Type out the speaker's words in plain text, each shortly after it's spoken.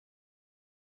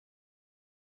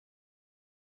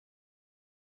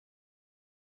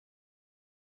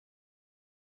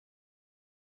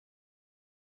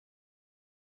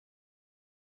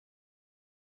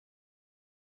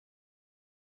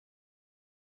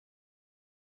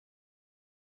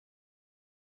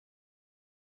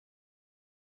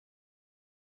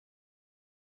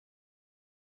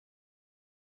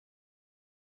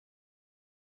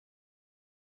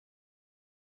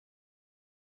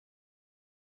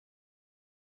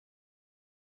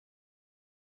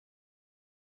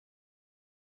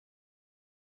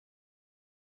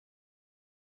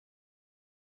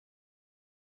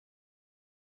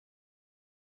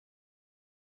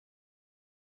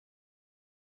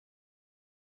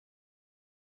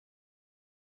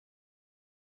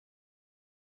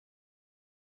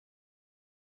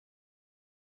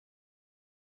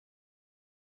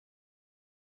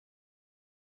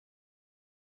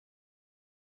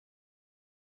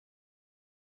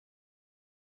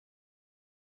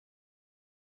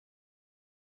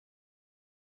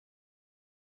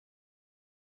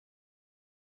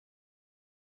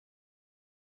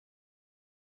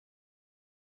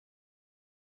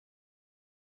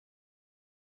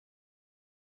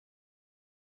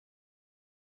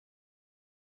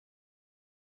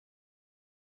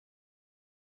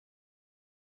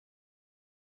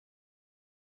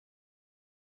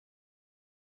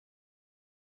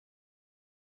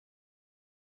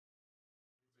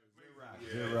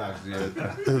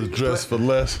It was dressed for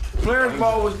less. Players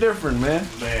ball was different, man.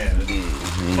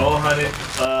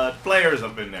 400 players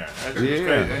up in there. That's crazy.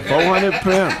 400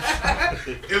 pimps.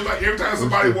 It was like every time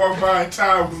somebody walked by in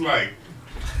town, it was like,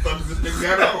 what does this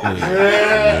nigga got on?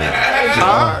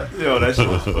 Yo, that shit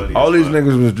was funny. All these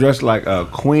niggas was dressed like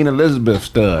Queen Elizabeth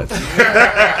studs.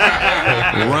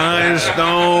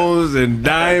 Rhinestones and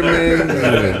diamonds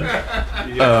and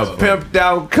pimped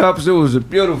out cups. It was a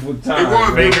beautiful time. It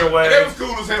was, Finger wave. it was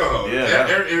cool as hell though. Yeah.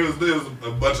 It was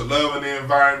a bunch of love in the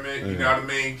environment. You know what I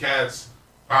mean? Cats,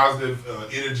 positive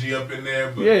energy up in there.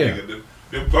 But nigga,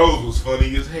 them clothes was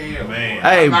funny as hell. Man,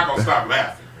 hey, I'm not gonna stop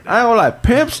laughing. I don't like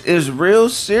pimps is real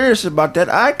serious about that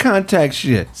eye contact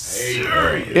shit.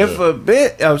 Serious. If a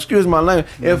bitch, excuse my language,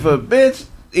 if a bitch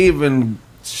even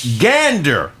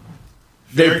gander,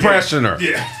 they pressing her.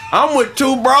 Yeah. I'm with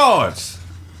 2 broads.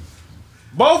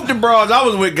 Both the broads I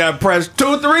was with got pressed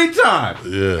 2-3 times.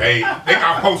 Yeah. Hey, they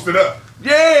got posted up.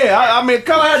 Yeah, I mean,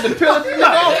 come had to peel it.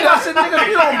 I said, nigga,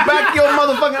 you don't back your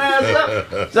motherfucking ass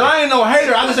up. So I ain't no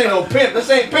hater. I just ain't no pimp. This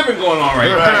ain't pimping going on right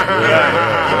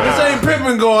now. This ain't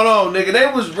pimping going on, nigga. They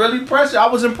was really pressed. I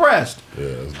was impressed.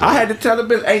 I had to tell the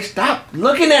bitch, hey, stop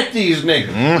looking at these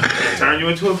niggas. Turn you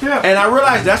into a pimp. And I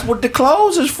realized that's what the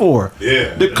clothes is for.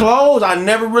 Yeah. The clothes, I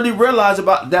never really realized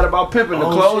about pimping. The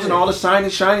clothes and all the shiny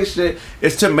shit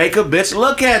is to make a bitch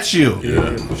look at you.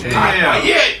 Yeah.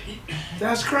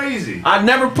 That's crazy. I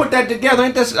never put that together.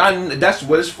 Ain't that's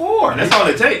what it's for. That's all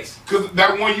it takes. Cause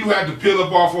that one you had to peel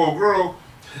up off of a girl.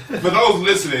 For those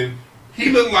listening,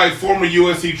 he looked like former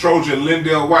USC Trojan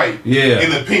Lindell White.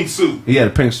 In a pink suit. He had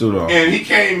a pink suit on. And he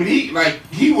came and he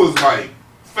was like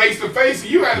face to face.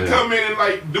 And you had to come in and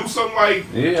like do something like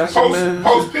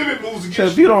post pivot moves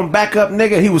against. If you don't back up,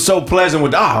 nigga, he was so pleasant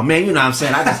with. Oh man, you know what I'm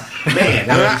saying?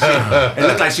 It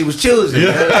looked like she was choosing.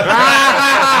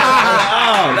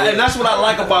 And that's what I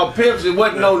like about pimps. It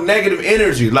wasn't no negative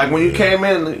energy. Like when you came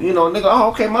in, you know, nigga, oh,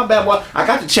 okay, my bad. Well, I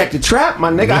got to check the trap, my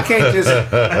nigga. I can't just.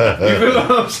 You feel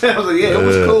what I'm saying? I was like, yeah, it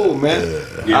was cool, man.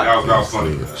 Yeah, that was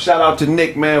funny. Shout out to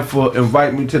Nick, man, for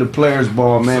inviting me to the Players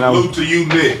Ball, man. Salute to you,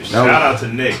 Nick. Shout out to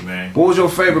Nick, man. What was your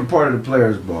favorite part of the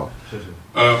Players Ball?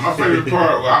 My favorite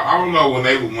part, I don't know,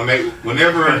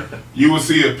 whenever you would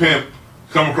see a pimp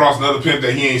come across another pimp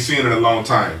that he ain't seen in a long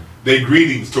time. They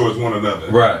greetings towards one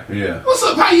another. Right, yeah. What's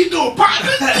up? How you doing,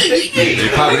 partner? They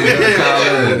probably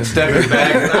collar and stepping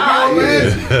back.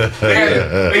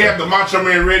 They have the Macho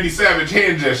Man Randy Savage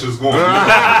hand gestures going. Imagine,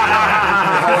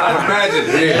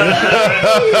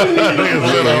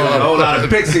 a whole lot of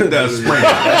pixie dust spring.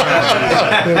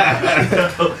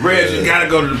 Reg, you gotta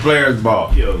go to the Players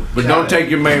Ball. But don't take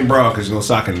your main bra because you're gonna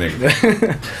sock a nigga.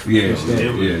 Yeah.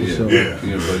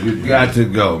 But you got to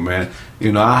go, man.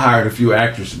 You know, I hired a few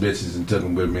actress bitches and took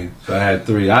them with me. So I had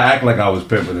 3. I act like I was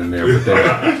pimping in there,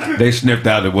 but they sniffed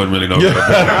out it wasn't really no good. They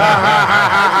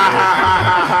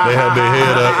had their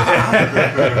head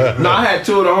up. No, I had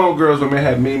 2 of the homegirls with me. I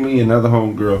had Mimi and another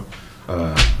homegirl.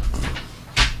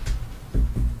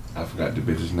 I forgot the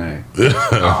bitch's name.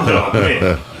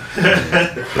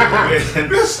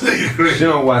 She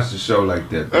don't watch the show like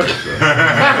that.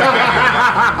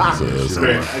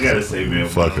 I gotta say, man,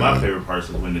 one of my favorite parts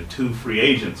was when the 2 free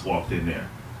agents walked in there.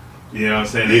 You know what I'm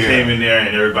saying? They came in there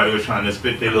and everybody was trying to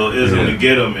spit their little ism to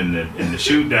get them, and the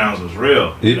shoot downs was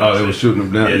real. They were shooting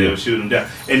them down. Yeah, they were shooting them down.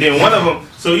 And then one of them,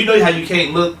 so you know how you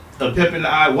can't look a pimp in the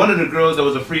eye? One of the girls that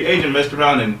was a free agent messed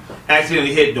around and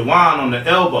accidentally hit Dwann on the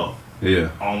elbow.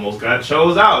 Yeah. Almost got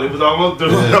chose out. It was almost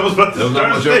that was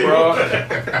almost your bra.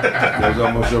 That was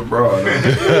almost your bra. With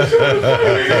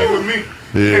me.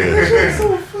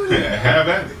 Have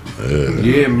at it.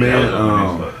 Yeah, man.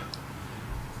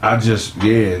 I just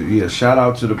shout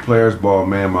out to the Players Ball,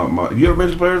 man. You ever been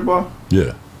to the Players Ball?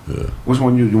 Yeah. Which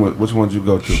ones you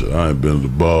go to? I ain't been to the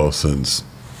ball since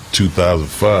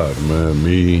 2005, man.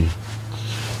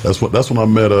 That's when I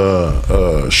met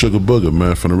Sugar Booger,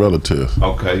 man, from the Relatives.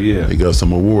 Okay, yeah. He got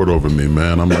some award over me,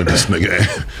 man. I'm like, this nigga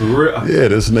ain't. For real? Yeah,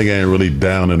 this nigga ain't really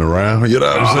down and around. You know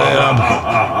what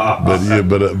I'm saying?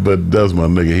 But that's my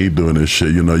nigga. He doing this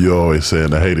shit. You know, you always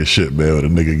saying the hated shit, man, when a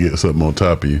nigga get something on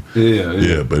top of you.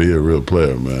 Yeah, but he a real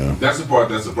player, man. That's the part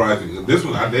that's surprising. This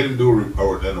one, they didn't do an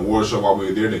award show while we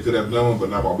were there. They could have done one, but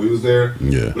not while we was there.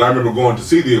 Yeah. But I remember going to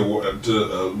see the award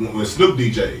when Snoop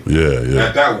DJ. Yeah.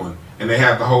 At that one. And they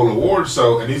had the whole award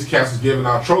show, and these cats was giving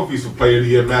out trophies for Player of the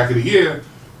Year, Mac of the Year,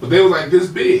 but they was like this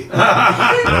big. It was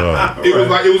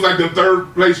like the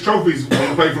 3rd place trophies when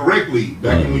we played for Rec League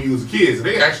back when you was kids. And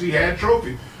they actually had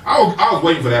trophies. I was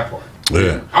waiting for that part.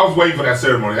 Yeah. I was waiting for that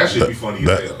ceremony. That should be funny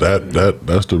as hell.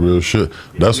 That's the real shit.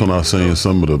 That's when I seen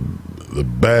some of the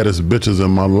baddest bitches in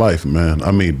my life, man.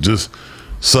 I mean, just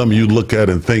something you look at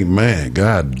and think, man,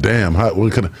 god damn, I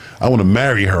want to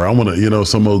marry her. I want to, you know,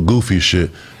 some old goofy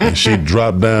shit. And she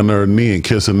dropped down to her knee and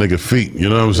kiss a nigga feet. You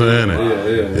know what I'm saying?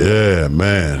 Yeah,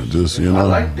 man. Just, you know. I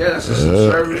like that. That's a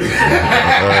conservative.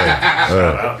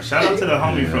 Shout out to the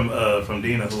homie from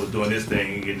Dina who was doing this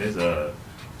thing and getting his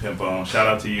pimp on. Shout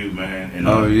out to you, man. And,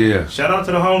 shout out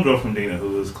to the homegirl from Dina who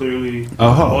was clearly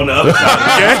on the other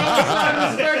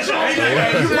side.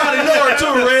 You probably know her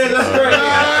too, Red. That's great.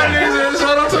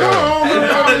 Shout out to the homegirl.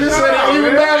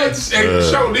 Even balance. And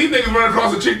show these niggas run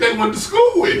across a chick they went to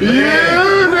school with. Yeah,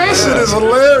 that shit is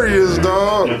hilarious,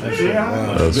 dog.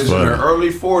 That's in funny. her early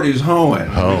 40s hoeing.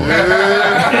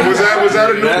 Was that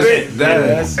a new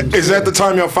thing? Is that the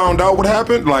time y'all found out what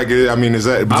happened? Like, I mean, is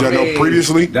that, did y'all know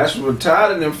previously? That's what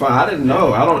Todd and them found. I didn't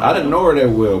know. I didn't know her that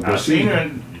well. But I seen her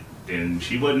and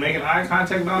she wasn't making eye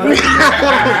contact about it.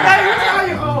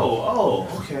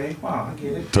 Okay. Wow, I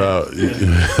get it.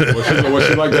 Was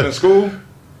she like that in school?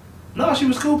 No, she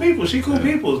was cool people. She cool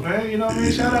peoples, man. You know what I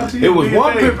mean? Shout out to you. It was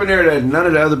one pimp in there that none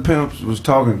of the other pimps was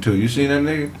talking to. You seen that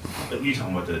nigga? You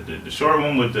talking about the short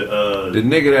one with the The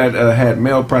nigga that had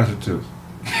male prostitutes.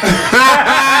 Nah,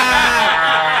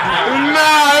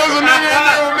 it was a nigga in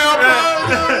there with male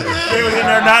prostitutes. They was in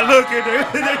there not looking.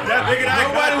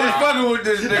 Nobody was fucking with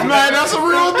this nigga. Man, that's a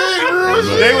real thing, real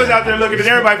shit. They was out there looking at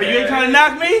everybody, but you ain't trying to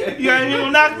knock me? You ain't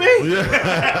gonna knock me?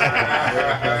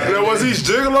 Now, was these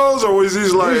gigolos or was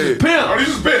these like... Pimp. Oh, these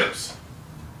is pimps.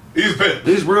 These pimps.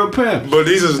 These real pimps. But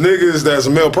these is niggas that's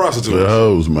male prostitutes. The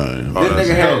hoes, man.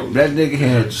 That nigga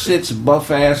had 6 buff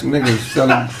ass niggas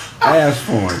selling ass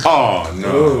for him. Oh,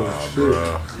 no,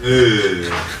 bro. Yeah.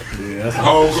 The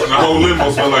whole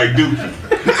limo smell like dookie.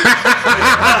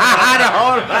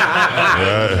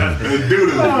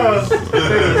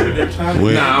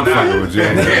 Nah, I'm fucking with you.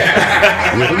 Them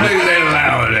niggas ain't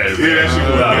allowing that. Yeah, that shit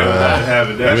was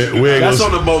out. That's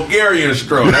on the Bulgarian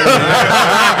stroke.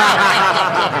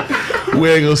 We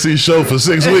ain't gonna see show for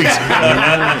 6 weeks.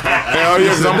 Hell yeah,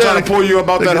 'cause I'm trying to pull you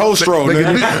about that whole stroke,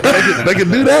 nigga. They can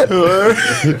do that.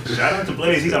 Shout out to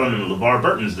Blaze. He got on them LeVar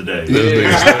Burtons today.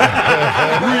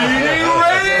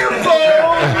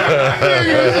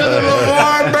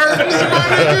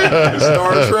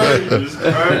 Star Trek.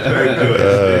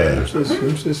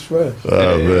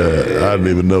 Oh man, I didn't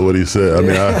even know what he said. I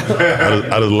mean,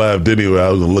 I just laughed anyway. I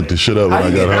was gonna look the shit up when How I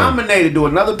you got get home. nominated? Do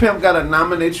another pimp gotta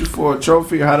nominate you for a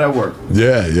trophy, or how that work?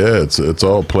 Yeah, it's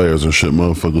all players and shit,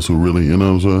 motherfuckers who really, you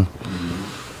know what I'm saying?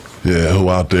 Yeah, who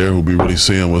out there who be really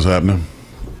seeing what's happening.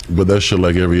 But that shit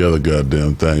like every other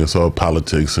goddamn thing. It's all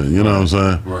politics and you know what I'm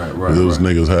saying? Right. Those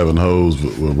niggas having hoes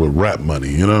with rap money,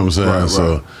 you know what I'm saying?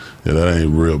 So yeah, that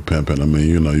ain't real pimping. I mean,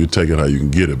 you know, you take it how you can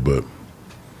get it, but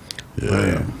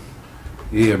yeah.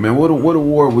 Yeah, man. What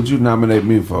award would you nominate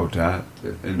me for, Todd?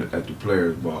 At the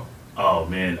Players Ball? Oh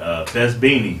man, best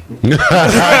beanie.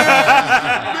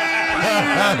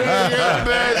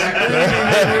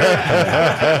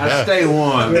 I stay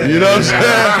warm. You know what I'm saying?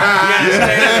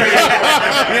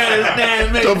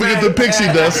 Don't forget the pixie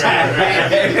dust.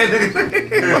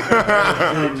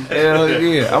 Hell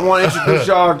yeah. I want to introduce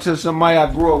y'all to somebody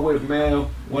I grew up with, man.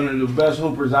 One of the best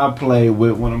hoopers I played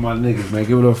with, one of my niggas, man.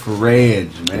 Give it up for Reg,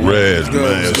 man. Reg,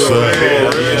 man. What's up?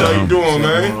 How you doing,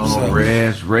 man?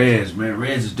 Reg, man.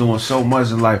 Reg is doing so much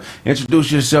in life.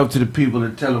 Introduce yourself to the people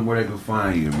and tell them where they can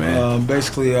find you, man.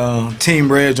 Basically,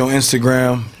 Team Reg on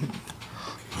Instagram.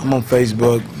 I'm on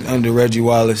Facebook under Reggie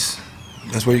Wallace.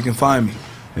 That's where you can find me.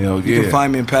 Hell yeah. You can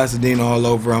find me in Pasadena all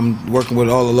over. I'm working with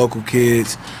all the local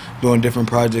kids, doing different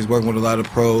projects, working with a lot of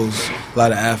pros, a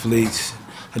lot of athletes.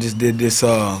 I just did this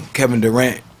Kevin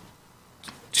Durant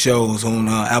shows on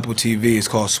Apple TV. It's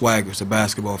called Swagger. It's a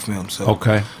basketball film. So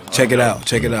okay. Check it out.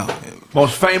 Check it out.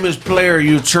 Most famous player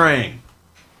you trained?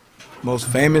 Most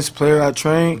famous player I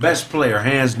trained? Best player,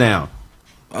 hands down.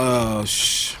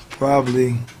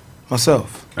 Probably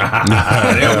myself. There we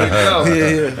go.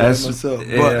 Yeah, that's myself.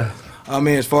 Yeah. But I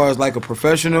mean, as far as like a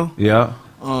professional, yeah.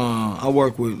 I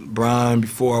worked with Brian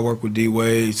before. I worked with D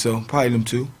Wade, so probably them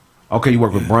two. Okay, you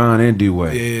work with Brian and D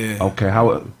Wade. Yeah. Okay,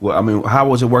 how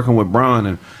was it working with Brian,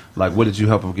 and like what did you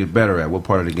help him get better at? What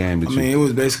part of the game did you? I mean, it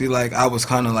was basically like I was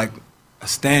kind of like a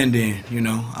stand-in. You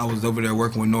know, I was over there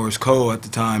working with Norris Cole at the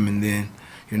time, and then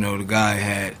you know the guy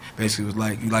had basically was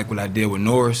like, you like what I did with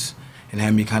Norris, and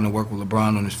had me kind of work with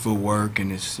LeBron on his footwork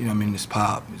and his, you know, what I mean, his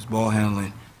pop, his ball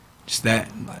handling, just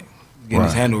that, like getting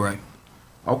his handle right.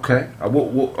 Okay.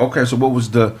 Okay. So what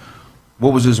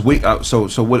was his week? So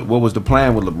what was the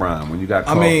plan with LeBron when you got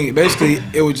called? I mean, basically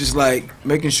it was just like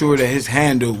making sure that his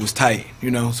handle was tight,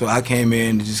 you know. So I came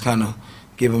in to just kind of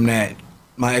give him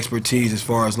my expertise as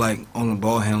far as like on the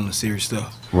ball handling serious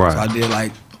stuff. Right. So I did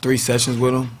like 3 sessions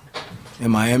with him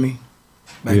in Miami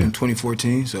back in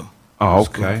 2014. So. Oh,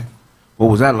 okay. What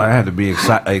was that like? It had to be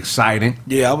exciting.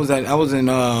 Yeah, I was in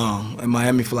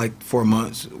Miami for like 4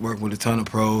 months, working with a ton of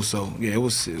pros. So yeah, it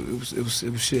was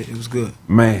shit. It was good.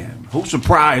 Man, who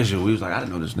surprised you? We was like, I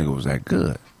didn't know this nigga was that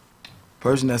good.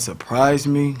 Person that surprised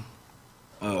me,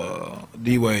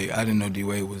 D-Wade. I didn't know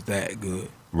D-Wade was that good.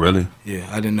 Really? Yeah,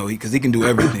 I didn't know because he can do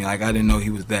everything. Like I didn't know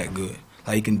he was that good.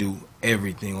 Like he can do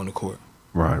everything on the court.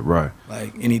 Right.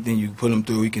 Like anything you put him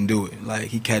through, he can do it. Like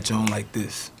he catch on like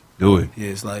this. Do it. Yeah,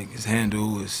 it's like his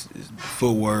handle, his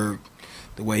footwork,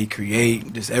 the way he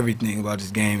create, just everything about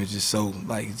his game is just so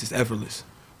like it's just effortless.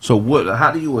 So how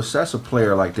do you assess a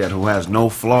player like that who has no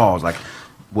flaws? Like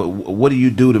what do you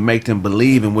do to make them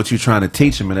believe in what you're trying to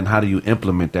teach them, and then how do you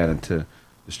implement that into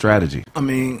the strategy? I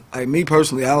mean, like me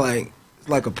personally, it's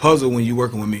like a puzzle when you're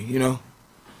working with me, you know?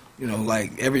 You know,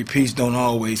 like every piece don't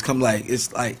always come like,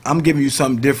 it's like I'm giving you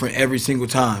something different every single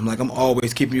time. Like I'm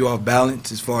always keeping you off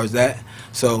balance as far as that.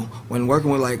 So when working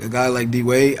with like a guy like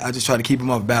D-Wade, I just try to keep him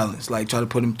off balance. Like try to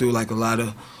put him through like a lot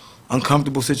of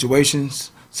uncomfortable situations.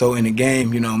 So in the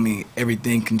game, you know what I mean,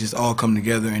 everything can just all come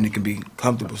together and it can be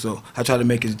comfortable. So I try to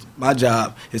make my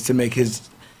job is to make his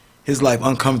life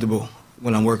uncomfortable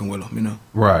when I'm working with him, you know?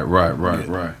 Right.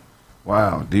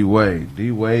 Wow,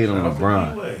 D-Wade on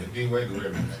LeBron. D-Wade do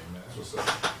everything, man. That's what's up.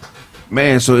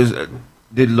 Man, so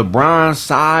did LeBron's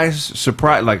size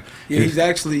surprise? Like, yeah, he's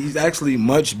actually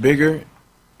much bigger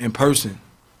in person.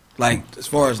 Like as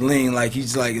far as lean, like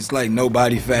he's like it's like no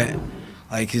body fat.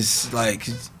 Like he's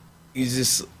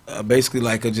just basically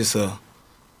like an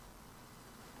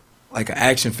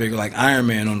action figure, like Iron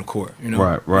Man on the court, you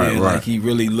know? Right. Like he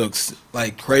really looks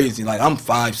like crazy. Like I'm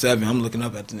 5'7", I'm looking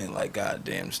up at the nigga like, God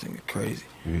damn, this nigga crazy.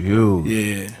 You.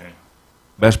 Yeah.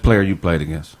 Best player you played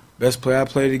against? Best player I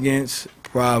played against,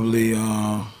 probably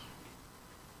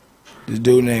this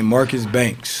dude named Marcus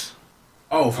Banks.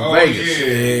 Oh, from Vegas.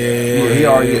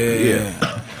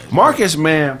 Yeah. Marcus,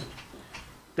 man,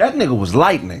 that nigga was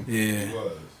lightning. Yeah.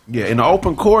 Yeah, in the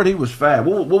open court, he was fast.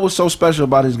 What was so special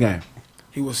about his game?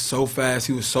 He was so fast.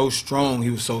 He was so strong.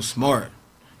 He was so smart.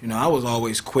 You know, I was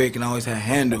always quick and I always had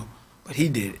handle, but he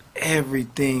did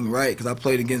everything right because I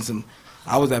played against him.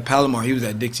 I was at Palomar. He was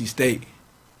at Dixie State.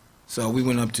 So we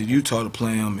went up to Utah to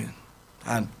play him,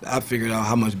 and I figured out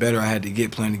how much better I had to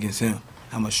get playing against him,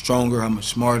 how much stronger, how much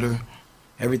smarter.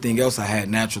 Everything else I had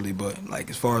naturally, but like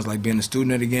as far as like being a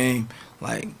student of the game,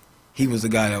 like he was the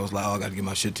guy that was like, oh, I got to get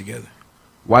my shit together.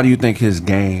 Why do you think his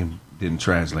game didn't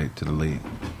translate to the league?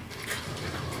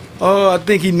 I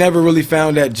think he never really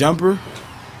found that jumper,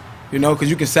 you know, because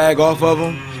you can sag off of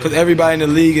him. Because everybody in the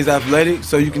league is athletic,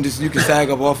 so you can sag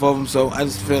up off of him. So I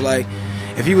just feel like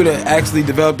if he would have actually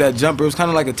developed that jumper, it was kind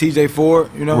of like a TJ Ford,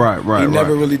 you know. Right. He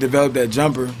never really developed that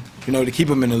jumper, you know, to keep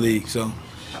him in the league. So.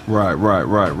 Right.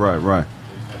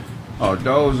 Oh,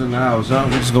 those in the house, huh?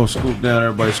 We're just gonna scoot down.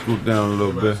 Everybody scoot down a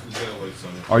little bit.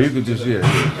 Or you could just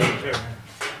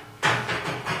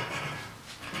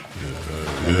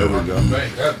There we go.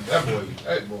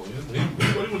 That boy, he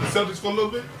went to the Celtics for a little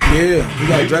bit. Yeah,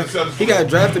 he got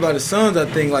drafted by the Suns, I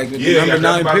think, like the number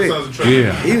 9 pick.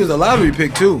 Yeah, he was a lottery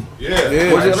pick too.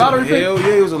 Yeah, was he a lottery pick? Hell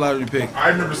yeah, he was a lottery pick. I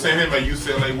remember seeing him at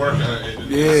UCLA working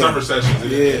in summer sessions.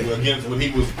 Against when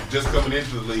he was just coming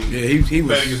into the league. Yeah, he was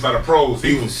playing against a lot of pros.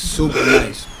 He was super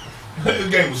nice. His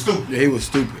game was stupid. Yeah, he was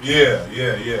stupid. Yeah.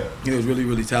 He was really,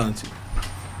 really talented.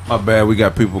 my bad. We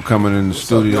got people coming in the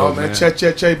studio. Up, man.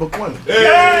 Che, book one.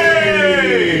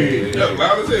 Hey! Look,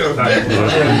 loud as hell.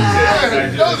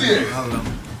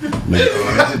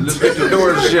 Let's get the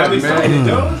door shut,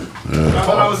 man. I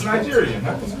thought I was Nigerian.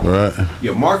 Right.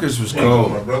 Yeah, Marcus was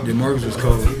cold. Yeah, Marcus was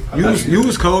cold. You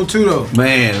was cold too, though.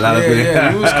 Man, a lot of people.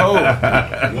 Yeah, you was cold.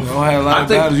 I had a lot of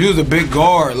guys. You was a big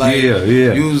guard. Like,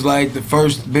 yeah. You was like the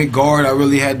first big guard I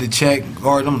really had to check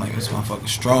guard. I'm like, this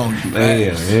motherfucker's strong.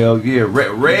 Man, hell yeah.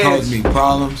 Red caused me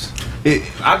problems.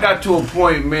 I got to a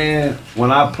point, man,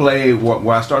 when I played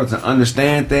where I started to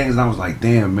understand things, and I was like,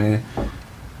 damn, man.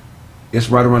 It's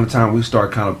right around the time we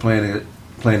start kind of playing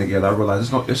together. I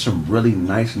realized there's some really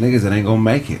nice niggas that ain't gonna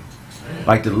make it.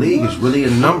 Like, the league is really a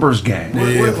numbers game.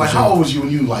 Like, how old was you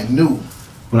when you knew?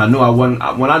 When I knew I wasn't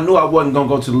gonna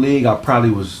go to the league, I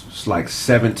probably was like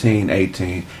 17,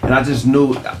 18, and I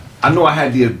knew I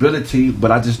had the ability,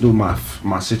 but I just knew my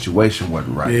situation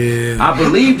wasn't right. Yeah. I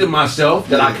believed in myself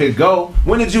that I could go.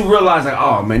 When did you realize, like,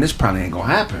 oh man, this probably ain't gonna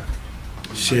happen?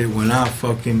 Shit, when I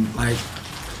fucking, like,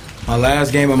 my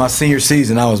last game of my senior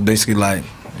season, I was basically like,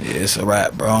 yeah, it's a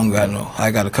wrap, bro. I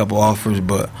got a couple offers,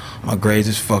 but my grades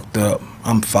is fucked up.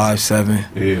 I'm 5'7".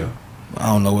 Yeah. I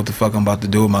don't know what the fuck I'm about to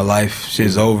do with my life.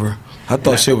 Shit's over. I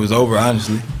thought shit was over,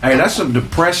 honestly. Hey, that's some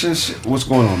depression shit. What's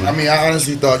going on, man? I mean, I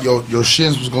honestly thought your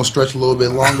shins was gonna stretch a little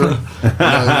bit longer.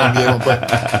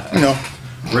 You know.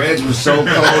 Reg was so cold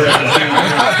at the team.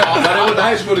 They went to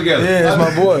high school together. Yeah, that's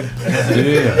my boy.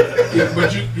 Yeah,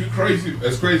 but you crazy.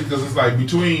 It's crazy because it's like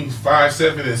between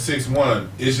 5'7" and 6'1",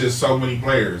 it's just so many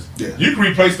players. Yeah. You can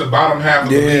replace the bottom half of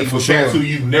the league with cats who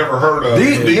you've never heard of.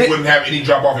 The league wouldn't have any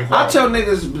drop off in quality. I tell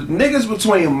niggas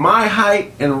between my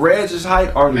height and Reg's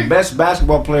height are the best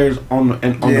basketball players on the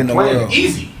planet. World.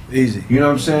 Easy. You know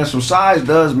what I'm saying? So size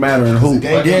does matter in hoop.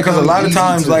 Yeah, because a lot of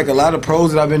times, like a lot of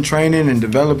pros that I've been training and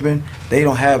developing, they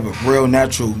don't have a real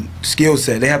natural skill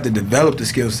set. They have to develop the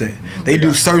skill set. They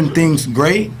do certain things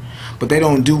great, but they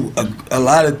don't do a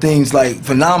lot of things like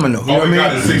phenomenal. You know what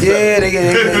I mean? Yeah, they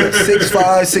get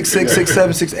 6'5", 6'6",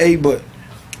 6'7", 6'8", but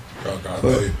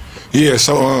yeah.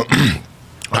 So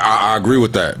I agree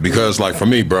with that because, like, for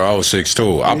me, bro, I was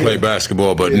 6'2". I played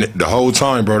basketball, but the whole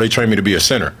time, bro, they trained me to be a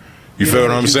center. You feel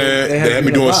what I'm saying? They had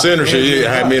me doing center shit.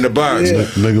 Yeah, had me in the box.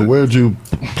 Nigga, where'd you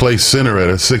play center at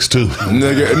 6'2"?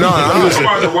 Nigga,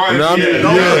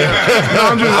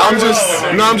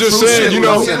 I'm just saying, you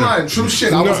know. True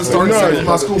shit. I wasn't starting center in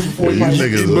my school for 4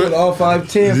 years. But all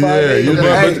 5'10",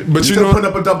 5'8". But you know, put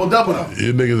up a double-double though.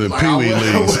 You niggas in Pee Wee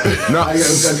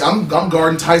leagues. I'm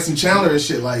guarding Tyson Chandler and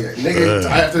shit like that. Nigga,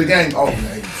 after the game, oh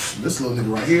man, this little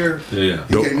nigga right here, he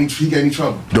gave me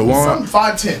trouble. Dwann,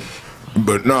 5'10".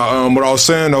 But no, what I was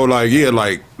saying though, like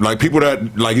like people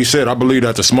that, like you said, I believe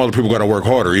that the smaller people got to work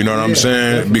harder. You know what I'm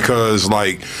saying? Definitely. Because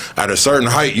like at a certain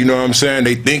height, you know what I'm saying,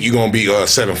 they think you're gonna be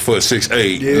 7 foot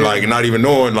 6'8", like not even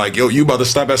knowing like yo, you about to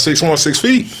stop at 6'1", 6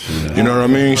 feet. You know what I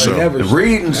mean? So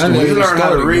reading, when you learn how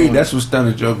to read, that's what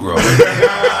stunted your growth. There's too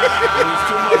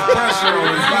much pressure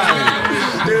on his body.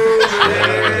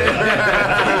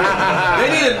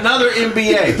 Another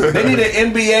NBA. They need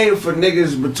an NBA for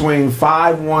niggas between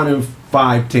 5'1" and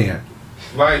 5'10".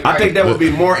 I think that would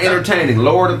be more entertaining.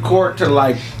 Lower the court to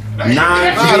like 9 feet.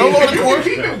 Don't lower the court.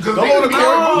 Don't lower the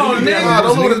court.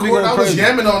 Don't lower the court. I was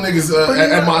yamming on niggas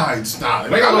at my height. Nah,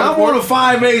 I want a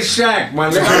 5'8" Shaq, my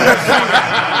nigga.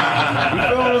 You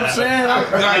know what I'm saying?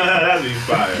 That'd be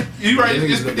fire. You right.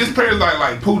 It's players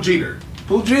like Pooh Jeter.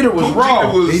 Pooh Jeter was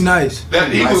raw. He nice.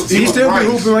 He still be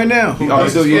hooping right now. Pooh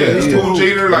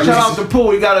Jeter. Shout out to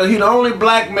Pooh. He the only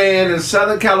black man in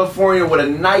Southern California with a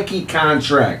Nike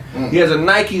contract. He has a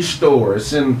Nike store.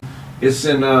 It's in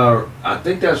I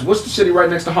think that's, what's the city right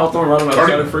next to Hawthorne, right on the other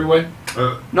side of the freeway?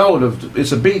 No,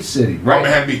 it's a beach city, right?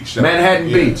 Manhattan Beach.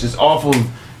 Manhattan Beach. It's off of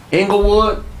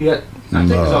Inglewood. Yeah. I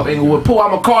think it's off Inglewood. Pooh, I'm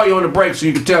gonna call you on the break so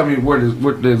you can tell me where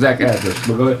the exact address.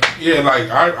 But go ahead. Yeah, like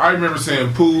I remember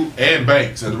seeing Pooh and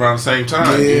Banks at around the same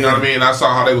time. You know what I mean? I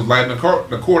saw how they was lighting the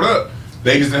court up.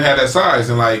 They just didn't have that size.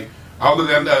 And like I was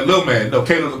looking at that little man,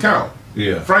 Caleb LeCount.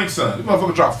 Yeah. Frank's son. This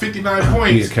motherfucker dropped 59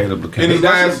 points. Yeah, Caleb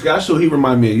LeCount. That's who he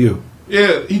reminded me of you.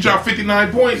 Yeah, he dropped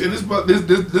 59 points, and this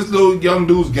little young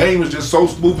dude's game is just so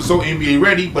smooth and so NBA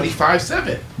ready, but he's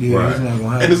 5'7". Yeah, right. He's not gonna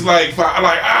happen. And it's like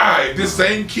if this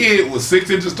same kid was 6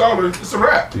 inches taller, it's a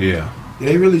wrap. Yeah.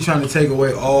 They really trying to take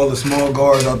away all the small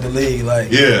guards out the league.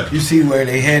 Like, you see where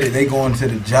they headed. They going to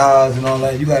the jobs and all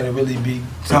that. You got to really be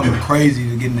something crazy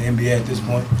to get in the NBA at this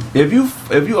point. If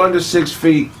you under 6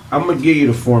 feet, I'm gonna give you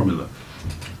the formula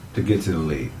to get to the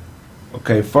league.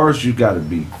 Okay, first you got to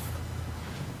be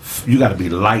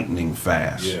lightning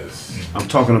fast. Yes. I'm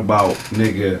talking about,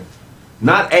 nigga,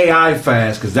 not AI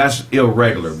fast, because that's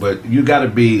irregular, but you got to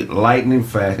be lightning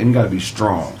fast and you got to be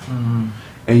strong. Mm-hmm.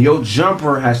 And your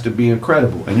jumper has to be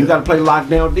incredible. And you got to play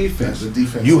lockdown defense.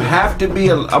 You have to be,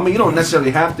 you don't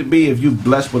necessarily have to be if you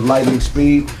blessed with lightning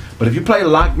speed, but if you play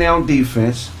lockdown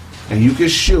defense and you can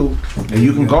shoot and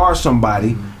you can guard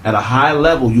somebody at a high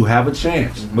level, you have a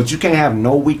chance. Mm-hmm. But you can't have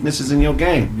no weaknesses in your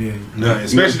game. No,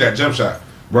 especially that jump shot.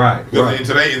 Right. In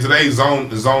today's zone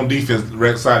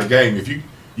defense side of the game, if you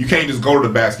can't just go to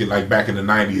the basket like back in the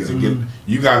 90s and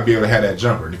you got to be able to have that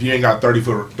jumper. And if you ain't got 30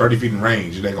 feet in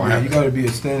range, it ain't gonna happen. You got to be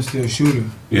a standstill shooter.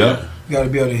 Yeah. You got to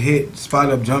be able to hit spot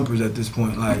up jumpers at this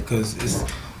point, because it's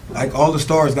like all the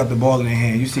stars got the ball in their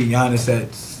hand. You see Giannis at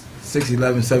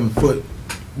 6'11", 7 foot.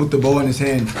 With the ball in his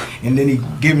hand, and then he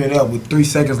giving it up with 3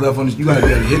 seconds left on his. You gotta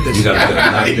be able to hit that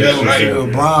shot.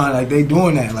 LeBron, like they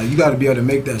doing that. Like you gotta be able to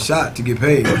make that shot to get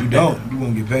paid. If you don't, you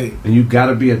won't get paid. And you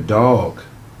gotta be a dog.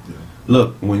 Yeah.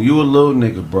 Look, when you a little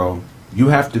nigga, bro, you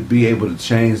have to be able to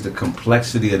change the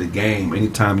complexity of the game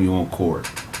anytime you on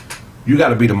court. You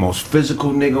gotta be the most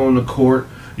physical nigga on the court.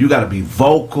 You gotta be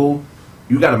vocal.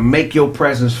 You gotta make your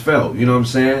presence felt. You know what I'm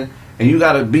saying? And you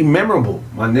gotta be memorable,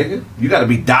 my nigga. You gotta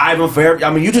be diving for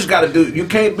every. You just gotta do. You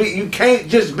can't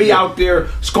just be out there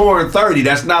scoring 30.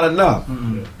 That's not enough.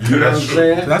 Mm-hmm. You know what I'm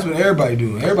saying? So that's what everybody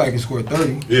do. Everybody can score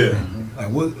 30. Yeah. Like,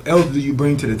 what else do you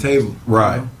bring to the table?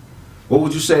 Right. You know? What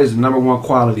would you say is the #1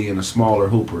 quality in a smaller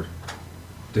hooper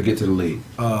to get to the league?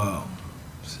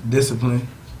 Discipline,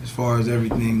 as far as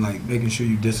everything, like making sure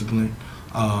you discipline.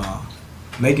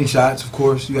 Making shots, of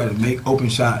course. You got to make open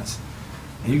shots.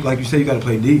 And you, like you said, you got to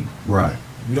play D. Right.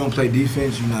 If you don't play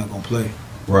defense, you're not going to play.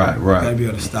 Right, You right. got to be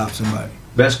able to stop somebody.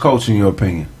 Best coach in your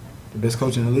opinion? The best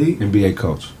coach in the league? NBA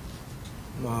coach.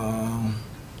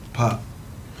 Pop.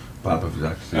 Pop,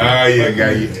 exactly.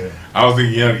 I was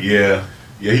thinking, yeah,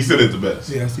 he still is the best.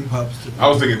 Yeah, I see Pop still. I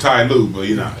was thinking Ty Lue, but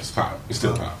it's Pop. It's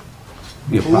still Pop.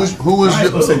 Yeah, Who was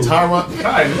your say Tyron?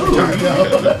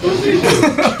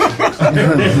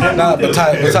 Nah, but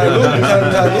Ty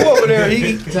Lue over there,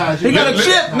 he got a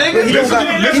chip, nigga. He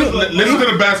Listen to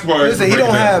the basketball. Listen, he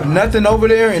don't have nothing over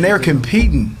there, and they're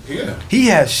competing. Yeah. He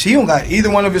don't got either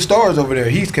one of his stars over there.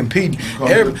 He's competing.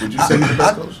 Would you say he's the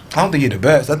best coach? I don't think he's the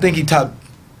best. I think he top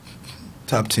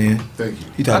 10. Thank you.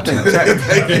 He top 10.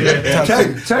 Top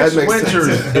 10. Tex Winters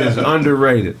is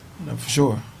underrated. No, for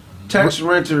sure. Tex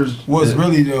Winters Was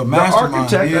really the mastermind.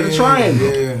 architect of the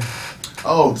triangle. Yeah.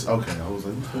 Oh, okay. I was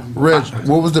like, Reg,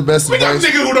 what was the best We got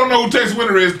advice? niggas who don't know who Tex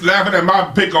Winter is laughing at my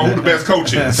pick on who the best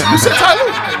coach is. you said Tyler.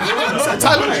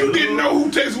 But you didn't know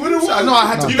who Tex Winter was? I know I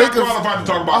had to You're think not of. qualified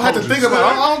to talk about I had to coaches. think about.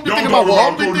 I don't think about.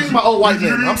 I'm thinking about old white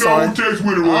man. I'm sorry. You didn't know who Tex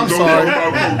Winter was. I'm Don't sorry. talk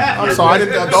about coaches. I'm sorry.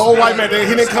 The old white man. He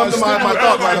didn't come to my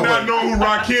thought right Everybody not away. know who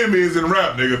Rakim is in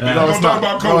rap, nigga. No, Don't it's talk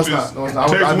not. about No, it's coaches. not. No, it's not.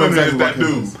 Tex I know Winter is exactly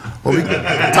that what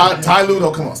dude. Ty Lue,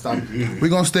 though, come on, stop. We're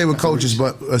gonna stay with coaches,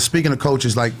 but speaking of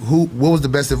coaches, like what was the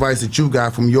best advice that you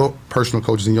got from your personal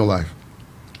coaches in your life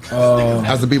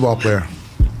as a b-ball player?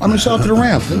 I mean, shout out to the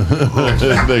Rams. I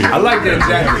like that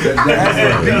jacket.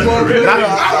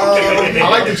 I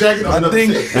like the jacket. I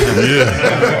think.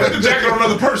 Put the jacket on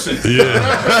another person.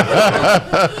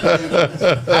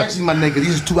 Actually, my nigga,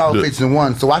 these are two outfits in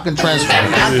one, so I can transfer.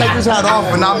 I take this hat off,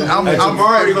 and I'm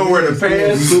Tomorrow gonna wear the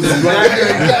pants, and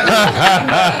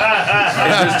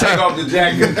just take off the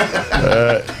jacket.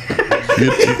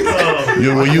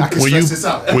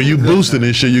 When you boosting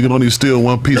and shit, you can only steal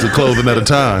one piece of clothing at a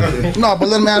time. No, but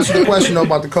let me ask you the question though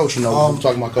about the coaching though. I'm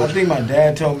talking about I coaching. think my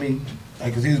dad told me,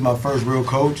 like, cause he was my first real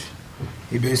coach.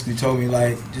 He basically told me,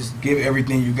 like, just give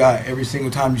everything you got every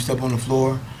single time you step on the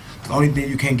floor. The only thing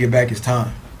you can't get back is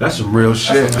time. That's some real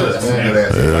shit. Yeah. Like,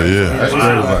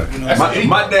 you know,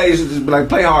 My dad used to just be like,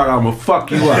 play hard, I'm gonna fuck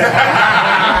you up.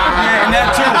 yeah, and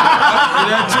that too.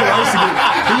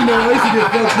 I used to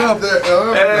get fucked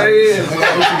up. Hey,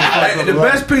 the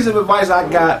best piece of advice I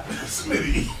got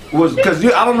was, because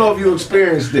I don't know if you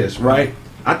experienced this, right?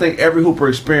 I think every hooper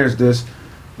experienced this,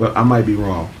 but I might be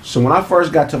wrong. So when I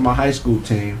first got to my high school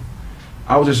team,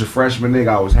 I was just a freshman nigga.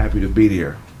 I was happy to be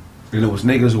there. And it was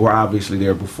niggas who were obviously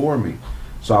there before me.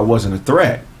 So I wasn't a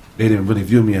threat. They didn't really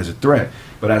view me as a threat.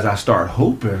 But as I started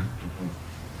hooping,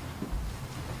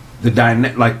 the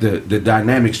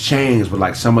dynamics changed with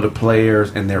like some of the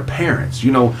players and their parents.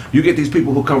 You know, you get these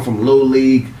people who come from little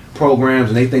league programs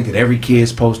and they think that every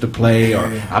kid's supposed to play, or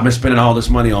I've been spending all this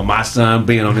money on my son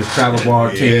being on this travel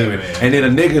ball team, and then a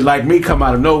nigga like me come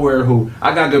out of nowhere who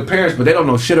I got good parents but they don't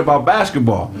know shit about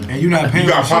basketball. And you're not paying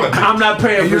for shit. I'm not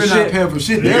paying for You're shit. not paying for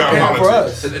shit. They're paying for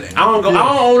us. I don't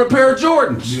own a pair of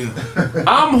Jordans. Yeah.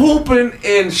 I'm hooping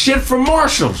in shit from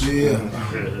Marshalls. Yeah.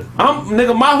 I'm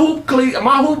nigga. My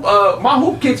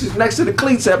hoop kicks is next to the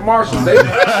cleats at Marshalls. They, you know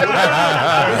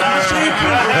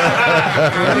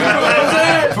what I'm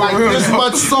saying? Like this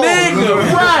much soul.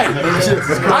 Nigga, right?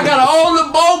 I got all the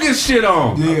bogus shit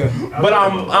on. Yeah. But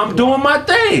I'm doing my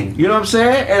thing. You know what I'm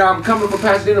saying? And I'm coming from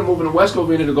Pasadena, moving to West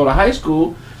Covina to go to high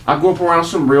school. I grew up around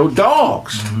some real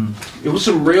dogs. It was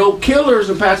some real killers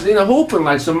in Pasadena hooping,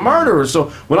 like some murderers. So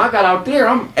when I got out there,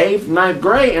 I'm 8th, 9th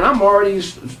grade, and I'm already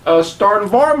starting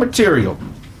VAR material.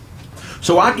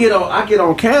 So I get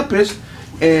on campus,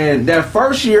 and that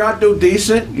first year I do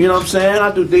decent. You know what I'm saying?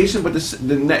 I do decent, but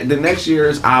the next year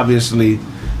is obviously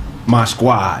my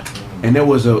squad. And there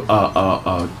was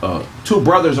two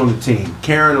brothers on the team,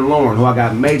 Karen and Lauren, who I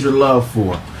got major love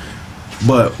for.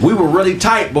 But we were really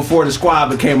tight before the squad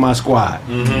became my squad.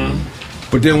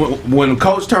 But then when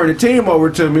coach turned the team over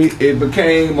to me, it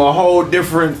became a whole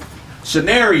different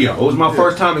scenario. It was my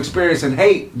first time experiencing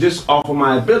hate just off of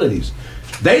my abilities.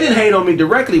 They didn't hate on me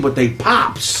directly, but they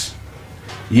pops.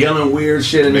 Yelling weird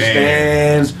shit in the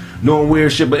stands, doing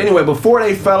weird shit. But anyway, before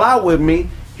they fell out with me,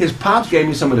 his pops gave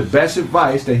me some of the best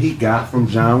advice that he got from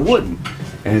John Wooden.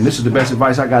 And this is the best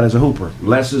advice I got as a hooper.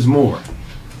 Less is more.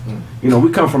 You know,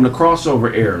 we come from the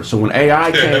crossover era. So when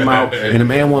AI came out and the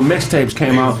Man One mixtapes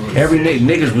came out, every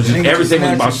niggas was just everything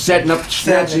was about setting up,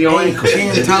 snatching your ankle.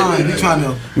 10 times, you trying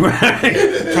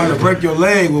to break your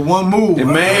leg with one move.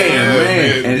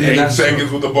 Man. And 8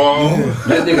 seconds with the ball.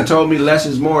 That nigga told me less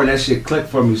is more, and that shit clicked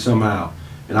for me somehow.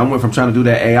 And I went from trying to do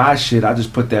that AI shit. I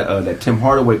just put that Tim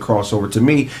Hardaway crossover. To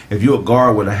me, if you're a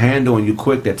guard with a handle and you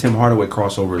quick, that Tim Hardaway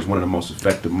crossover is one of the most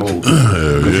effective moves.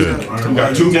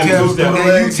 Got two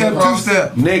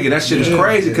step. Nigga, that shit is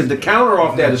crazy because the counter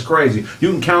off that is crazy.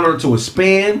 You can counter it to a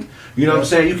spin. You know what I'm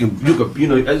saying? You can you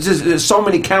know, it's just there's so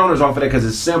many counters off of that because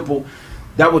it's simple.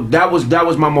 That was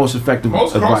my most effective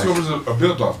most advice. Crossovers are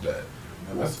built off that.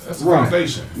 That's a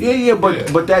foundation.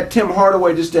 But that Tim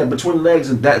Hardaway, just that between the legs,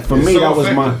 and that for me, that was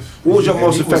my. What was your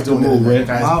most effective move, Red?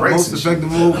 My most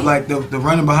effective move, like the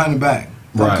running behind the back.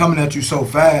 I'm coming at you so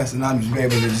fast, and I'm just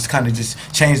able to just kind of just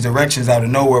change directions out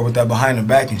of nowhere with that behind the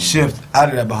back and shift out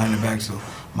of that behind the back. So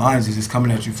mine's is just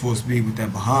coming at you full speed with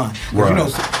that behind. Right. You know,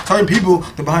 certain people,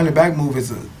 the behind the back move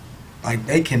is like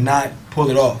they cannot pull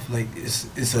it off. Like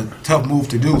it's a tough move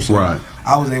to do. So I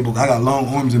got long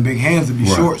arms and big hands to be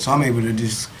short, so I'm able to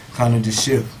just kind of just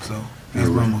shift. So that's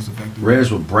my most effective.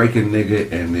 Reds would break a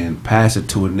nigga and then pass it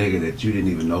to a nigga that you didn't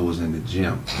even know was in the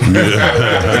gym.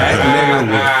 That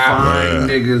nigga was fine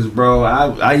niggas, bro.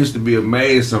 I used to be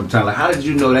amazed sometimes. Like, how did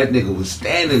you know that nigga was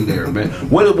standing there, man?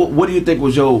 What do you think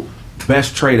was your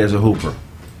best trait as a hooper?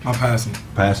 My passing.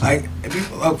 Passing.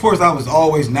 Of course, I was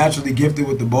always naturally gifted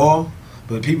with the ball,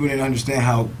 but people didn't understand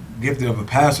how gifted of a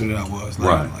passer that I was.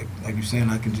 Like you're saying,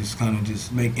 I can just kind of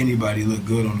just make anybody look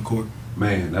good on the court.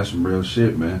 Man, that's some real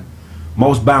shit, man.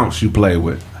 Most bounce you play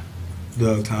with?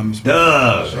 Doug Thomas.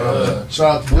 Shout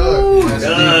out to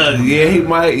Doug. Yeah, he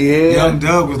might. Yeah. Young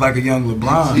Doug was like a young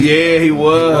LeBron. Yeah, he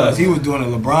was. He was doing a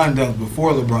LeBron dunk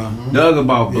before LeBron. Doug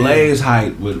about Blaze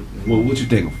height. With what you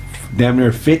think? Damn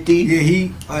near 50. Yeah,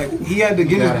 he had the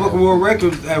Guinness Book of World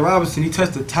Records at Robinson. He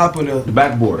touched the top of the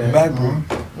backboard.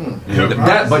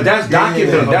 But that's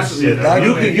documented.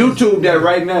 You can YouTube that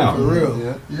right now. For real.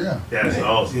 Yeah. That's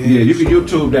awesome. Yeah, you can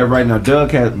YouTube that right now.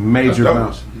 Doug had major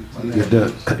bounce.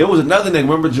 It was another nigga.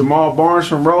 Remember Jamal Barnes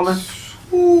from Rolling?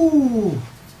 Ooh.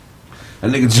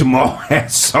 That nigga Jamal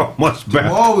had so much bounce.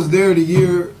 Jamal was there the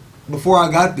year before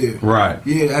I got there. Right.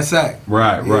 Yeah, that's that.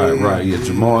 Right. Yeah,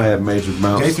 Jamal had major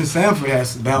bounce. Jason Sanford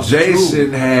has bounce.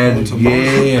 Jason had,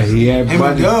 he had. Him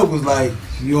and Doug was like,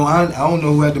 I don't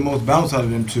know who had the most bounce out of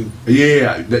them two.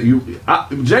 Yeah,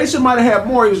 Jason might have had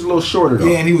more. He was a little shorter though.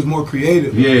 Yeah, and he was more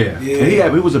creative. Yeah.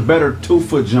 And he was a better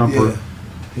 2-foot jumper. Yeah.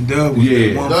 And Doug was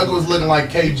Doug was looking like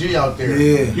KG out there.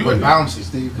 Yeah. You were bouncy,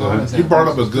 Steve. You brought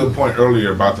up a good point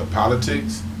earlier about the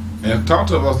politics. And talk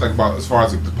to us like about as far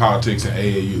as the politics in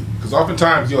AAU, because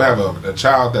oftentimes you'll have a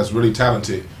child that's really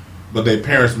talented, but their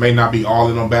parents may not be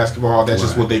all in on basketball. That's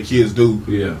just what their kids do.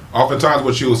 Yeah. Oftentimes,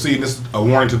 what you'll see, and this is a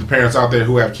warning to the parents out there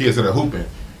who have kids that are hooping,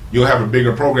 you'll have a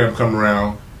bigger program come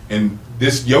around, and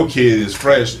your kid is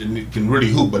fresh and can really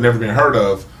hoop, but never been heard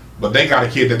of. But they got a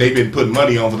kid that they've been putting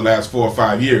money on for the last 4 or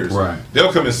 5 years. Right.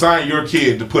 They'll come and sign your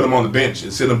kid to put them on the bench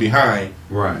and sit them behind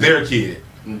their kid.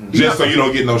 Just so you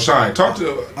don't get no shine. Talk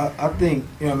to. I think,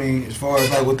 you know what I mean, as far as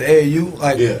like with the AAU,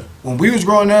 like when we was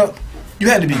growing up, you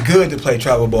had to be good to play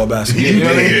travel ball basketball. You know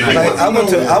what I mean? Like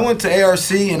I went to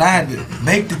ARC and I had to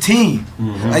make the team.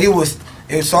 Like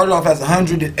it started off as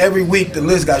 100. Every week the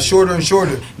list got shorter and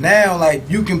shorter. Now like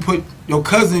you can put your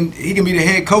cousin, he can be the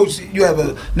head coach. You have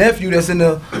a nephew that's in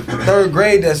the 3rd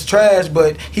grade that's trash,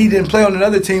 but he didn't play on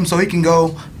another team, so he can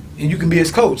go. And you can be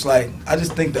his coach. Like, I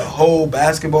just think the whole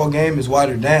basketball game is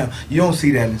watered down. You don't see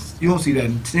that in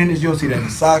tennis. You don't see that in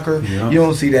soccer. Yeah. You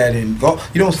don't see that in golf.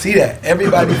 You don't see that.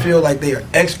 Everybody feel like they are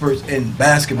experts in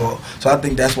basketball. So I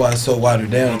think that's why it's so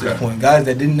watered down at this point. Guys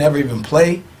that didn't ever even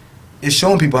play, it's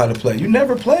showing people how to play. You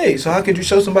never played, so how could you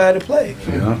show somebody how to play?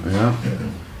 Yeah.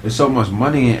 There's so much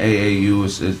money in AAU.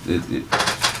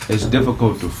 It's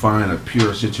difficult to find a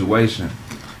pure situation.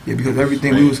 Yeah, because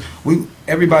everything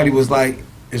everybody was like.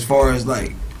 As far as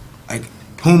like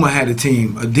Puma had a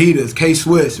team, Adidas,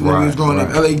 K-Swiss, when we was growing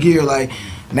up, LA Gear, like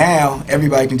now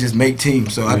everybody can just make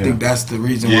teams. So I think that's the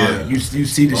reason why you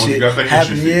see the shit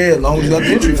happening. Yeah, as long as you got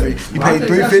the entry fee. You pay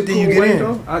 $350, you get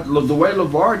in. The way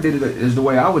LeVar did it is the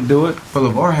way I would do it. But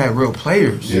LeVar had real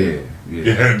players. Yeah,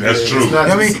 that's true.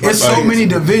 I mean, it's so many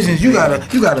divisions. You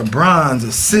got a bronze,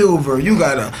 a silver, you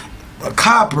got a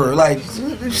copper, like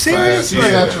serious.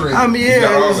 I mean,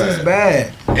 it's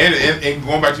bad. And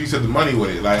going back to you said the money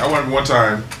with it. Like I remember one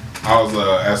time I was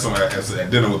at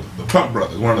dinner with the Pump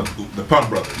Brothers, one of the Pump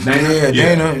Brothers.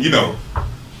 Dana. You know,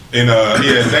 and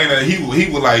Dana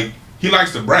he would like he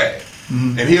likes to brag.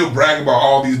 and he'll brag about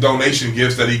all these donation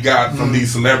gifts that he got from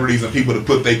these celebrities and people to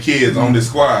put their kids on this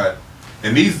squad.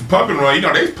 And these pumping run, you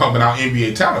know, they was pumping out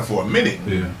NBA talent for a minute.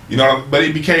 Yeah. You know, but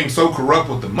it became so corrupt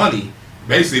with the money.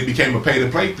 Basically, it became a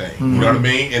pay-to-play thing. You know what I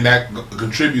mean? And that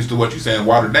contributes to what you're saying,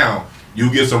 watered down.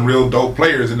 You get some real dope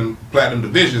players in the platinum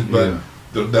divisions, but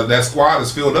that squad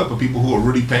is filled up with people who are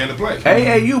really paying to play.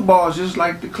 AAU ball is just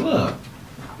like the club.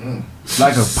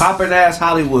 Like a poppin' ass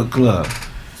Hollywood club.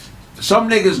 Some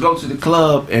niggas go to the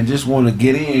club and just want to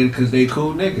get in because they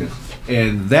cool niggas.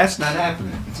 And that's not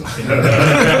happening. That's a good way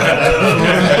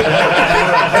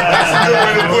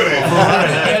to put it.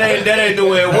 That ain't the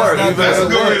way it works. That's a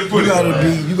good way to put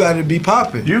it. You gotta be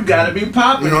popping. You gotta be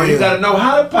popping, or you gotta know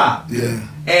how to pop. Yeah.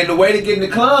 And the way to get in the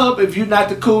club, if you're not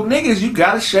the cool niggas, you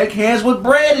gotta shake hands with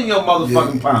bread in your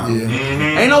motherfucking palm.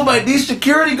 Ain't nobody, these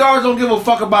security guards don't give a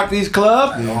fuck about these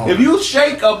clubs. If you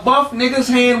shake a buff nigga's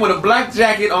hand with a black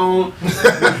jacket on,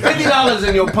 $50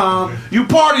 in your palm, you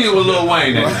partying with Lil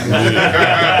Wayne.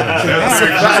 That's a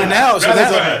fact. Now it's a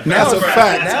fact. Now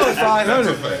it's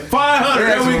 500. 500,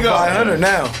 there we go. 500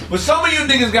 now. But some of you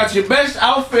niggas got your best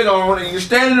outfit on and you're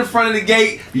standing in front of the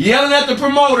gate yelling at the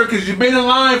promoter because you've been in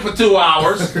line for 2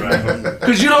 hours.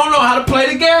 Because you don't know how to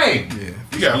play the game.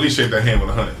 You gotta at least shake that hand with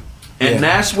 100. And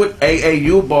that's what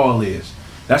AAU ball is.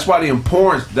 That's why the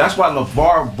importance, that's why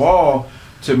LeVar Ball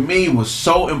to me was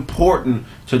so important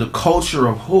to the culture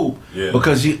of hoop.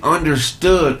 Because he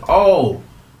understood,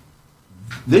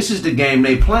 this is the game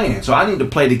they playing. So I don't need to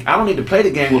play the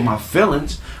game with my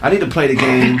feelings. I need to play the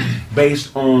game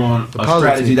based on a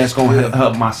strategy that's gonna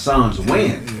help my sons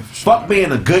win. Fuck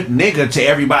being a good nigga to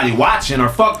everybody watching, or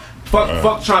fuck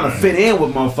trying to fit in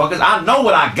with motherfuckers. I know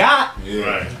what I got.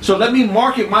 So let me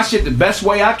market my shit the best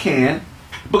way I can.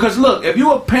 Because look, if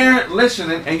you a parent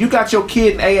listening and you got your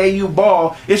kid in AAU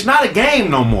ball, it's not a game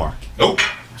no more. Nope.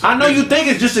 I know you think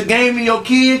it's just a game in your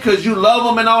kid because you love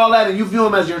them and all that and you view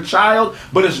them as your child,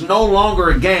 but it's no longer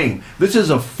a game. This is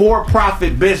a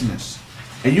for-profit business.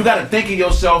 And you got to think of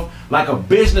yourself like a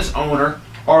business owner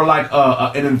or like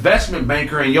an investment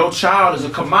banker, and your child is a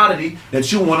commodity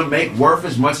that you want to make worth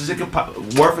as much as it could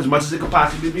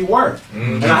possibly be worth.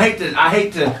 And I hate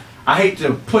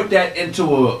to put that into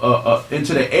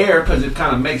the air because it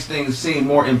kind of makes things seem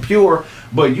more impure.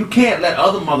 But you can't let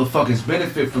other motherfuckers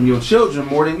benefit from your children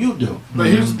more than you do. But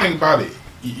here's the thing about it: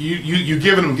 you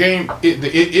giving them game. It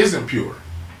isn't pure.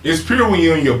 It's pure when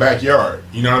you're in your backyard.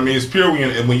 You know what I mean? It's pure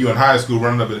when you're in high school,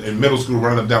 running up in middle school,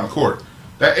 running up down the court.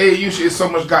 That AAU shit is so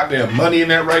much goddamn money in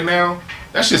that right now.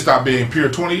 That shit stopped being pure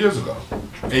 20 years ago.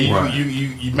 And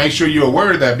you make sure you're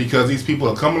aware of that because these people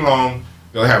are coming along.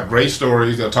 They'll have great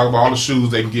stories. They'll talk about all the shoes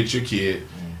they can get your kid,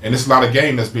 and it's a lot of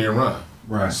game that's being run.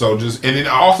 Right. So just and then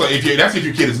also if your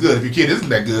kid is good. If your kid isn't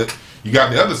that good, you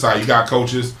got the other side. You got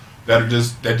coaches that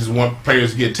just want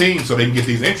players to get teams so they can get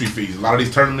these entry fees. A lot of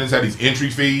these tournaments have these entry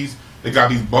fees. They got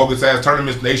these bogus ass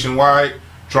tournaments nationwide,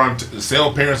 trying to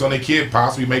sell parents on their kid,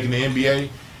 possibly making the NBA,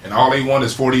 and all they want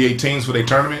is 48 teams for their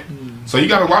tournament. So you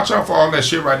got to watch out for all that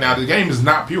shit right now. The game is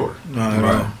not pure.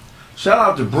 Right. Shout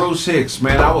out to Bruce Hicks,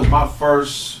 man. That was my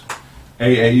first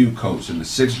AAU coach in the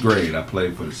 6th grade. I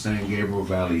played for the San Gabriel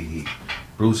Valley Heat.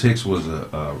 Bruce Hicks was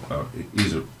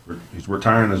he's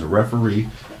retiring as a referee.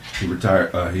 He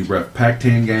retired. He ref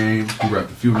Pac-10 games. He ref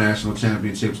a few national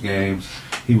championships games.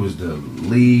 He was the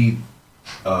lead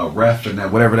ref in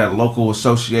that whatever that local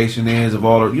association is of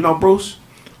all. You know Bruce?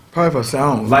 Probably for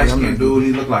sound. Light-skinned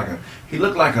dude.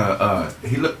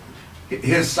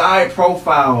 His side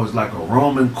profile was like a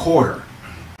Roman quarter.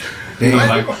 Damn,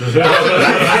 like a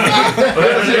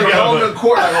Roman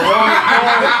quarter, like a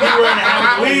Roman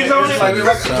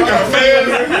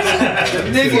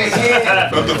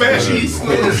the fan sheets.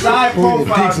 His side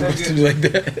profile,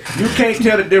 you can't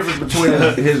tell the difference between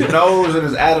his nose and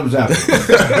his Adam's apple.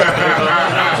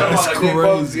 That's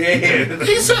crazy.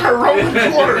 He said a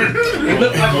Roman quarter. He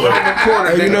looked like a Roman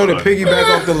quarter. Hey, you know, to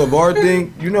piggyback off the LeVar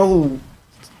thing, you know who,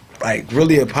 like,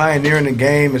 really a pioneer in the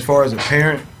game as far as a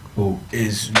parent? Who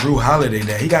is Drew Holiday?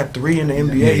 That he got 3 in the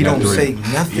NBA. He don't say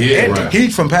nothing. Yeah, right.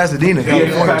 He's from Pasadena.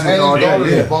 He's from Pasadena all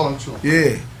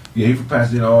day. Yeah, he's from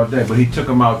Pasadena all day. But he took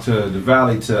him out to the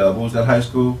valley to what was that high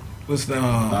school? What's the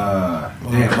right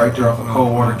there off of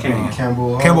Coldwater Canyon.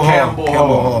 Campbell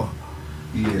Hall.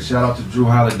 Yeah, shout out to Drew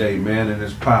Holiday, man, and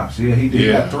his pops. Yeah, he did. He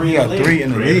got 3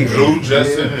 in the league. Drew,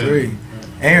 Justin, 3.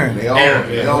 Aaron. They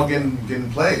all getting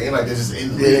played. They ain't like they're just in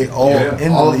the league. They all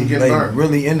in the league. Like,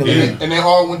 really in the league. And they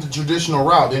all went the traditional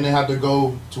route. Then they had to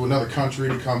go to another country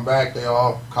to come back. They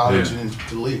all college and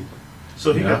into the league.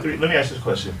 So he got 3. Let me ask you this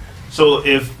question. So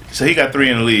he got 3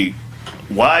 in the league,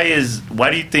 why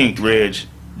do you think Reg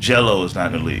Jello is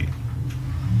not in the league?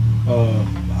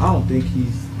 I don't think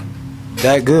he's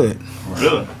that good.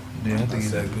 Really? Yeah, I don't think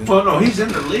he's that good. Well, no, he's in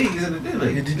the league. He's in the D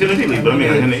League. In the D League, but I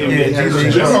mean, in the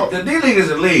NBA. The D League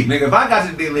is a league, nigga. If I got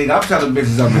to the D League, I'm telling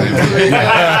bitches I'm in.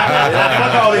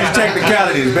 Fuck all these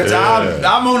technicalities, bitch.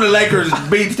 I'm on the Lakers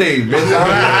B team, bitch.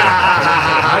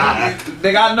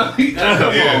 Nigga, I know. Come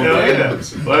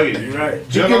on, man. You're right.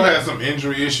 Jello had some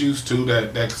injury issues too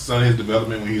that stunted his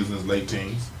development when he was in his late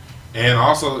teens. And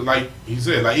also, like he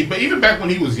said, like even back when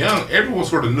he was young, everyone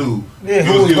sort of knew he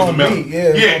was the mellow.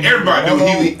 Everybody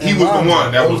knew he was the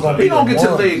one that was. He gonna get to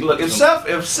the league. Look, if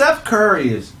Seth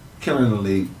Curry is killing the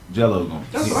league, Jello gonna.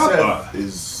 That's what I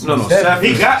thought. Seth.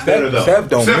 He got better though. Seth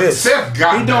don't miss. Seth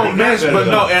got He don't miss, but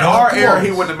no, in our era, he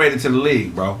wouldn't have made it to the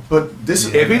league, bro. But this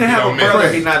is If he didn't have a brother,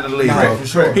 Craig. he not in the league. Nah, Bro. for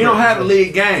sure. He don't have the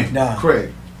league game. Nah.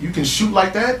 Craig, you can shoot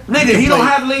like that. Nigga, he don't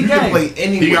have league You game. can play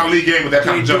anywhere. He got a league game with that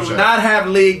kind He of jump do shot. not have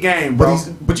league game, bro.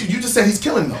 But you just said he's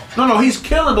killing though. No, he's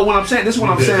killing. But what I'm saying, this is what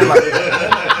I'm saying. Like,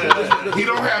 He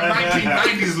don't have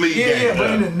 1990s league Yeah, game. but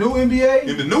in the new NBA,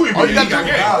 In the new NBA, All you he got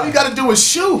game. all you gotta do is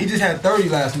shoot. he just had 30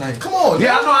 last night. Come on,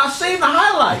 yeah, I know. I've seen the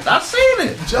highlights. I've seen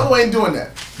it. Jello ain't doing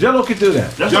that. Jello can do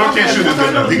that. Jello can't shoot this good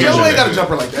enough. He can't Jello shoot ain't got a that.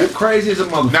 jumper like He's that. crazy as a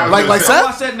motherfucker. Now, Like I Seth?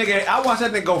 watched that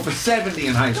nigga go for 70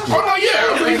 in high school. Oh no,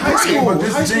 yeah, In high school, But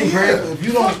this is the thing, Craig. If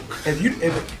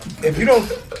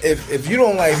you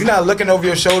don't like, if you're not looking over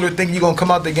your shoulder, thinking you're gonna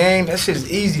come out the game, that shit is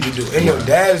easy to do. And your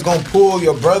dad is gonna pull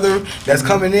your brother that's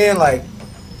coming in, like,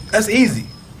 that's easy.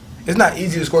 It's not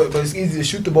easy to score, but it's easy to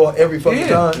shoot the ball every fucking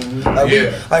time.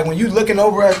 Like when you looking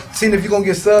over at seeing if you gonna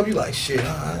get subbed, you like, shit,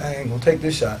 I ain't gonna take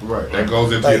this shot. Right, that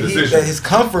goes into Like your decision. his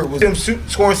comfort was him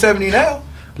scoring 70 now.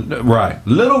 Right.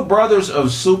 Little brothers of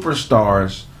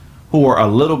superstars who are a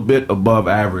little bit above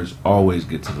average always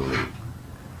get to the league.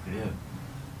 Yeah.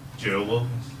 Gerald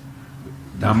Wilkins.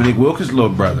 Dominique Wilkins' little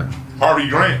brother. Harvey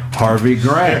Grant. Harvey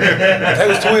Grant. They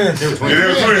was twins. Yeah, they was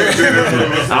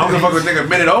twins. I don't know if I was a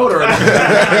minute older.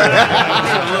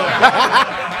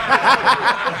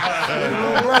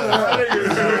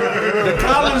 The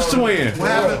Collins twin. What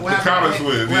happened? The Collins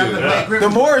twins, yeah. The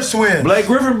Morris twins. Blake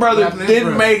Griffin brother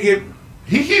didn't make it.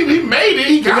 He made it.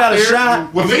 He got a there.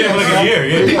 shot. Well, He got like a year,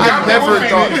 yeah. He got never there.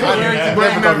 thought- He I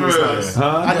never thought he was nice.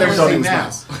 I never thought he was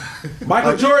nice.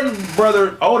 Michael Jordan's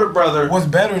brother, older brother, Was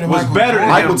better than was Michael better than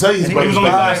Mike him. will tell you his He was only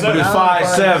brother's But five,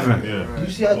 he's seven. 5'7". Yeah.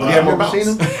 You see how You ever seen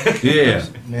him?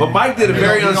 Yeah. But Mike did a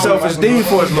very unselfish deed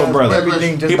for his little brother.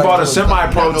 Everything just He like bought a those.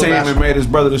 semi-pro team and made his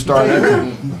brother the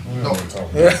starter.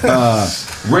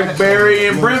 Rick Barry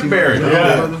and Brent Barry.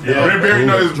 Yeah. Rick Barry,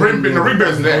 no, it's Rick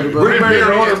Barry's dad. Rick Barry's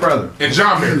older brother. And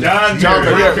John Barry. John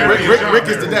Barry. Rick Yeah, Barry and John Rick is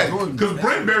Barry. the dad. Because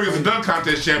Brent Barry was a dunk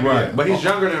contest champion. Right. But he's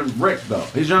younger than Rick, though.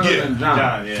 He's younger Yeah. than John.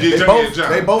 John, yeah. Yeah, Johnny and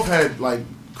John. They both had like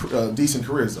decent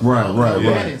careers. Though. Right.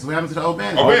 Bandits. What happened to the old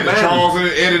bandits? Oh, man, Bandits. Charles and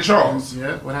Ed and Charles.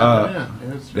 Yeah, what happened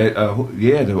to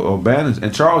them? The O'Bannons.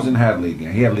 And Charles didn't have league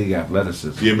game. He had league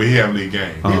athleticism. Yeah, but he had a league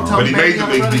game. Didn't But Toby he Bailey made the have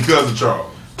a league brother? because of Charles.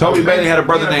 Toby Bailey had a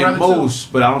brother He had a named brother, too. Moose,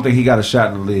 but I don't think he got a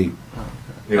shot in the league.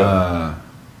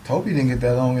 Toby didn't get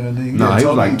that long in the league. No, he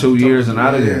was like 2 years and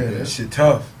out of Yeah, there. that shit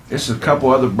tough. It's a couple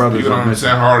other brothers You don't on this.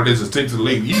 understand how hard it is to stick to the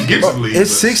league. You can get to the league. It's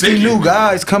but 60 sticking new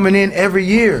guys coming in every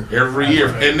year. every year.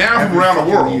 And now from around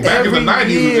the world. Back in the Every 90s,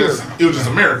 year. it was just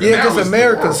America. Yeah, Now just it's the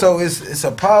America. world. So it's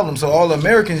a problem. So all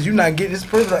Americans, you're not getting. It's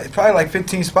probably like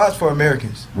 15 spots for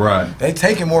Americans. Right, They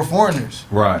taking more foreigners.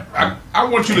 right. I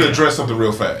want you to address something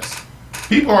real fast.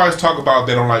 People always talk about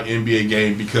they don't like NBA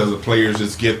game because the players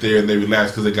just get there and they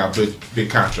relax because they got big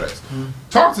contracts.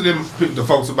 Talk to them, the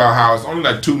folks, about how it's only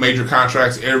like 2 major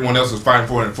contracts. Everyone else is fighting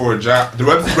for a job. The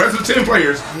rest of the 10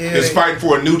 players is fighting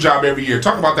for a new job every year.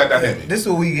 Talk about that dynamic. This is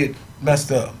where we get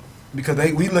messed up because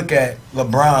we look at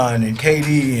LeBron and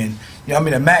KD and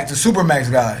the super max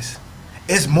guys.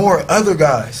 It's more other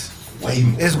guys.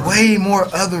 It's way more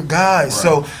other guys. Right.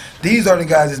 So these are the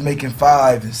guys that's making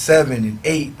 5 and 7 and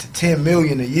 8 to 10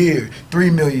 million a year, 3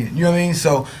 million. You know what I mean?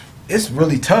 So it's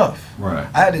really tough. Right.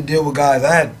 I had to deal with guys.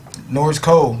 I had Norris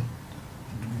Cole,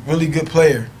 really good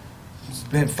player,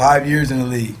 spent 5 years in the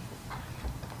league.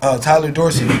 Tyler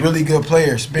Dorsey, really good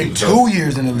player, spent 2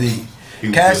 years in the league.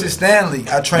 Cassius Stanley,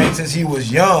 I trained since he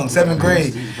was young, 7th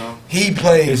grade. He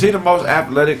played. Is he the most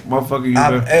athletic motherfucker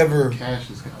I've ever?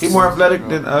 He more athletic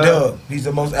than Doug. He's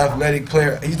the most athletic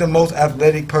player. He's the most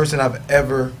athletic person I've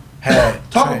ever had.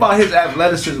 Talk trained. about his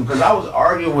athleticism, because I was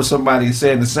arguing with somebody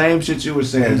saying the same shit you were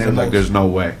saying, and they was like, "There's no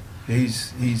way."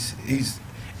 He's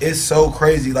it's so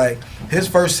crazy. Like his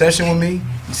first session with me,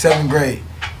 he's 7th grade.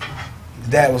 His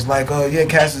dad was like, "Oh yeah,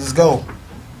 Cassius, let's go."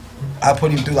 I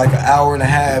put him through like an hour and a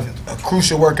half, a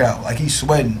crucial workout. Like he's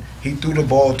sweating. He threw the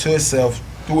ball to himself,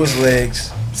 through his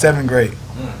legs. 7th grade.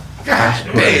 God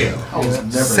damn. I was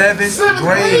never. Seventh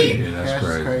grade. Yeah, that's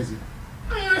crazy.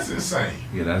 Man, that's insane.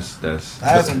 Yeah, that's. I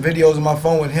have some videos on my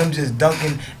phone with him just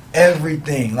dunking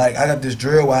everything. Like, I got this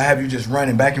drill where I have you just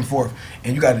running back and forth,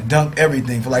 and you got to dunk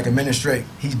everything for like a minute straight.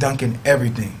 He's dunking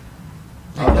everything.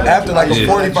 After like a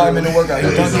 45-minute workout,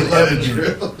 he's dunking everything.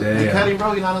 You cut him,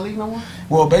 bro? He not in the league no more?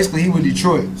 Well, basically, he with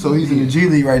Detroit, so he's in the G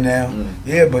League right now.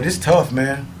 Yeah, but it's tough,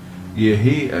 man. Yeah,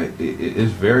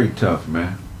 it's very tough,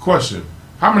 man. Question: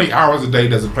 how many hours a day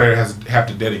does a player have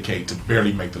to dedicate to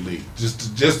barely make the league?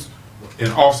 Just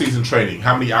in off-season training,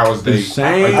 how many hours a day?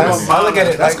 I look at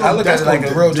it like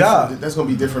a real job. That's gonna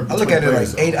be different. I look at it like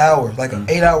 8 hours, like an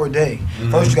 8-hour day.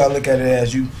 First, you gotta look at it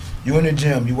as you in the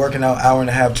gym, you working out hour and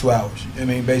a half, 2 hours. I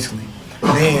mean, basically.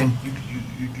 Then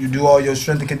you do all your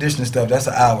strength and conditioning stuff. That's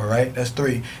an hour, right? That's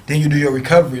 3. Then you do your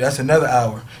recovery. That's another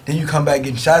hour. Then you come back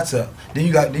getting shots up. Then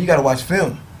you got to watch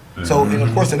film. So in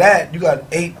the course of that, you got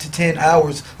 8 to 10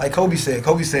 hours. Like Kobe said.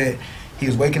 Kobe said he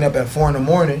was waking up at 4 in the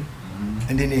morning,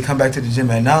 and then he'd come back to the gym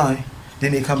at 9.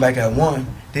 Then he'd come back at 1.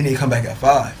 Then he'd come back at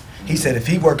 5. He said if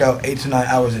he work out 8 to 9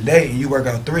 hours a day and you work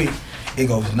out 3, it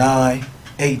goes 9,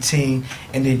 18,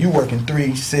 and then you working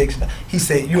 3, 6. He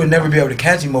said you would never be able to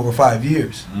catch him over 5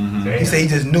 years. He said he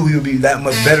just knew he would be that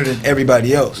much better than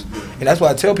everybody else. And that's why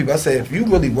I tell people, I say, if you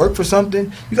really work for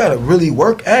something, you got to really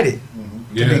work at it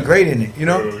to be great in it, you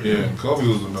know? Yeah, Kobe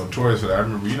was notorious for that. I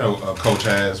remember, Coach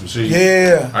Rasheed.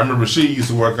 Yeah. I remember Rasheed used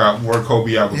to work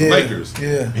Kobe out with the Lakers.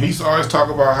 Yeah. And he used to always talk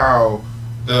about how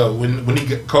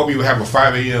Kobe would have a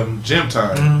 5 a.m. gym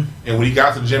time, and when he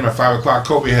got to the gym at 5 o'clock,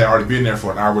 Kobe had already been there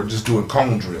for an hour just doing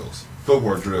cone drills,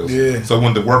 footwork drills. Yeah. So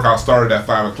when the workout started at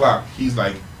 5 o'clock, he's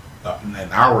like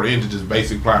an hour into just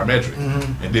basic plyometric,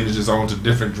 and then it's just on to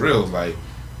different drills. Like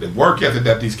the work ethic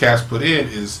that these cats put in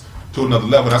is to another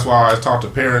level. That's why I always talk to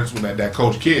parents when that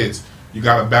coach kids. You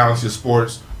got to balance your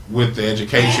sports with the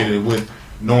education and with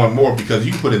knowing more, because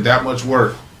you put in that much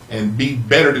work and be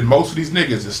better than most of these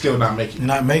niggas and still not make it.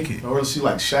 Not make it. Or see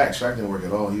like Shaq. Shaq didn't work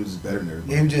at all. He was just better than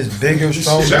everybody. He was just bigger,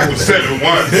 stronger. Shaq was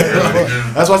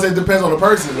 7'1". That's why I said it depends on the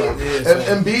person. Like,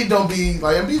 and Embiid don't be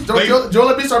like Embiid.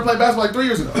 Joel Embiid started playing basketball like 3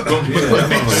 years ago. These niggas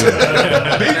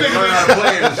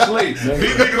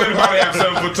let everybody have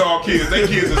 7-foot tall kids. They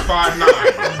kids is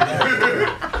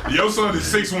 5'9". Your son is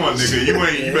 6'1", nigga. You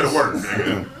better work,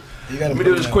 nigga. Let me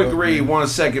do this quick read 1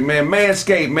 second, man.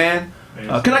 Manscaped, man.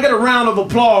 Can I get a round of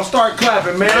applause? Start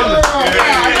clapping, man.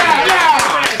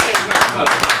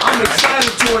 I'm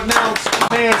excited to announce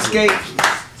Manscaped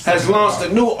has launched a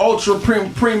new ultra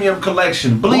premium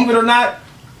collection. Believe it or not.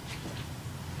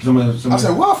 I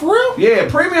said, what, for real? Yeah,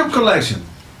 premium collection.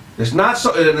 It's not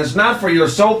for your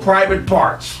so private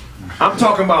parts. I'm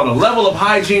talking about a level of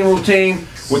hygiene routine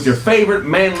with your favorite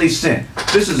manly scent.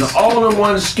 This is an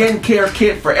all-in-one skincare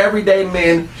kit for everyday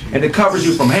men, and it covers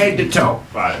you from head to toe.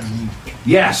 Fire.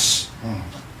 Yes.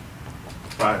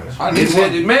 Fire. It's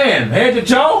man, head to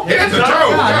toe? Head to toe.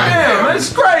 God damn,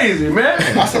 that's crazy, man.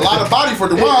 That's a lot of body for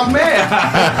Dwann. Man.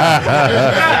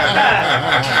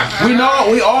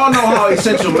 We all know how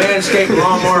essential Manscaped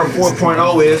Lawnmower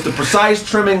 4.0 is. The precise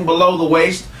trimming below the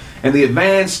waist and the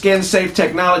advanced skin-safe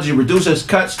technology reduces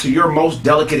cuts to your most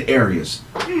delicate areas.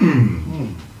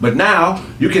 But now,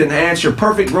 you can enhance your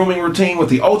perfect grooming routine with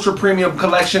the Ultra Premium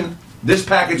Collection. This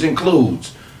package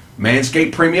includes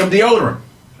Manscaped Premium Deodorant.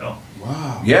 Oh.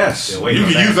 Wow. Yes. You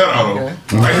can use that auto.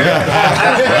 Right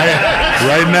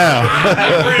now.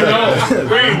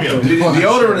 The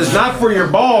deodorant is not for your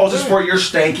balls, it's for your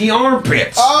stanky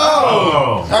armpits.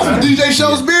 Oh. That's for DJ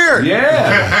Show's beard.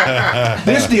 Yeah.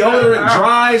 This deodorant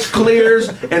dries, clears,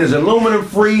 and is aluminum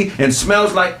free and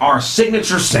smells like our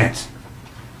signature scent.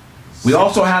 We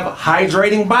also have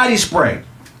hydrating body spray.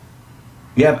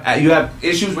 You have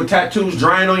issues with tattoos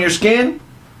drying on your skin?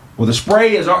 Well, the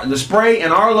spray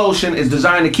and our lotion is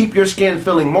designed to keep your skin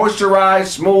feeling moisturized,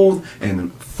 smooth,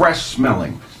 and fresh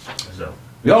smelling.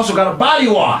 We also got a body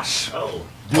wash. Oh.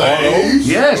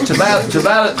 Yes, to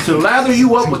lather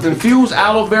you up with infused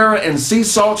aloe vera and sea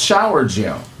salt shower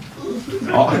gel.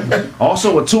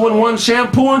 Also a 2-in-1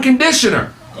 shampoo and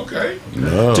conditioner. Okay.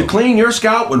 No. To clean your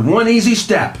scalp with one easy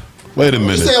step. Wait a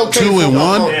minute. You say okay 2 in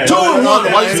 1? Yeah. 2 in 1.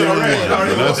 Why you say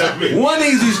okay? One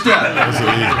easy step. That's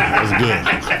good.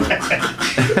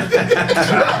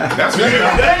 That's good.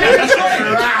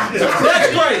 That's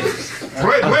great.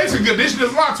 Blaze can condition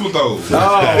his locks with those.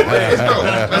 Oh, Let's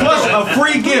go. Plus a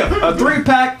free gift, a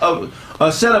 3-pack of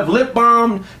a set of lip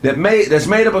balm that's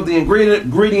made up of the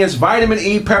ingredients vitamin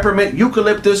E, peppermint,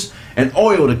 eucalyptus, and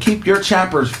oil to keep your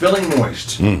chappers feeling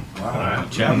moist. Wow.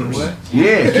 Chappers.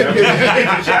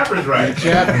 Yeah. Chappers, right.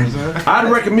 Chappers, huh?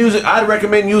 I'd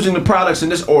recommend using the products in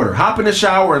this order. Hop in the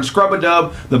shower and scrub a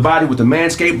dub the body with the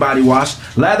Manscaped body wash.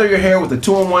 Lather your hair with the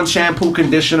 2-in-1 shampoo,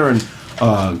 conditioner,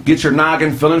 and get your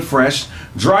noggin feeling fresh.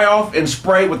 Dry off and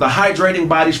spray with the hydrating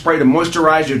body spray to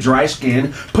moisturize your dry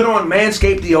skin. Put on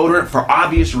Manscaped deodorant for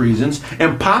obvious reasons.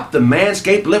 And pop the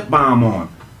Manscaped lip balm on.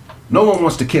 No one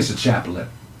wants to kiss a chapped lip.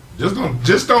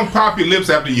 Just don't pop your lips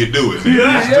after you do it.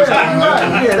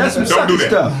 That's some sucky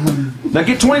stuff. Now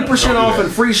get 20% off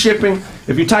and free shipping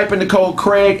if you type in the code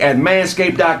Kraig at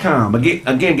manscaped.com.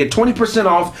 Again, get 20%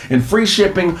 off and free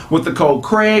shipping with the code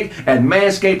Kraig at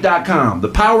manscaped.com. The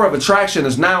power of attraction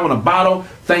is now in a bottle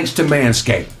thanks to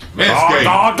Manscaped.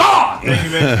 Manscaped. Thank you,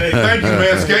 Manscaped. Thank you,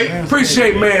 Manscaped.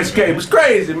 Appreciate Manscaped. It's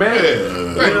crazy, man. Yeah,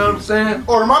 you know what I'm saying?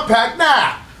 Order my pack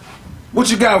now.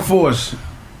 What you got for us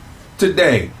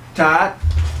today, Todd?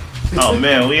 Oh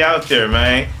man, we out there,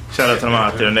 man. Shout out to them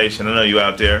out there, nation. I know you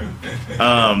out there.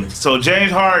 So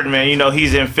James Harden, man, you know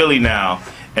he's in Philly now,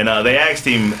 and they asked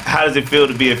him, "How does it feel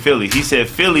to be in Philly?" He said,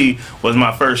 "Philly was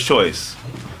my first choice.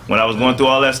 When I was going through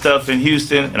all that stuff in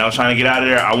Houston, and I was trying to get out of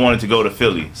there, I wanted to go to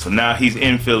Philly. So now he's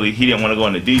in Philly. He didn't want to go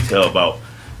into detail about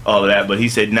all of that, but he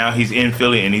said now he's in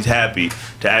Philly and he's happy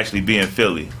to actually be in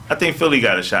Philly. I think Philly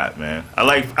got a shot, man. I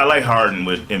like Harden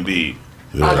with Embiid.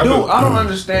 Yeah. I don't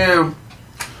understand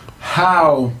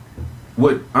how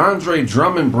what Andre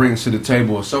Drummond brings to the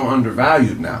table is so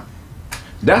undervalued now.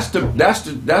 That's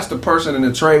the person in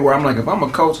the trade where I'm like, if I'm a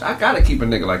coach, I gotta keep a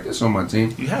nigga like this on my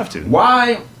team. You have to.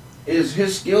 Why is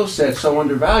his skill set so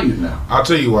undervalued now? I'll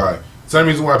tell you why. Same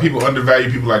reason why people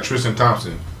undervalue people like Tristan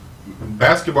Thompson.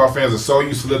 Basketball fans are so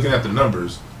used to looking at the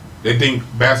numbers, they think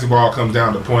basketball comes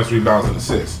down to points, rebounds, and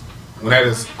assists. When that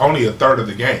is only a third of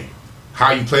the game.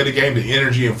 How you play the game, the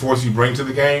energy and force you bring to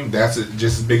the game, that's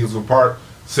just as big as a part.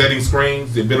 Setting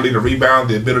screens, the ability to rebound,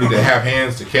 the ability to have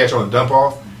hands to catch on a dump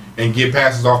off and get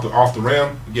passes off the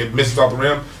rim, get misses off the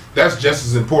rim, that's just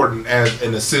as important as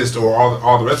an assist or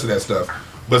all the rest of that stuff.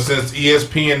 But since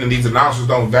ESPN and these announcers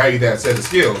don't value that set of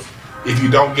skills, if you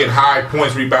don't get high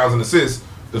points, rebounds, and assists,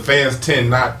 the fans tend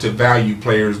not to value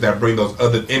players that bring those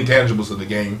other intangibles to the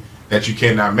game that you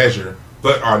cannot measure,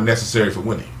 but are necessary for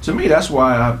winning. To me, that's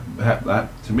why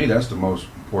to me that's the most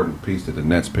important piece that the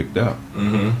Nets picked up.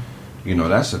 Mm-hmm. You know,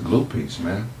 that's a glue piece,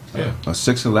 man. Yeah. A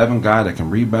 6'11" guy that can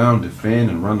rebound, defend,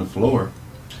 and run the floor.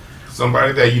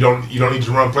 Somebody that you don't need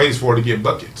to run plays for to get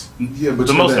buckets. Yeah, but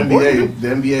The most the important.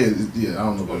 NBA is, I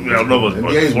don't know about Yeah, I don't know about the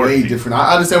NBA is way important. different.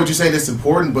 I understand what you're saying. It's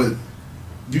important, but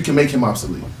you can make him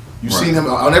obsolete. You've Right. seen him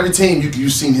on every team.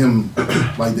 You've seen him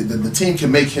like the team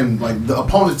can make him like the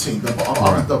opponent team,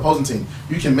 the opposing team.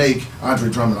 You can make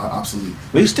Andre Drummond obsolete.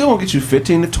 But he still won't get you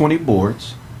 15 to 20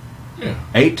 boards, Yeah.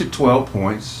 8 to 12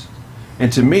 points,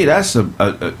 and to me that's a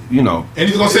you know. And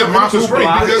he's gonna set a monster screen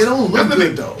It because don't look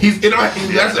good,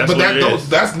 though.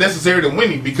 That's necessary to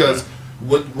winning because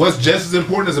what's just as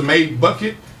important as a made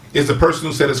bucket is the person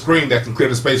who set a screen that can clear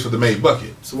the space for the made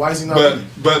bucket. So why is he not?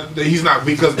 But he's not,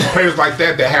 because players like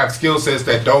that have skill sets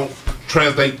that don't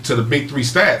translate to the big three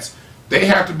stats. They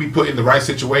have to be put in the right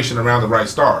situation around the right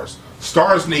stars.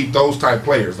 Stars need those type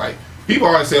players. Like people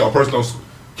always say,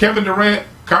 Kevin Durant,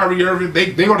 Kyrie Irving,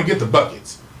 they're going to get the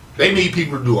buckets. They need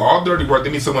people to do all dirty work.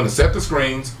 They need someone to set the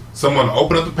screens, someone to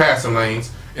open up the passing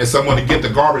lanes, and someone to get the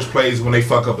garbage plays when they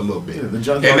fuck up a little bit. Yeah, the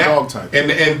junkyard dog type. And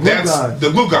that's guys.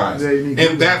 the glue guys. Yeah, you need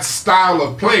And that style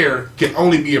of player can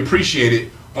only be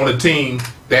appreciated on a team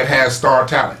that has star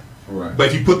talent. Right. But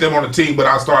if you put them on a team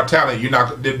without star talent, you're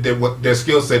not. Their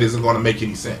skill set isn't going to make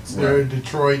any sense. They're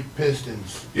Detroit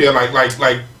Pistons. Yeah,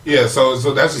 yeah. So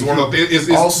that's just one of those. It's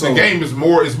Also- the game is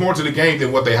more. It's more to the game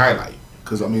than what they highlight.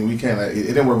 Because I mean, we can't. It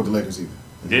didn't work with the Lakers either.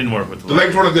 Didn't work with The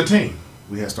Lakers weren't a good team.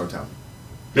 We had star talent.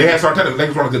 They had star talent. The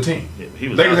Lakers weren't a good team. He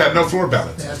was Lakers out. had no floor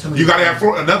balance. Yeah, too many- You got to have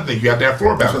floor. Another thing, you have to have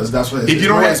floor balance. That's what it is. If you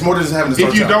don't have, It's more than just having the star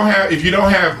if you talent.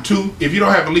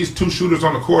 don't have at least two shooters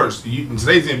on the court, in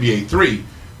today's NBA, three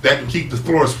that can keep the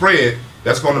floor spread,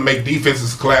 that's going to make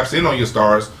defenses collapse in on your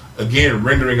stars, again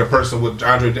rendering a person with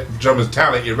Andre Drummond's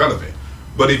talent irrelevant.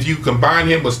 But if you combine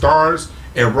him with stars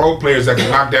and role players that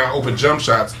can knock down open jump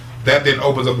shots, that then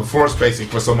opens up the floor spacing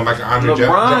for someone like Andre LeBron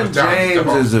Drummond's talent.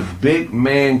 James is a big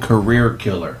man career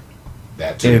killer.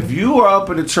 That too. If you are up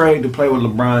in the trade to play with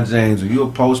LeBron James or you're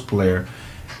a post player,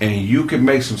 and you can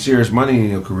make some serious money in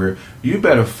your career, you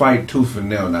better fight tooth and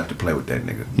nail not to play with that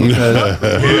nigga. Because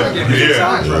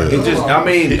it just, I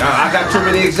mean, I got too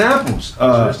many examples.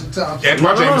 Antoine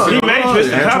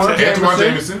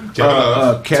Jameson,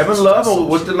 Kevin Love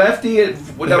with the lefty.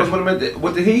 That was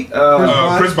with the Heat.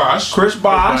 Chris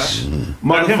Bosh.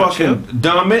 Motherfucking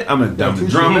Drummond.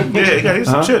 Yeah, he got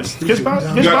some chips. Chris Bosh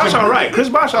all right.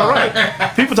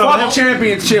 People talk about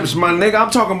championships, my nigga. I'm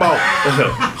talking about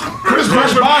Chris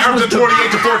Bosh was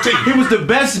 28 to 14. He was the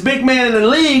best big man in the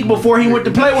league before he went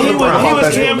to play with LeBron. He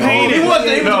was campaigning.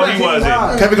 No, he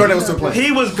wasn't. Kevin Garnett was still playing.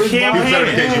 He was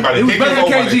campaigning. He was better than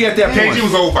KG at that point. KG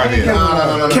was old by then.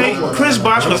 Chris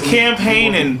Bosh was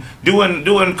campaigning,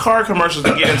 doing car commercials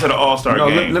to get into the All-Star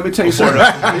game. Let me tell you something.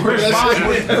 Chris Bosh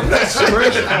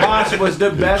was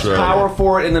the best power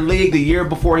forward in the league the year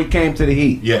before he came to the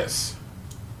Heat. Yes.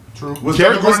 True.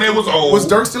 Kevin Garnett was old. Was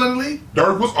Dirk still in the league?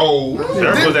 Dirk was old.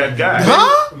 Dirk was that guy.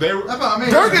 Dirk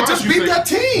had just beat that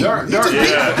team. He just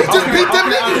beat them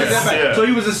niggas. Yeah. So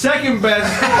he was the second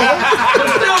best. But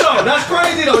still though, that's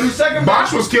crazy though. He was second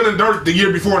best. Bosh was killing Dirk the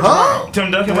year before in Toronto.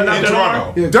 Tim Duncan went out in there.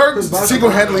 Toronto. Dirk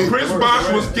single-handedly. Chris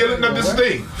Bosh was killing this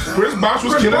thing. Chris Bosh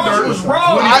was killing Dirk. Was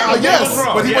wrong. Yes,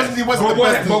 but he wasn't the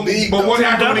best in the league. But what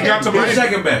happened when he got to Miami?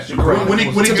 Second best. You're correct. When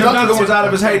Tim Duncan was out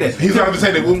of his heyday. He's out of his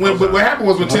heyday. What happened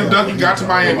was when Tim Duncan got to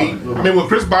Miami, when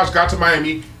Chris Bosh got to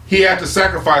Miami, he had to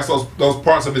sacrifice those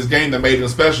parts of his game that made him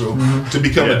special to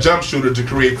become a jump shooter to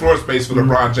create floor space for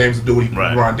LeBron James to do what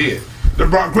LeBron did.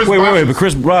 Wait, but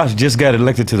Chris Bosh just got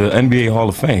elected to the NBA Hall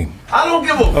of Fame. I don't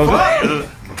give a fuck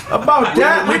about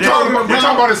that. We're talking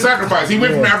about his sacrifice. He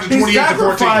went from averaging 28 to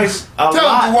 14. A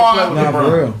lot.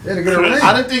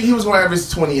 I didn't think he was going to average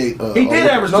 28. He did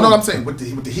average. No, I'm saying with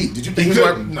the Heat. Did you think he was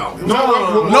going to?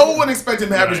 No one expected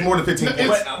him to average more than 15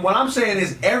 points. But what I'm saying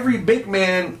is every big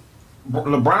man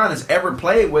LeBron has ever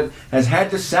played with has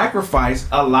had to sacrifice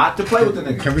a lot to play with the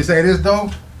nigga. Can we say this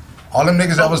though? All them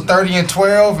niggas that was 30 and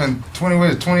 12 and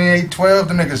 28, 12,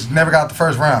 them niggas never got the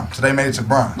first round, so they made it to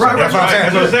bronze. Right. That's what I'm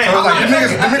saying. So like, the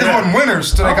niggas wasn't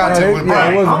winners till they got to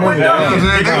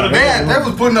LeBron. They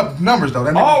was putting up numbers though.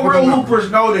 All real hoopers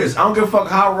know this. I don't give a fuck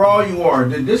how raw you are.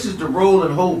 This is the rule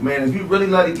in hoop, man. If you really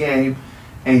love the game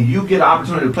and you get an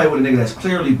opportunity to play with a nigga that's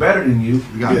clearly better than you,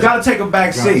 you gotta take a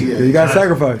back seat. You gotta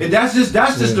sacrifice. That's just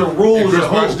the rules of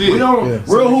hoop. We don't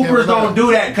real hoopers don't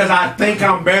do that because I think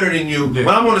I'm better than you. When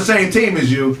I'm on the same team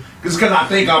as you, it's because I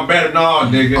think I'm better. No,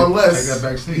 nigga.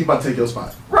 Unless he about to take your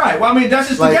spot. Right. Well, I mean, that's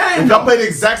just the game. If y'all play the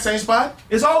exact same spot,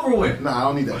 it's over with. Nah, I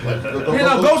don't need that.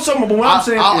 Go somewhere. But what I'm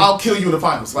saying, I'll kill you in the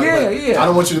finals. I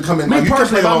don't want you to come in. Me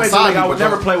personally, if I made something, I would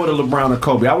never play with a LeBron or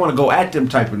Kobe. I want to go at them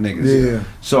type of niggas. Yeah.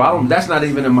 So that's not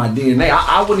even in my DNA.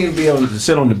 I wouldn't even be able to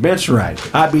sit on the bench right.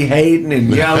 I'd be hating and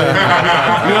yelling.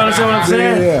 You understand what I'm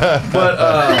saying? Yeah. But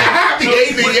I'd be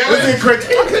hating and yelling. I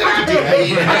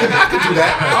could do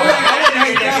that. I didn't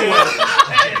hate that one.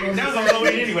 That was on low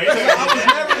end anyway.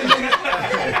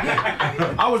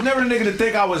 I was never the nigga to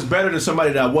think I was better than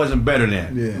somebody that I wasn't better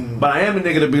than. Yeah. But I am the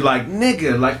nigga to be like,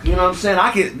 nigga, like, you know what I'm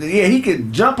saying? He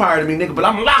could jump higher than me, nigga, but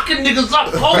I'm locking niggas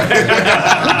up, coach.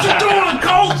 What you doing,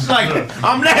 coach? Like,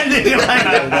 I'm that nigga.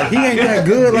 Like, he ain't that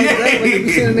good like that. Like, you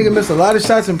seen a nigga miss a lot of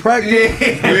shots in practice.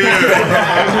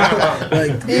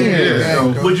 Like,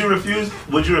 damn. Would you refuse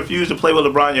to play with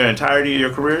LeBron your entirety of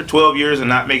your career? 12 years and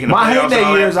not making the playoffs? My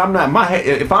heyday years, I'm not.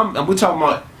 We're talking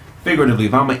about figuratively,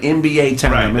 if I'm an NBA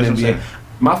talent, I'm an NBA.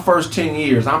 My first 10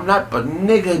 years, I'm not, but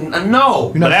nigga,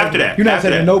 no. But after that, you're not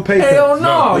taking no pay. Hell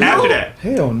no. After that,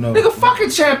 hell no. Nigga, fucking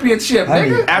championship,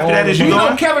 nigga. After that, is you know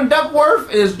going? Kevin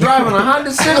Duckworth is driving a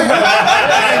Honda Civic.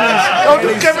 Don't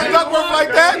do Kevin Duckworth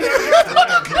like that.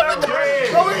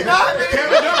 No, he's not.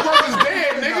 Kevin Duckworth is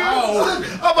dead, nigga.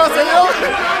 I'm about to say, yo.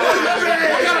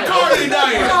 What kind of car did he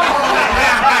die in?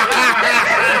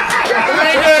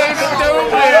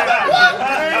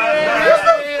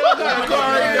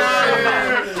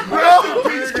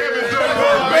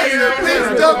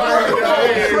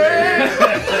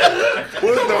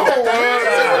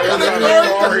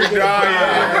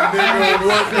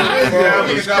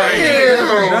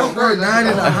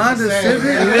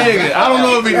 Nigga, I don't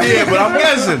know if he did, but I'm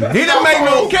guessing. Kevin didn't make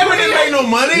no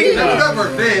money.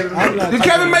 Did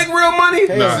Kevin make real money?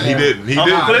 No, he didn't. He didn't.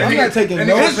 I'm not taking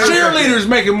no. His cheerleaders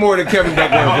making more than Kevin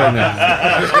Duckworth right now.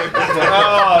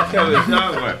 Oh, Kevin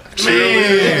Duckworth.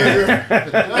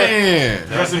 Man.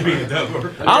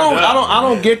 I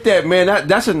don't get that, man.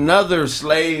 That's another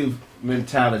slave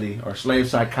mentality or slave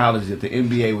psychology that the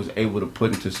NBA was able to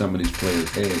put into some of these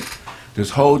players' heads. this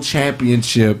whole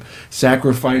championship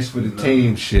sacrifice for the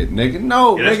team shit, nigga.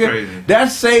 No, Yeah, that's nigga, crazy.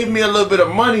 that saved me a little bit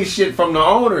of money shit from the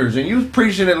owners, and you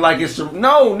preaching it like it's some.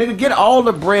 No, nigga, get all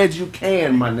the bread you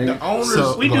can, my nigga. The owners,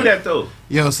 So- we do that though.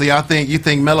 Yo, so y'all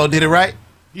think Melo did it right?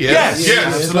 Yes.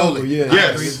 Absolutely.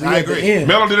 Yes. I agree.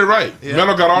 Melo did it right.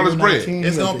 Melo got all his bread.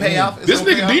 It's gonna pay off. It's This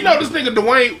gonna pay nigga, do you off. know this nigga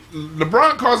Dwayne?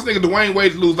 LeBron caused this nigga Dwayne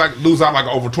Wade to lose out like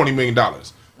over $20 million.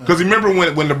 Because remember when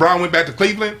LeBron went back to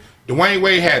Cleveland, Dwayne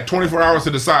Wade had 24 hours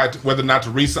to decide whether or not to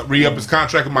re-up his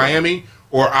contract in Miami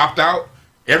or opt out.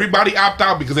 Everybody opt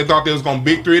out because they thought they was gonna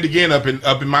big three it again up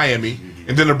in Miami.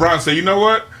 And then LeBron said, you know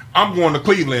what? I'm going to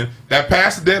Cleveland. That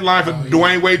passed the deadline for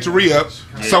Dwayne Wade to re-up.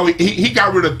 So he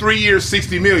got rid of 3 years,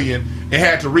 $60 million, and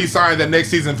had to re-sign that next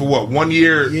season for what? 1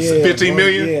 year, $15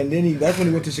 million? Yeah, and then that's when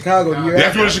he went to Chicago the year That's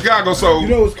after. when Chicago. So You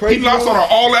know what's crazy, he lost though?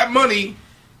 all that money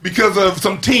because of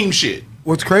some team shit.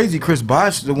 What's crazy, Chris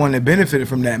Bosh the one that benefited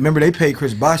from that. Remember, they paid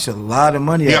Chris Bosh a lot of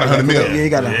money. He got after $100 that. million. Yeah, he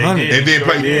got $100. And then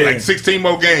played like 16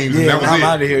 more games, and Yeah, that was I'm it.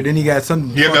 out of here. Then he got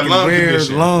some He had that fucking lung weird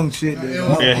condition. lung shit.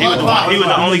 Yeah, he was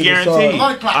the only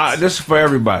guarantee. This is for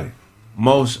everybody.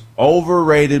 Most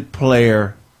overrated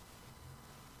player,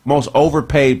 most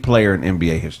overpaid player in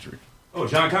NBA history. Oh,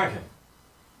 John Concan.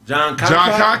 John Concan.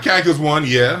 John Concac is one,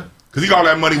 yeah, because he got all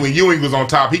that money when Ewing was on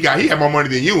top. He had more money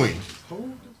than Ewing.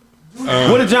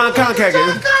 What did John Concac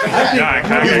do?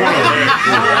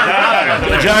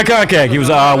 John Kraig. He was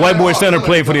a white boy center,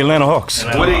 played for the Atlanta Hawks.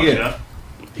 What did he get?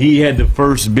 He had the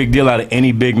first big deal out of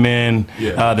any big man.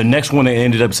 Yeah. The next one that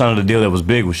ended up signing the deal that was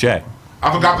big was Shaq.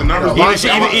 I forgot the numbers.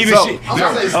 Even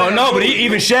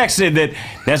Shaq said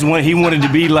that's when he wanted to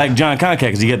be like John Concac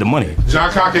because he had the money.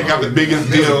 John Concac got the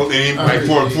biggest deal in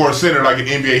for a center like in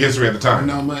NBA history at the time.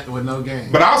 With no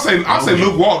game. But I'll say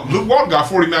Luke Walton. Luke Walton got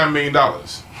 $49 million.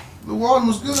 Luke Walton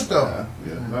was good though.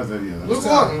 Luke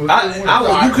Walton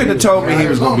was You couldn't have told me he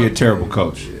was going to be a terrible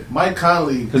coach Mike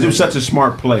Conley. because he was such a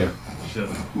smart player.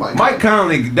 Mike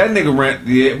Conley, that nigga ran,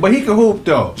 yeah, but he can hoop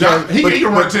though. John, he can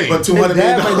run a team. But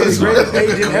 $200 His greatest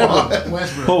agent million. ever.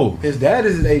 Who? His dad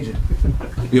is his agent.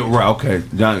 Yeah, right, okay.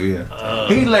 John, yeah.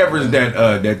 He leveraged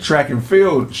that track and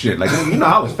field shit. Like, you know,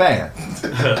 I was fast.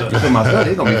 My son,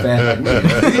 he's gonna be fast like me.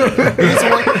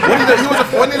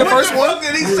 Wasn't he the first one? Look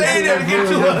at he saying that to get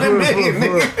 $200 million,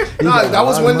 nigga. No, that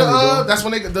was when that's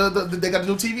when they got the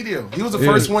new TV deal. He was the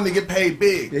first one to get paid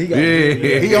big. He got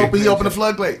He opened the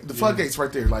floodgates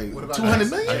right there, like $200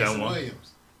 million. I got one.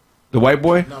 The white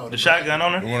boy? The shotgun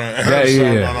owner? Yeah. he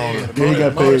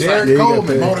got paid. Derek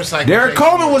Coleman, motorcycle. Derek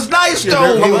Coleman was nice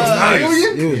though.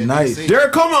 He was nice.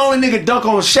 Derek Coleman only nigga dunk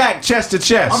on Shaq chest to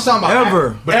chest. I'm talking about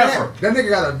Ever. But Ever. That nigga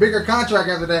got a bigger contract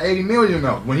after that $80 million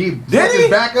though. When he Did fucked he? his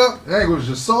back up, that nigga was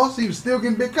just sauce. He was still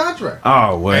getting big contract.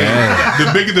 Oh well.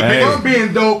 From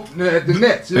being dope at the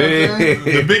Nets. You know what I'm saying?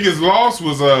 The biggest loss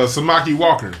was Samaki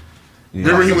Walker.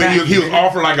 Remember he was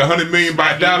offered like $100 million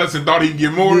by Dallas and thought he could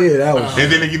get more. Yeah, that was. And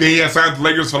then he had signed the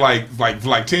Lakers for like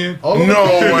 10. Oh, No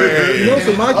way. You know,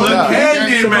 Samaki.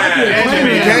 Candy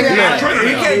man. Samaki.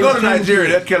 He can't go to Nigeria.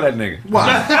 They'll kill that nigga.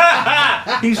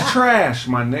 Why? He's trash,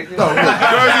 my nigga.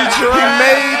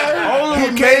 He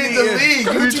made the league.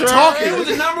 What you talking? He was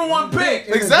the #1 pick.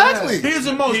 Exactly. He's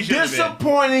the most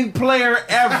disappointing player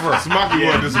ever. Smokey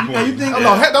was disappointed.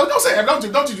 Don't say that. Don't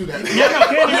you do that. I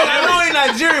know he's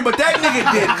Nigerian, but that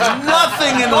nigga did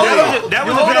nothing in the league. That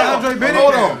was Andre Bennett.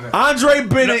 Hold on. Andre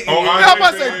Bennett. I'm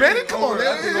about to say Bennett. Come on,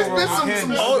 man. There's been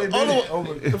some.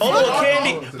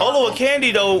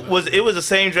 Olowokandi though was the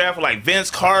same draft with like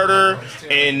Vince Carter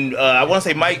and I want to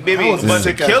say Mike Bibby, a bunch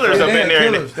of killers up in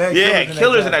there. Yeah,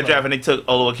 killers in that draft, and they took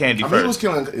Olowokandi He first. was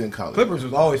killing in college. Clippers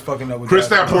was always fucking up with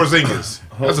Kristaps Porzingis.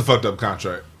 That's a fucked up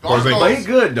contract. But Porzingis. he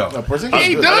good though.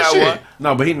 He ain't done shit.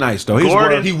 No, but he nice though. He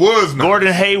was nice.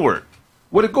 Gordon Hayward.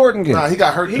 What did Gordon get? Nah, he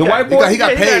got hurt. The white boy? He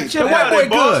got paid. The white boy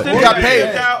good. He got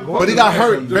paid, but he got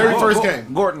hurt very first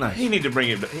game. Gordon nice. He need to bring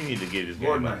it. He need to get his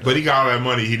game back. But he got all that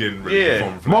money. He didn't really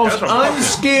perform for that. Most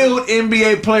unskilled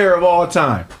NBA player of all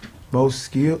time. Most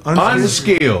skilled.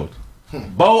 Unskilled.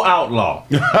 Bo Outlaw.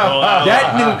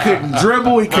 That nigga couldn't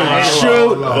dribble. He couldn't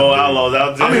shoot. Bo Outlaw's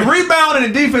out there. I mean, rebounding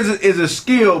and defense is a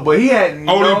skill, but he had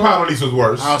Odin Polynice was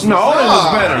worse. No, Odin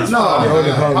was better.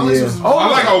 I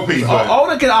like OP, but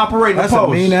Odin can operate in the That's a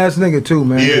post. mean ass nigga too,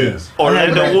 man. he is.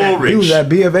 Orlando Woolrich. He was at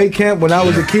B of A camp when I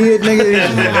was a kid, nigga.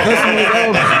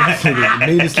 The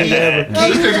meanest nigga ever.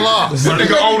 This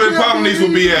nigga Odin Polynice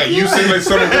would be at UCLA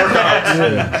summer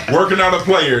workouts, working out a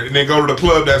player, and then go to the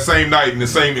club that same night in the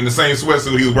same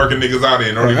sweatsuit he was working niggas out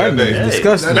in earlier that day.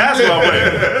 Disgusting. Basketball player.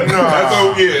 That's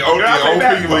OP, yeah.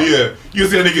 OP people, yeah. You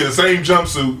see a nigga in the same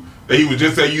jumpsuit that he was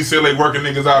just at UCLA working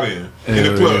niggas out in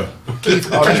the club.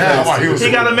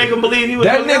 He got to make him believe he was.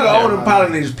 That nigga Odin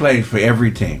Polynice played for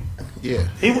every team. Yeah.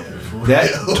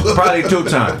 That probably 2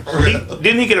 times.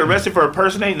 Didn't he get arrested for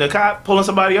impersonating the cop, pulling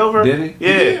somebody over? Did he?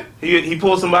 Yeah. He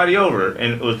pulled somebody over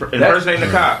and was impersonating the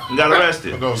cop and got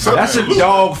arrested. That's a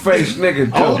dog-faced nigga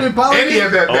too. And he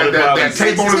had that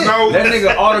tape on his nose. That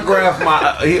nigga autographed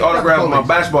my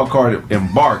basketball card in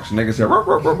Barks. Nigga said, ruh,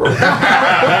 ruh, ruh, ruh.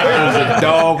 That was a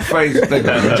dog-faced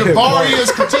nigga. Jabari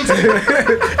is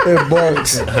critiquing.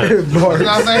 Barks.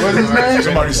 What's his name?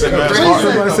 Somebody said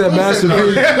Somebody said Master P.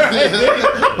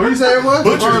 What you say it was?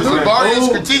 Jabari is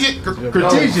critiquing.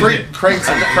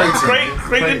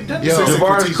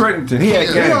 Javaris Crittenton. He had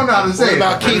You game. don't know how to say it.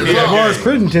 About Keith Javaris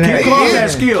Crittenton had Claus had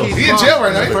skills. He in jail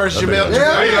right now. First Jamel.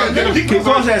 Keith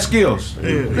Claus had skills.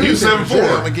 He was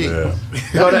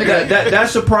 7'4". No, that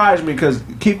surprised me because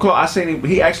Keith Claus, I seen him.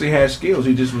 He actually had skills.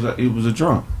 He just was a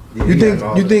drunk. You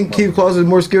think Keith Claus is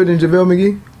more skilled than JaVale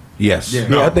McGee? Yes.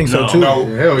 Yeah, I think so too. No.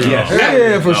 Hell yes.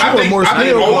 Yeah, for sure. I think More old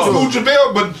skilled. school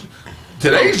JaVale, but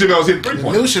today's JaVale's hit 3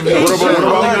 points. Keith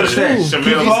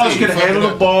Claus could handle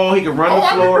the ball. He could run the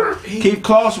floor. Keith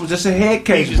Claus was just a head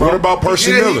case. What about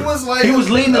Percy Miller? He was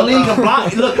leading the league in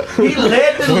blocks. Look, he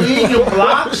led the league in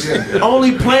blocks,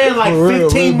 only playing like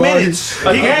 15 minutes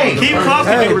a game. Keith Claus.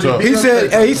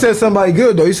 He said somebody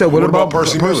good though. He said, what about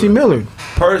Percy Miller?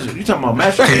 Percy, you talking about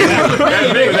Master P?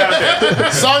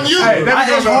 Son, you.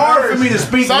 It's hard for me to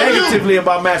speak negatively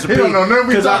about Master P. He don't know nothing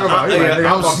we talking about.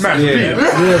 I'm Master P.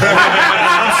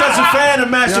 I'm such a fan of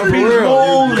Master P's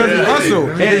moves. Because he hustle.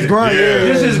 His grind.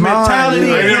 This is mentality.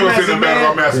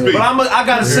 But I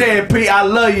gotta say it, P. I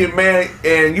love you, man,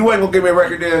 and you ain't gonna give me a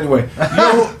record there anyway.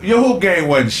 Your hoop game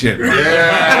wasn't shit. Man.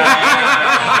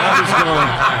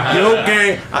 Your hoop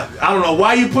game. I don't know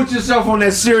why you put yourself on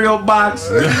that cereal box.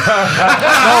 No.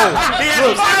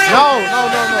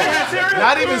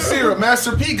 Not even cereal.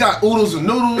 Master P got oodles and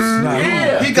noodles.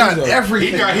 He got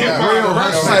everything. He got hip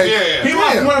He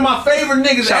was one of my favorite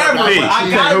niggas ever. But I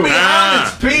gotta be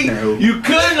honest, P. You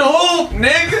couldn't hoop,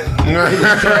 nigga.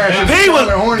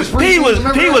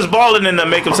 He was balling in the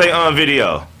Make Him Say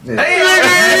video. They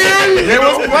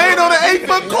was playing on an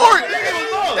 8-foot court.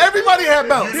 Everybody had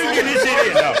bounce. That's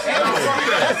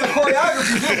the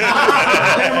choreography.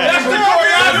 That's the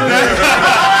choreography.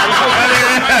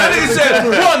 And he said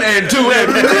 1 and 2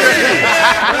 and 3.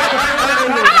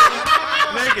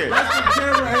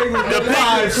 The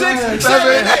 5, 6,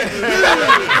 7,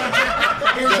 8.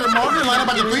 Here's your marker line up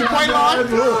at the 3-point line.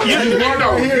 You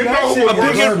know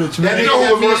who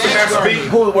was worse than Master P?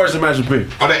 Who was worse than Master P?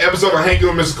 On that episode of Hank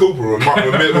and Mr. Cooper, when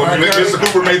Mr.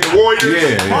 Cooper made the Warriors, and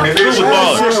then Marcus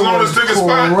Lonas took his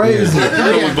spot. Crazy.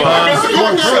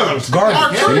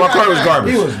 Mark Carter was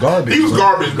garbage. He was garbage. He was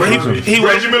garbage, but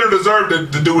Reggie Miller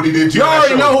deserved to do what he did to you. You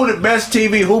already know who the best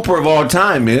TV hooper of all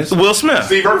time is. Will Smith.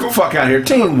 Steve Urkel. Fuck out here.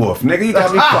 Teen Wolf. Nigga, you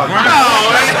got me fucked.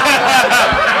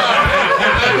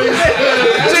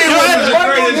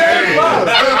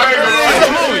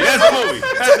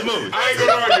 That's a movie. I ain't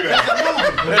gonna argue that.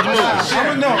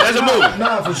 That's a movie.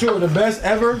 Nah, for sure. The best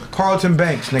ever, Carlton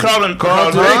Banks. Nigga. Carlton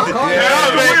Banks.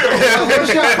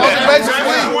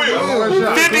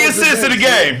 50 assists in the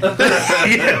game.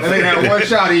 They had one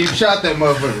shot. He shot that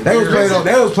motherfucker.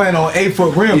 They was playing on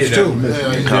 8-foot rims too.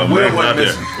 Will wasn't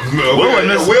missing.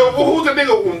 Who's the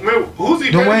nigga? Who's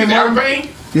he? Dwayne Alan Martin? Payne?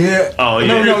 Yeah. Oh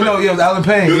yeah. No. Yeah, it was Alan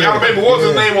Payne. It was Alan Payne, but what was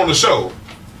his name on the show?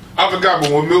 I forgot,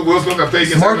 but when Will Smith got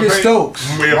taken, Marcus Stokes.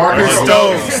 Yeah, Marcus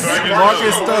Stokes.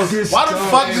 Marcus Stokes. Why the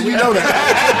fuck did we know that?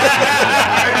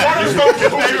 Marcus Stokes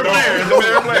was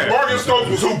hooping. Marcus Stokes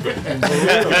was hooping.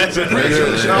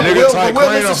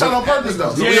 Will missed the shot on purpose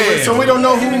though. So we don't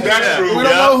know who. That's true. We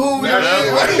don't know who.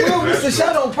 Will missed the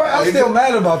shot on purpose. I'm still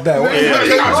mad about that.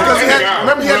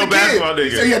 Remember he had the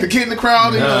kid. So he had the kid in the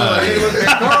crowd.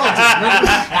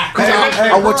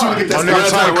 I want you to get that.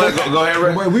 Go ahead,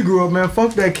 Ray. Wait, we grew up, man.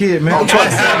 Fuck that kid, man.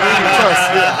 Trust.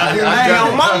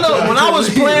 When I was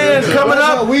playing, coming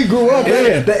up, we grew up.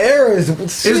 Man. The era is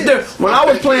shit. When I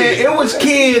was playing, it was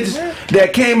kids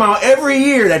that came out every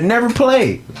year that never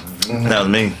played. That was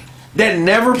me. That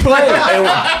never played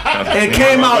and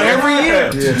came out every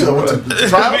year.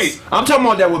 Trials? I'm talking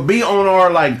about that would be on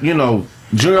our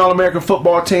junior All-American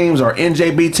football teams or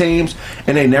NJB teams,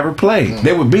 and they never played.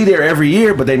 They would be there every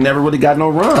year, but they never really got no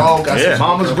run. Oh, got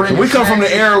mama's bringing. We come from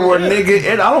the era where nigga,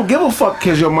 and I don't give a fuck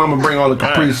because your mama bring all the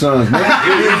Capri Suns, nigga.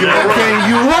 Can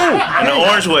you hoop? And the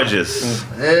orange wedges.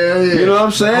 You know what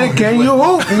I'm saying? Can you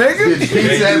hoop, nigga?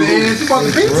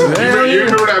 You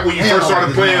remember that when you first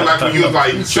started playing, like when you was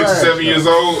like 6 or 7 years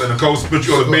old, and the coach put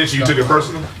you on the bench and you took it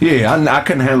personal? Yeah, I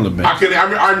couldn't handle the bench.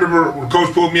 I remember when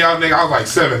coach pulled me out, nigga, I was like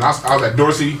 7. I was at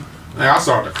Dorsey. Man, I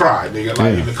started to cry, nigga.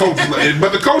 Like the coach, was like,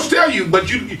 but the coach tell you, but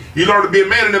you learn to be a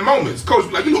man in the moments. Coach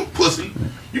be like, you little pussy,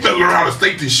 you better learn how to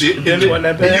state this shit, and you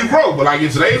grow. But like in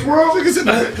today's world,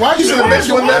 nigga, why you saying bench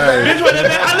wasn't that bad? Bench wasn't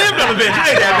that bad. I lived on the bench. It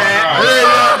ain't that bad.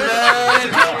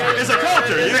 It's a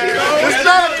culture. It's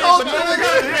not a culture,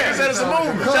 nigga. It's a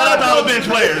movement. Shout out to all the bench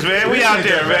players, man. We out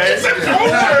there, man.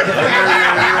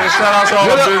 Shout out to all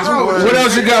the bench players. What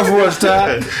else you got for us,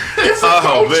 Todd?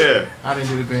 Oh man, I didn't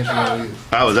do the bench either.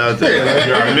 I was out there,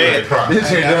 man.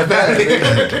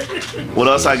 What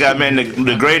else I got, man?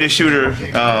 The greatest shooter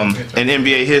in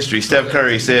NBA history, Steph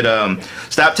Curry, said,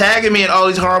 "Stop tagging me in all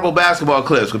these horrible basketball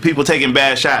clips with people taking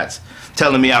bad shots,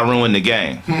 telling me I ruined the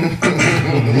game."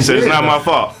 He said, "It's not my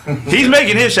fault." He's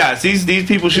making his shots. These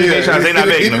people shooting their shots. They're not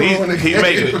making them. He's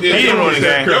making it. He didn't ruin the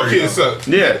game. Your kids suck.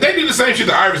 Yeah. They did the same shit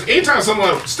to Iverson. Anytime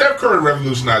Steph Curry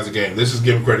revolutionized the game. Let's just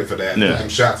give him credit for that. Yeah. Them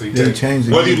shots that he They takes. changed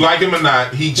the Whether game. you like him or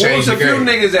not, he There was changed a the few game.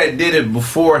 niggas that did it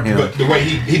before him. But the way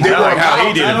he did Not like how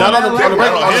he did it. Not on the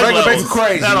regular basis.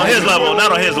 Crazy. Not on his level.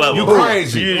 Not on his level. You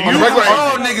crazy. You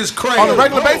All niggas crazy. On a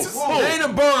regular basis? They the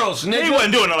Burrows, nigga. He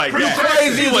wasn't doing it like that.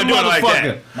 Crazy He wasn't doing it like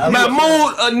that.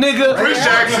 Mahmoud, a nigga. Chris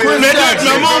Jackson. He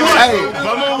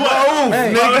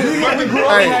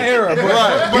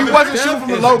wasn't shooting from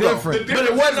the logo. But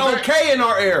it wasn't okay in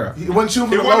our era. He wasn't shooting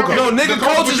from the logo. No, nigga,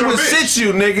 coaches would sit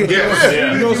you, nigga.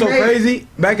 Yeah. You know what's so crazy?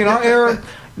 Back in our era,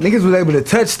 niggas was able to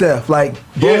touch stuff like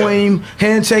blowing him,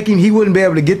 hand checking. He wouldn't be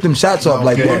able to get them shots off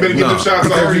like You that. better get them shots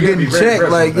Because off. you getting checked,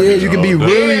 like you can be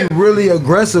really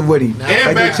aggressive with him. And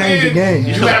Like back they changed the then,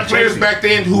 game. you had players back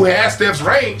then who had Steph's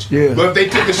range. Yeah. But if they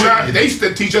took a shot, they used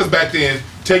to teach us back then,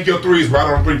 take your threes right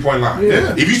on the 3-point line.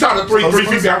 Yeah. If you start a 3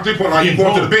 feet behind the 3-point line, you're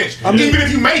going to the bench. Even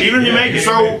if you make it. Even if you make it.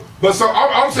 So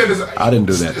I'm saying this. I didn't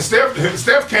do that.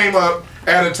 Steph came up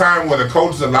at a time where the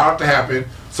coaches allowed it to happen.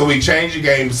 So he changed the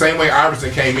game the same way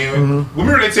Iverson came in.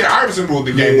 Remember they said Iverson ruled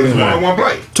the game, but it's one-on-one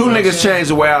play. Two niggas changed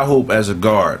the way I hoop as a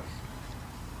guard.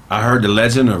 I heard the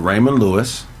legend of Raymond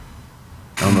Lewis.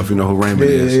 I don't know if you know who Raymond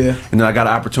is. Yeah. And then I got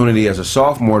an opportunity as a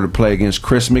sophomore to play against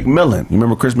Chris McMillan. You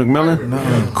remember Chris McMillan?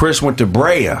 No. Chris went to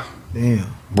Brea. Damn.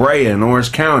 Brea in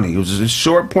Orange County. He was a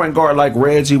short point guard like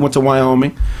Reds. He went to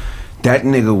Wyoming. That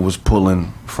nigga was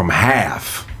pulling from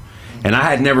half. And I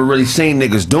had never really seen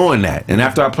niggas doing that. And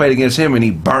after I played against him and he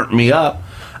burnt me up,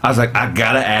 I was like, I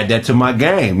gotta add that to my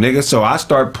game, nigga. So I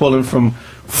started pulling from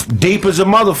deep as a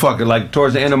motherfucker, like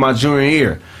towards the end of my junior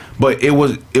year. But it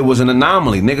was an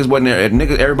anomaly. Niggas wasn't there.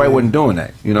 Everybody wasn't doing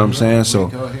that. You know what I'm saying? So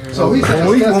when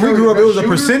we grew up, it was a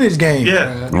percentage game.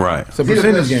 Yeah. right. It's a He the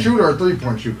percentage best game. shooter or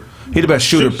 3-point shooter? He the best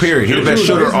shooter, period. He the best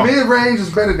shooter. His mid-range is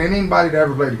better than anybody that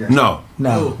ever played against. No.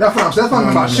 No. That's what I'm saying. That's what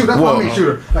I'm about shooter. That's what I mean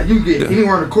shooter. Like you can get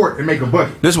anywhere on the court and make a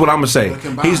bucket. This is what I'm gonna say.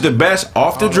 He's the best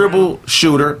off the dribble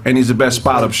shooter, and he's the best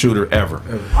spot up shooter ever.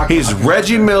 He's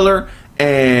Reggie Miller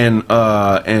and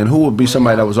who would be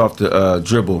somebody that was off the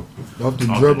dribble? Off the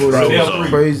dribble, that was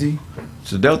crazy.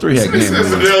 So Del 3 had game. That's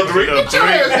the Del 3. Get your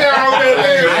ass down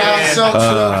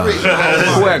over there.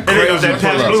 Who had crazy That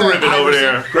Pabst Blue Ribbon over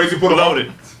there. Crazy pull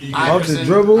Loaded. Off the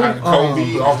dribble.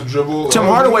 Kobe off the dribble. Tim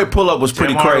Hardaway pull up was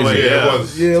pretty Tim Hardaway, crazy. Yeah, it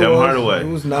was. Yeah, Tim it was. Hardaway. It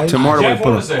was nice. Tim Hardaway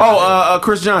pull up. Oh,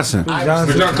 Chris Johnson.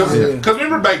 Johnson. Because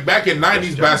remember back in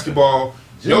 90s basketball,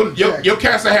 your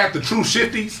cats that had the true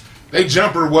shifties, they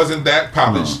jumper wasn't that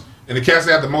polished. And the cats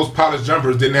that had the most polished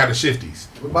jumpers didn't have the shifties.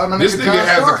 This nigga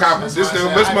has a confidence. This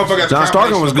motherfucker has John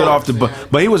Starkton was good off the,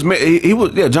 but he was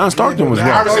John Starkton was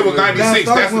rough. Iverson was 96.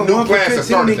 That's the new class that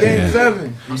started Game that.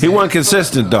 7. He wasn't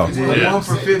consistent though. 1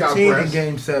 for 15 in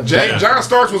Game 7. John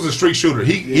Starks was a street shooter.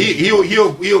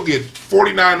 He'll get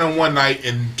 49 on one night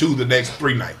and 2 the next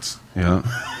 3 nights. Yeah.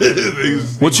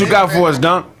 What you got for us,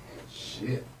 Dunk?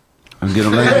 Shit. I'll get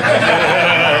him later.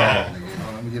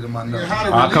 Let me get him my number.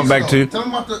 I'll come back to you. Tell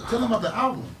them about the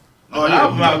album. Oh, yeah,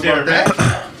 I'm out there, man.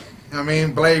 I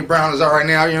mean, Blade Brown is out right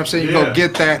now. You know what I'm saying? You go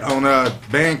get that on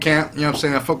Bandcamp. You know what I'm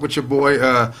saying? I fuck with your boy.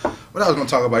 What I was gonna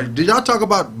talk about? Did y'all talk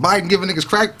about Biden giving niggas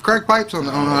crack pipes on?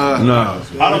 No.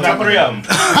 I don't got 3 of them.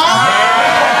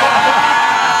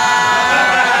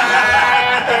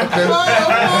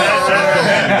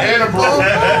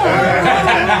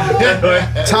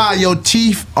 Ty, your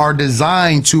teeth are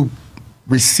designed to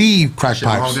receive crack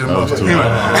pipes. Hit them all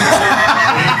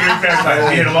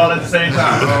at the same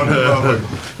time.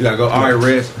 You gotta go. All right,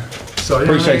 Rez. So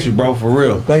appreciate you, bro, for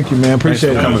real. Thank you, man.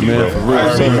 Appreciate it coming, man. For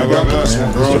real.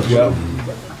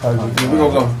 We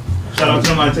gonna go. Shout out to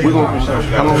somebody. We gonna.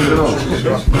 How long we been on?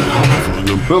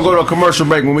 We'll go to a commercial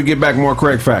break. When we get back, more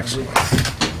Kraig facts.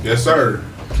 Yes, sir.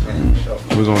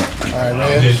 We're gonna. All right,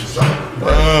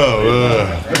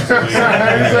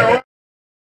 man.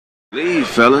 Please,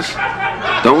 fellas,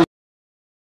 don't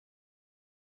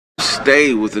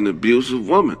stay with an abusive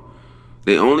woman.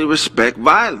 They only respect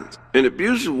violence. An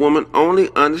abusive woman only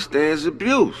understands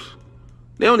abuse.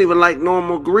 They don't even like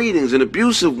normal greetings. An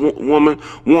abusive woman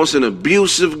wants an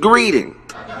abusive greeting.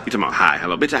 You talking about hi,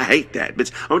 hello, bitch? I hate that,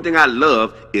 bitch. Only thing I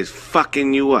love is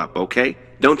fucking you up, okay?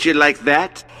 Don't you like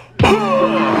that?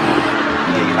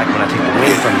 Yeah, you like when I take the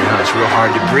wind from you, huh? It's real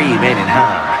hard to breathe, ain't it,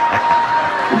 huh?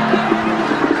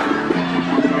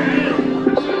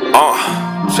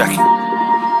 Check it.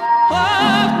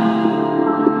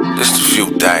 Just a few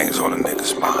things on a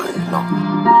nigga's mind, you know?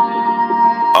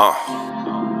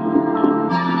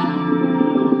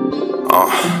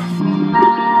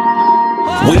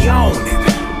 We own it.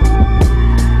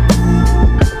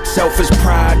 Selfish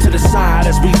pride to the side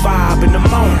as we vibe in the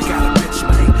moment.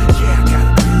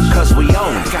 Cause we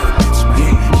own it.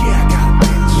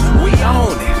 We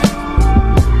own it.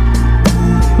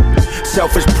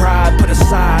 Selfish pride put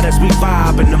aside as we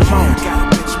vibe in the moment.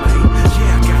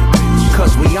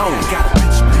 Cause we own it.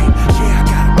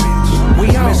 We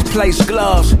own it. Misplaced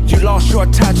gloves, you lost your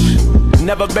touch.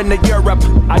 Never been to Europe,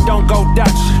 I don't go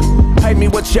Dutch. Pay me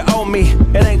what you owe me,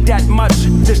 it ain't that much.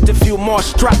 Just a few more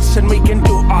struts and we can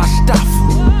do our stuff.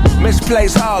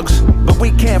 Misplaced hugs, but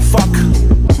we can't fuck.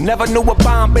 Never knew a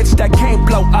bomb bitch that can't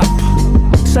blow up.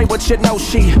 Say what you know,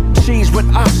 she's with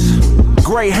us.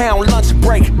 Greyhound lunch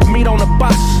break, meet on the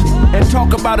bus. And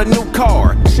talk about a new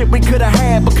car. Shit we could've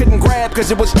had but couldn't grab cause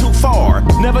it was too far.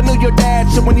 Never knew your dad,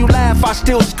 so when you laugh I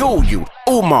still school you.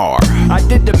 Umar, I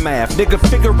did the math, nigga,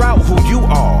 figure out who you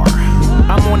are.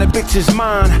 I'm on a bitch's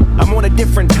mind, I'm on a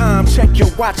different time. Check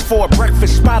your watch for a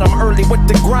breakfast spot, I'm early with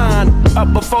the grind.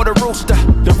 Up before the rooster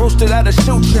that'll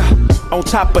shoot ya. On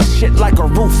top of shit like a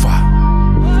roofer.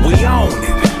 We own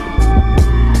it.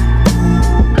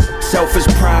 Selfish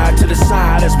pride to the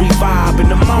side as we vibe in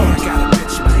the moment.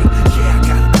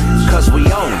 Cause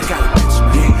we own it.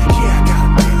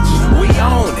 We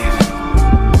own it.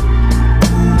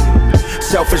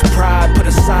 Selfish pride put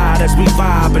aside as we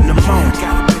vibe in the moment.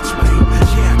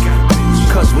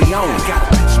 Cause we own it.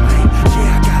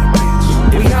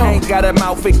 We ain't got a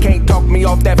mouth, it can't talk me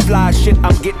off that fly shit.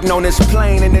 I'm getting on this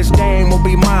plane and this dame will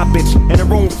be my bitch. In a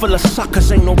room full of suckers,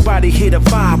 ain't nobody here to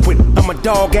vibe with. I'm a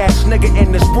dog ass nigga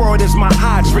and this world is my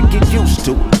hydrant, get used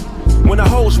to. When a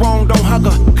hoe's wrong, don't hug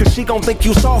her, cause she gon' think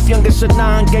you soft, youngest of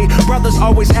 9 gay. Brothers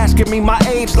always asking me my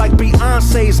age like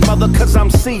Beyonce's mother, cause I'm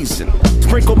seasoned.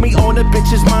 Sprinkle me on a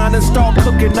bitch's mind and start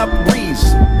cooking up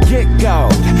reason. Get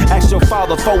gold, ask your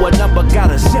father for a number,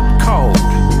 got a zip code.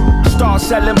 Start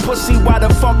selling pussy, why the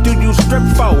fuck do you strip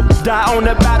for? Die on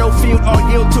the battlefield or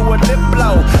yield to a lip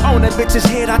blow. On a bitch's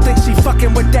head, I think she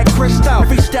fucking with that crystal.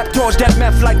 Every step towards that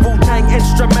meth like Wu-Tang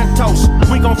instrumentals.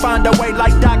 We gon' find a way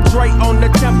like Dr. Dre on the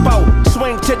tempo.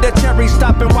 Swing to the cherry,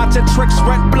 stop and watch a trick's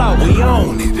rent blow. We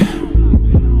own it.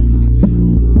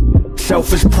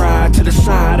 Selfish pride to the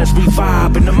side as we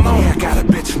vibe in the moment. Yeah, I got a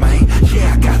bitch, man.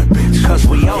 Yeah, I got a bitch. Cause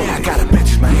we own it. Yeah, I got a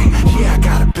bitch, man. Yeah, I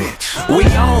got a bitch. We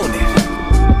own it.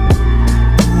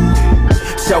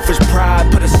 Selfish pride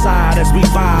put aside as we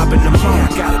vibe in the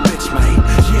moment. Yeah, I got a bitch, man.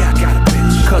 Yeah, I got a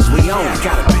bitch. Cause we own it. Yeah, I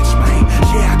got a bitch, man.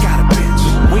 Yeah, I got a bitch.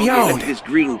 We own it. This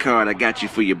greeting card I got you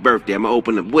for your birthday, I'm gonna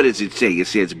open up. What does it say? It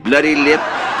says bloody lip,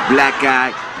 black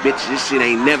eye. Bitch, this shit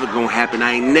ain't never gonna happen.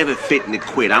 I ain't never fitting to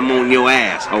quit. I'm on your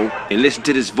ass, ho. And listen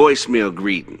to this voicemail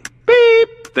greeting. Beep.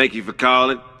 Thank you for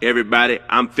calling. Everybody,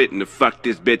 I'm fitting to fuck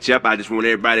this bitch up. I just want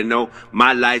everybody to know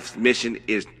my life's mission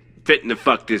is fitting to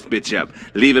fuck this bitch up.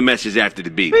 Leave a message after the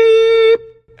beep. Beep.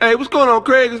 Hey, what's going on,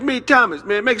 Kraig? It's me, Thomas,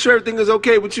 man. Make sure everything is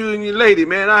okay with you and your lady,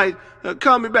 man.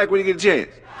 Call me back when you get a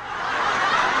chance.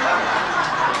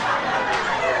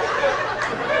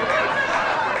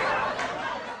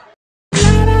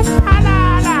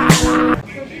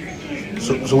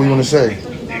 So what do you want to say?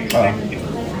 What do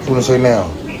you want to say now?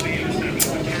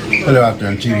 Hello out there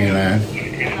on TV land.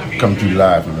 Come to you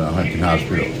live from the Hunting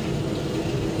Hospital.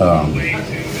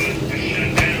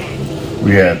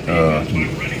 We had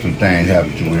some things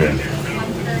happen to where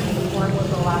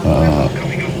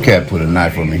cat put a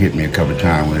knife on me, hit me a couple of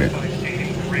times with it.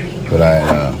 But I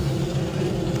had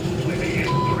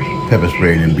pepper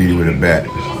sprayed and beat it with a bat.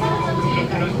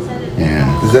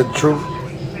 And is that true?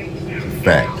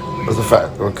 fact. That's a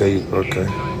fact. Okay. Okay.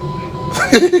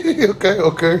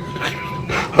 okay.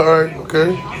 All right.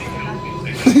 Okay.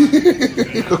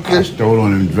 I stole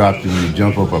on him and dropped him and he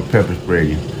jumped up, I pepper sprayed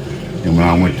him. And when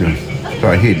I went to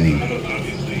start hitting him,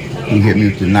 he hit me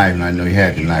with the knife and I know he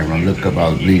had the knife. When I looked up, I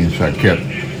was bleeding, so I kept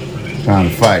trying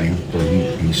to fight him. So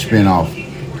he spin off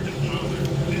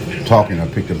talking. I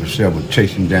picked up a shovel,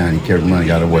 chased him down, he kept running,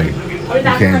 got away. He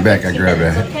came back, I grabbed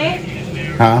a... Okay?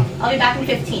 Huh? I'll be back in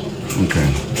 15. Okay.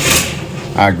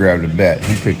 I grabbed the bat,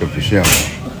 he picked up the shovel.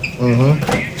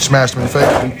 Smashed him in the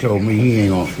face. He told me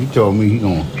he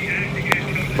gonna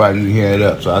fight me head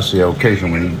up. So I said, okay. So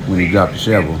when he dropped the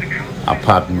shovel, I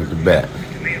popped him with the bat.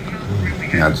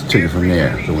 And I just took it from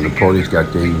there. So when the police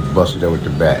got there, he was busted up with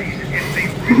the bat.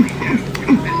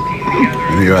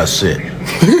 And here I sit.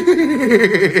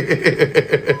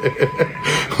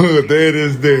 There it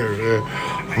is there, man.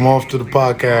 I'm off to the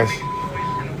podcast.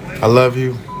 I love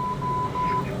you.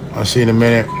 I'll see you in a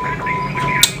minute.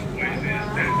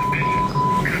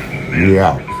 We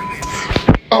out.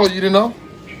 Oh, you didn't know?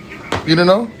 You didn't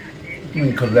know? You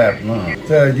didn't collapse lung. Say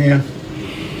that again.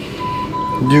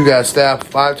 You got stabbed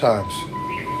 5 times.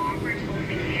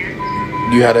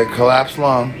 You had a collapsed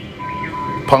lung,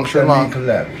 punctured lung.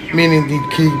 Collapse. Meaning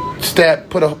he stabbed,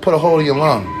 put a hole in your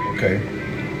lung. Okay.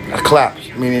 A collapse,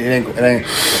 meaning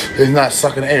it's not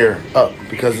sucking air up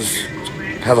because it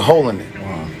has a hole in it.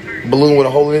 Balloon with a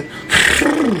hole in it.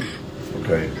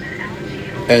 Okay.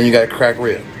 And you got a cracked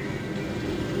rib.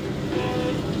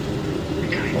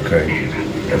 Okay.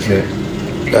 That's it.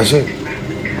 That's it.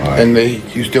 All right. And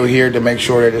you still here to make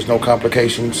sure that there's no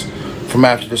complications from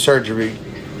after the surgery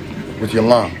with your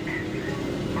lung.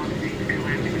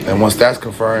 And once that's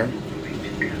confirmed,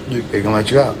 they can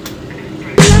let you out.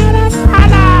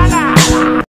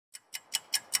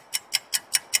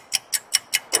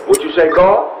 What you say,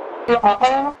 God?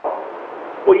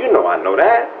 Well, you know I know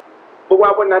that. But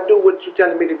why wouldn't I do what you're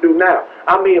telling me to do now?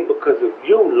 I'm here because of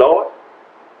you, Lord.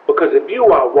 Because of you,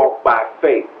 I walk by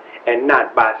faith and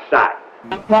not by sight.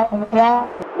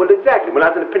 Well, exactly. When I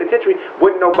was in the penitentiary,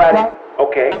 wouldn't nobody...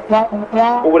 Okay.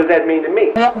 Well, what does that mean to me?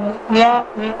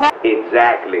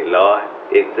 Exactly, Lord.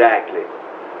 Exactly.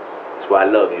 That's why I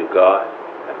love you, God.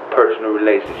 A personal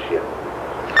relationship.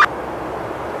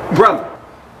 Brother,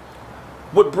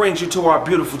 what brings you to our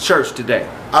beautiful church today?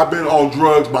 I've been on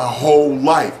drugs my whole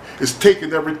life. It's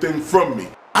taking everything from me.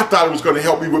 I thought it was going to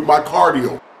help me with my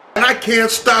cardio. And I can't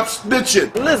stop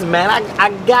snitching. Listen, man, I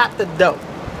got the dope.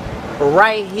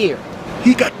 Right here.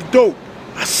 He got the dope.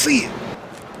 I see it.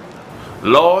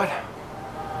 Lord,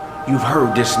 you've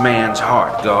heard this man's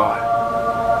heart,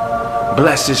 God.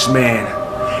 Bless this man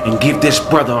and give this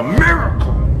brother a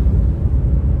miracle.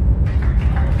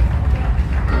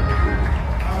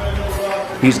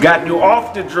 He's gotten you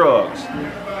off the drugs.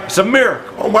 It's a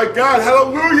miracle. Oh my God,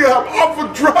 hallelujah, I'm off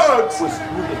of drugs.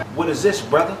 What is this,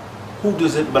 brother? Who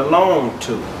does it belong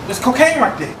to? There's cocaine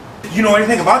right there. You know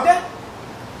anything about that?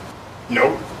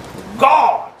 No.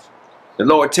 God! The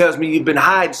Lord tells me you've been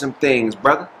hiding some things,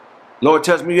 brother. The Lord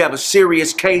tells me you have a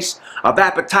serious case of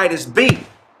hepatitis B. The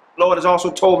Lord has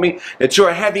also told me that you're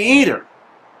a heavy eater.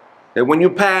 That when you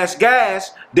pass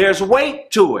gas, there's weight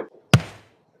to it.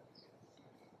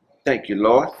 Thank you,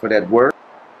 Lord, for that word.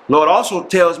 Lord also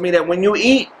tells me that when you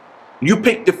eat, you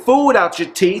pick the food out your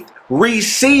teeth,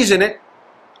 re-season it,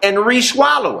 and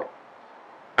re-swallow it.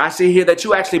 I see here that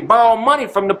you actually borrow money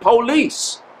from the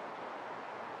police.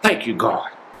 Thank you, God.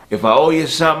 If I owe you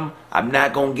something, I'm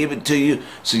not going to give it to you,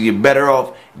 so you're better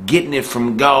off getting it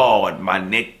from God, my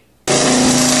Nick.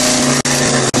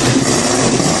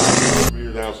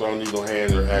 Down, so I don't need no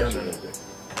hands or action.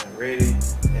 Ready,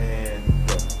 and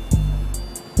go.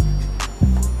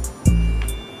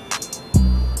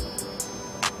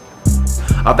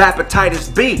 Of hepatitis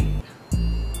B.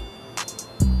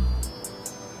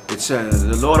 It's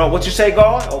the Lord, what you say,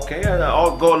 God? Okay,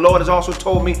 Lord has also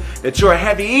told me that you're a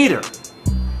heavy eater.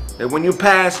 That when you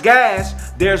pass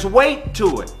gas, there's weight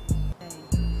to it.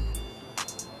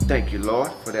 Thank you,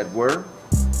 Lord, for that word.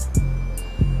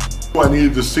 I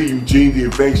needed to see Eugene the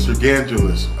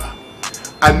evangelist.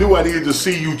 I knew I needed to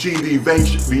see Eugene the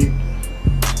evangelist.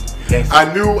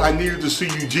 I knew I needed to see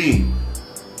Eugene,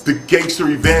 the gangster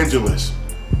evangelist.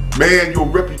 Man, your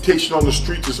reputation on the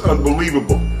streets is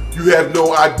unbelievable. You have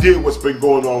no idea what's been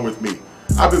going on with me.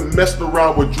 I've been messing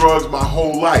around with drugs my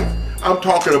whole life. I'm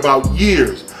talking about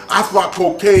years. I thought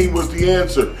cocaine was the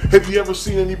answer. Have you ever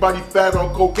seen anybody fat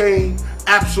on cocaine?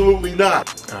 Absolutely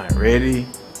not. All right, ready?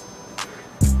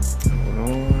 Hold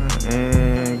on,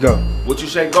 and go. What you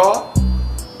say, God?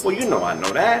 Well, you know I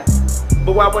know that.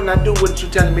 But why wouldn't I do what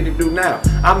you're telling me to do now?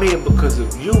 I'm here because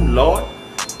of you, Lord.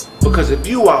 Because if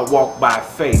you are walked by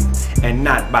faith and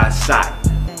not by sight,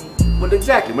 well,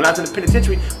 exactly. When I was in the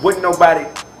penitentiary, wasn't nobody,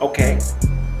 okay,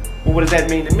 well, what does that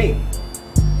mean to me?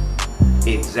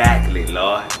 Exactly,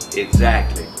 Lord.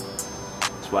 Exactly.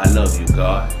 That's why I love you,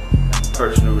 God.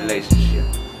 Personal relationship.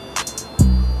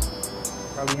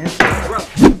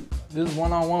 This is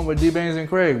one-on-one with D-Bangs and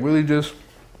Kraig. Really just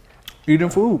eating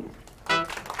food.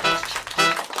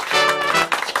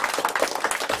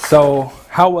 So,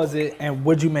 how was it, and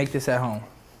would you make this at home?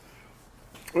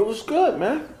 It was good,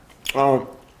 man.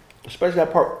 Especially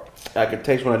that part I can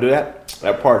taste when I do that.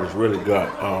 That part is really good.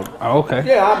 Okay.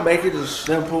 Yeah, I make it as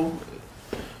simple.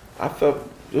 I felt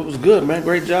it was good, man.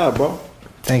 Great job, bro.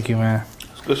 Thank you, man.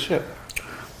 It's good shit.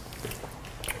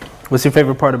 What's your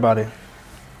favorite part about it?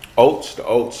 Oats, the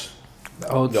oats. The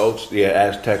oats. The oats, yeah,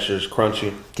 adds textures,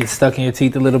 crunchy. Get stuck in your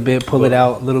teeth a little bit, pull it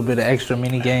out, a little bit of extra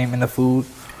mini game in the food.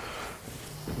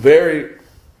 Very,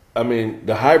 I mean,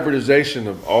 the hybridization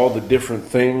of all the different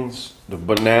things, the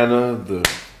banana, the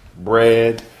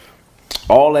bread,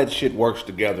 all that shit works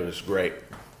together. It's great.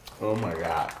 Oh my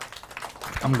God.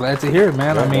 I'm glad to hear it,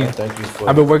 man. Yeah, I mean, man, thank you for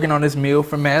I've been working on this meal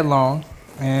for mad long,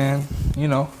 and you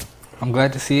know, I'm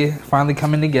glad to see it finally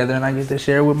coming together, and I get to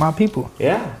share it with my people.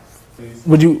 Yeah.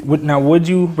 Would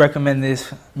you recommend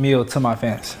this meal to my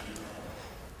fans?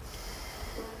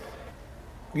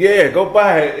 Yeah, go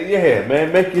buy it. Yeah,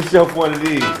 man, make yourself one of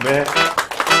these, man.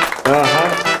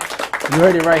 You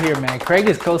heard it right here, man. Kraig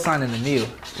is co-signing the meal.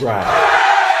 Right.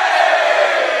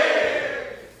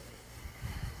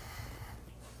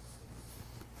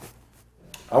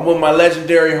 I'm with my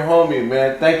legendary homie,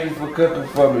 man. Thank you for cooking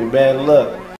for me, man.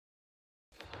 Look.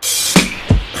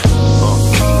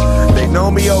 They know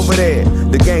me over there.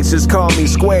 The gangsters call me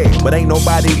Square, but ain't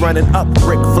nobody running up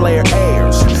Ric Flair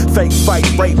airs. Fake fight,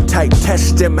 rape type,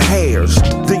 test them hairs.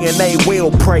 DNA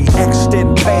will pray, X'd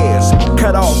in pairs.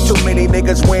 Cut off too many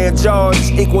niggas wearing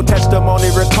Jordans. Equal testimony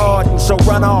recording, so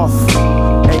run off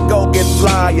and go get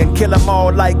fly and kill them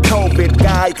all like COVID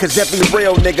guy. Cause every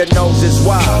real nigga knows it's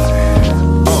why.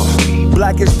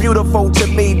 Black is beautiful to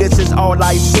me, this is all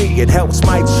I see. It helps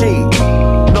my cheek.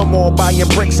 No more buying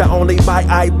bricks, I only buy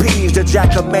IPs. The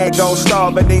jack a man gon'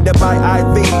 starve and need to buy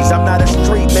IVs. I'm not a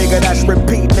street nigga, that's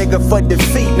repeat nigga for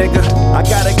defeat nigga. I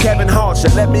got a Kevin Hart, so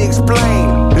let me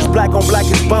explain. This black on black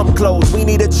is bum clothes, we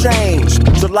need a change.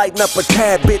 So lighten up a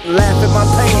tad bit and laugh at my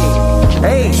pain.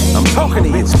 Hey, I'm talking to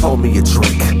you, bitch, pull me a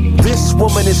trick. This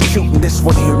woman is cute and this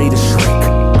one here need a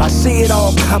shrink. I see it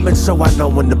all coming, so I know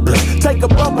when to blink. Take a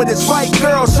bump with this white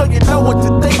girl, so you know what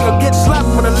to think. Or get slapped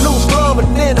with a loose glove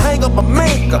and then hang up a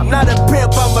mink. I'm not a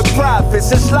pimp, I'm a prophet.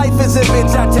 Since life is a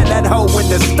bitch, I tell that hoe when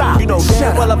to stop. You know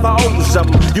damn well if I owe you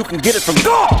something, you can get it from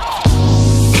God.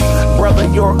 Brother,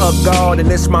 you're a god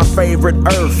and it's my favorite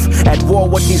earth. At war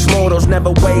with these mortals,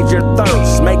 never wage your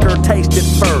thirst. Make her taste it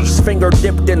first. Finger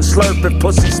dipped in slurp. If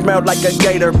pussy smelled like a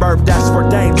gator burp, that's where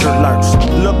danger lurks.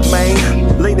 Look,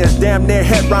 man, Lena's damn near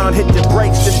head round, hit the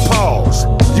brakes and pause.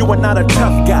 You are not a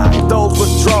tough guy. Those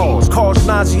withdrawals cause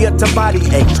nausea to body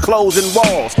aches, closing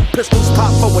walls. Pistols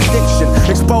pop for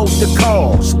addiction, exposed to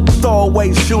cause.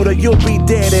 Throwaway shooter, you'll be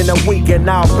dead in a week and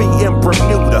I'll be in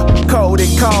Bermuda. Coded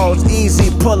calls, easy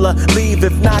puller, leave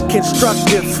if not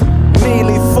constructive.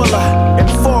 Nearly fuller and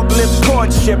forklift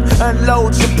courtship.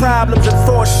 Unload your problems and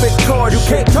force fit chords. You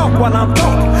can't talk while I'm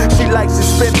talking. She likes to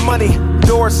spend money.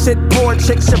 Dorset, poor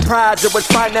chick, surprise her with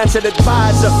financial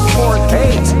advisor.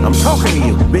 4Ks, I'm talking to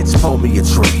you, bitch, pull me a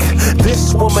trick.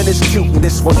 This woman is cute and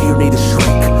this one here need a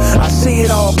shrink. I see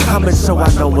it all coming, so I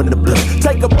know when to blink.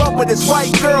 Take a bump with this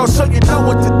white girl, so you know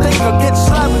what to think. Or get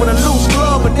slapped with a loose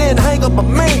glove and then hang up a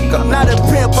mink. I'm not a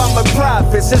pimp, I'm a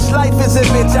prophet. Since life is a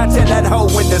bitch, I tell that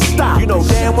hoe when to stop. You know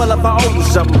damn well if I owe you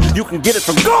something, you can get it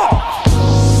from God.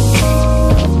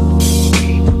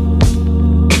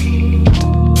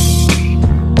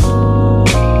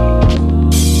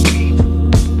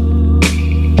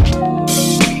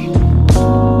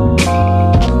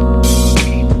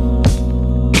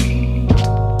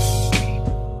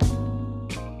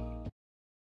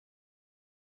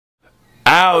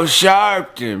 Al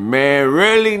Sharpton, man,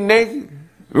 really, nigga?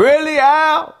 Really,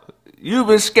 Al? You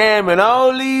been scamming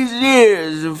all these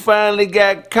years and finally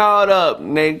got caught up,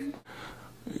 nigga.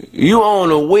 You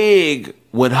own a wig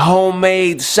with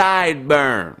homemade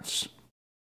sideburns.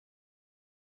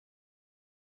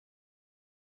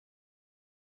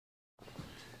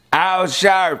 Al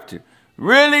Sharpton,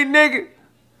 really, nigga?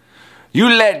 You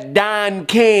let Don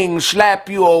King slap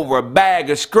you over a bag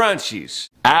of scrunchies.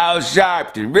 Al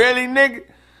Sharpton, really, nigga?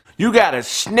 You got a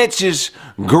Snitch's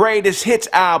greatest hits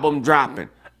album dropping.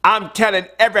 I'm telling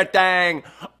everything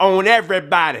on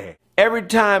everybody. Every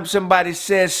time somebody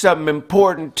says something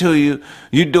important to you,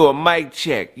 you do a mic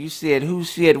check. You said who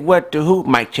said what to who?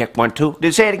 Mic check 1 2.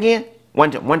 Did say it again?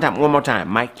 One more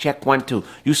time. Mic check 1 2.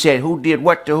 You said who did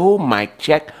what to who? Mic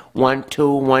check 1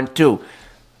 2 1 2.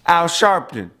 Al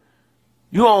Sharpton,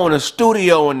 you own a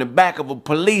studio in the back of a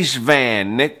police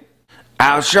van, Nick.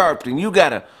 Al Sharpton, you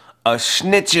got a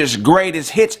Snitcher's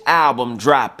Greatest Hits album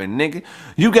dropping, nigga.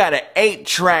 You got an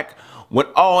 8-track with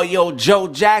all your Joe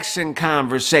Jackson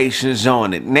conversations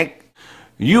on it, Nick.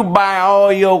 You buy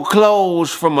all your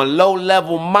clothes from a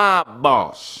low-level mob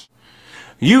boss.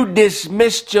 You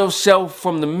dismissed yourself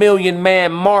from the Million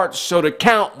Man March so the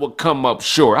count would come up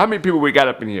short. How many people we got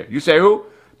up in here? You say who?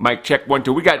 Mic check 1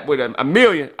 2. We got with a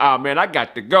million. Oh man, I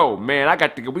got to go, man. I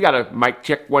got to go. We got a mic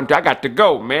check 1 2. I got to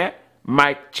go, man.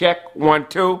 Mic check 1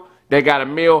 2. They got a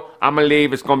meal. I'ma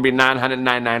leave. It's gonna be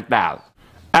 $999,000.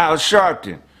 Al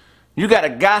Sharpton, you got a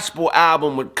gospel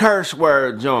album with curse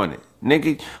words on it,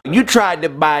 nigga. You tried to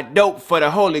buy dope for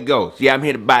the Holy Ghost. Yeah, I'm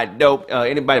here to buy dope.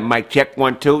 Anybody? Mic check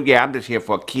 1 2. Yeah, I'm just here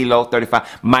for a kilo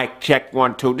 35. Mic check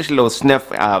 1 2. This little sniff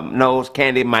nose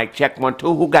candy. Mic check 1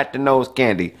 2. Who got the nose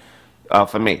candy?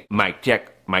 For me. Mic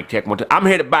check 1 2. I'm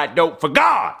here to buy dope for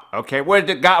God. Okay, where's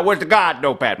the God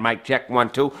dope at? Mic check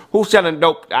 1 2. Who's selling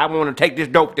dope? I want to take this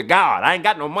dope to God. I ain't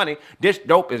got no money. This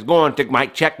dope is going to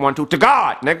mic check 1 2 to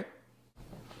God, nigga.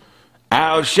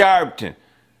 Al Sharpton,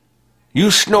 you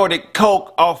snorted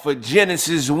coke off of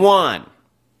Genesis 1.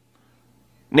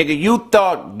 Nigga, you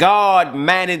thought God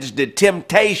managed the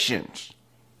temptations.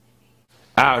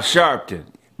 Al Sharpton,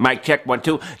 mic check 1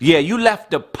 2. Yeah, you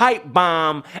left the pipe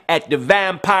bomb at the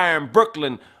Vampire in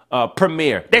Brooklyn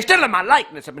premiere. They're stealing my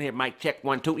likeness up in here. Mic check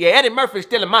 1 2. Yeah, Eddie Murphy's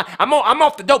stealing my. I'm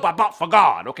off the dope I bought for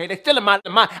God. Okay, they're stealing my.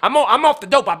 I'm off the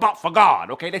dope I bought for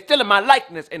God. Okay, they're stealing my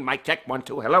likeness in mic check 1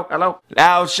 2. Hello.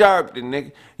 Al Sharpton,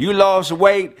 nigga, you lost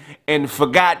weight and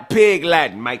forgot pig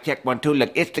Latin. Mic check 1 2.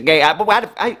 Look, it's the gay.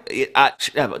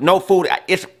 No food.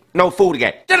 It's. No food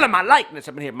again. Stealing my likeness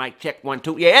up in here. Mic check 1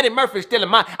 2. Yeah, Eddie Murphy's stealing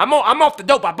my. I'm off the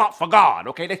dope I bought for God.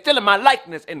 Okay, they're stealing my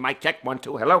likeness in mic check 1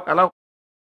 2. Hello.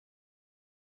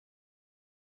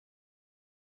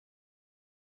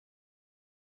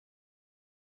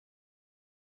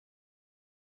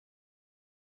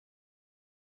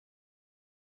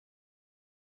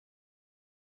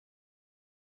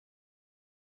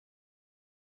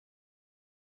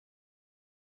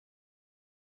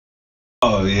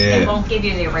 Oh yeah. They won't give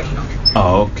you the original.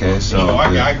 Oh okay, so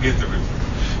I get the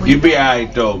original. You be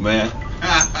alright though, man.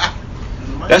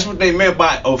 That's what they meant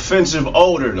by offensive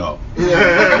odor, though.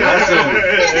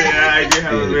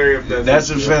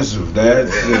 That's offensive.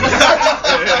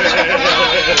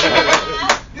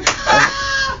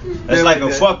 That's like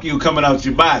a fuck you coming out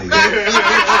your body.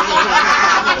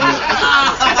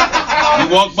 You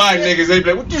walk by niggas, they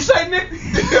be like, "What you say, nigga?"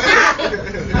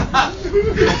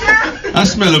 I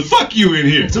smell a fuck you in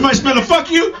here. Somebody smell a fuck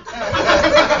you? No,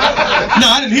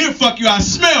 I didn't hear fuck you. I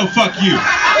smell fuck you.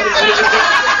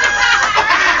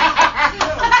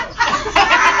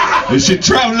 This shit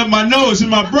traveling up my nose and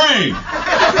my brain.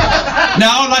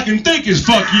 Now all I can think is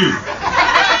fuck you.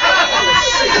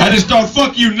 I just thought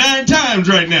fuck you 9 times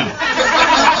right now.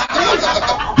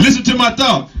 Listen to my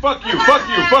thought. Fuck you, fuck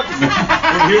you, fuck you.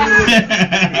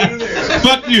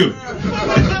 Fuck you.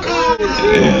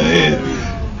 Yeah.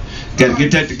 Gotta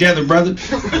get that together, brother.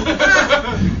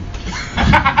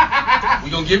 We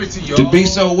gonna give it to you. To be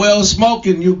so well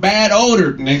spoken, you bad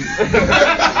odored, nigga.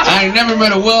 I ain't never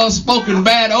met a well spoken,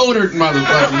 bad odored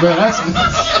motherfucker, bro. That's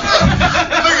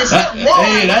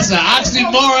an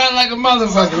oxymoron like a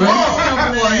motherfucker,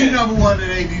 man. He number one at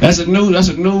AD. That's a new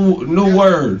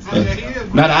word.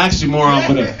 Not an oxymoron,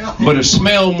 but a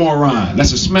smell moron.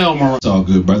 That's a smell moron. It's all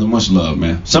good, brother. Much love,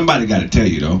 man. Somebody got to tell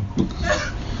you though.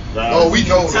 Oh, we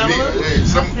know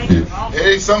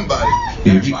hey, somebody.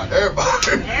 Everybody.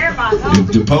 If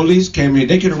the police came in,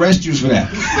 they could arrest you for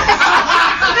that.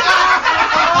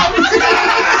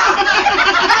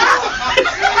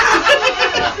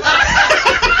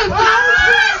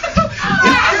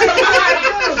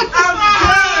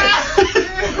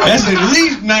 That's at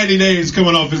least 90 days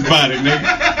coming off his body, nigga.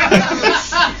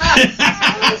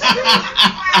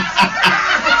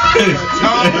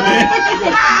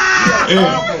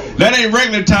 That ain't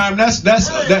regular time. That's in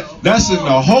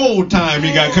the whole time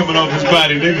he got coming off his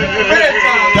body, nigga.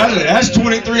 That's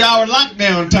 23-hour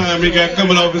lockdown time he got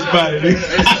coming off his body, nigga.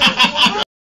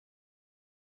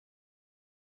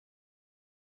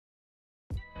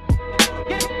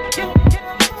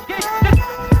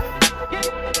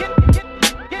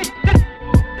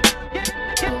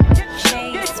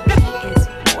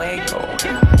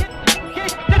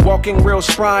 looking real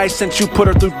spry since you put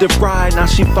her through the fry. Now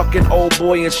she fucking old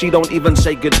boy and she don't even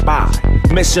say goodbye.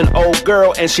 Missing old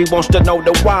girl and she wants to know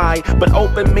the why. But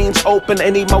open means open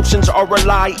and emotions are a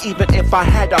lie. Even if I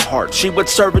had a heart, she would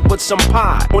serve it with some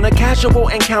pie. On a casual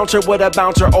encounter with a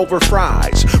bouncer over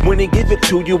fries. When he give it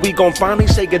to you, we gon' finally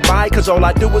say goodbye. Cause all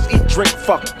I do is eat, drink,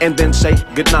 fuck, and then say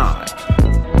goodnight.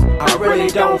 I really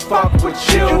don't fuck with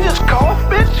you. You just cough,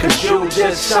 bitch? Cause you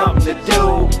just something to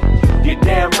do. You're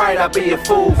damn right I'd be a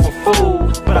fool for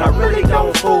food. But I really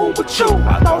don't fool with you.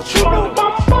 I thought you knew.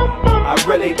 I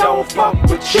really don't fuck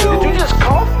with you. Did you just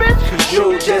cough, bitch? Cause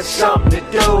you just something to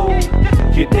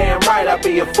do. You're damn right I'd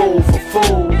be a fool for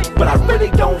food. But I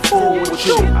really don't fool with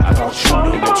you. I thought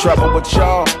you knew. The trouble with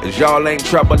y'all is y'all ain't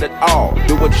trouble at all.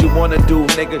 Do what you wanna do,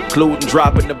 nigga, including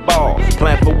dropping the ball.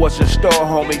 Plan for what's in store,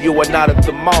 homie, you are not at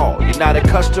the mall. You're not a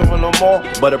customer no more,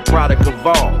 but a product of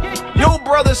all. Your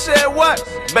brother said what?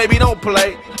 Baby, don't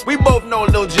play. We both know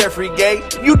Lil Jeffrey gay.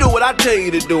 You do what I tell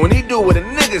you to do, and he do what a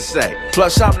nigga say.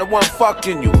 Plus, I'm the one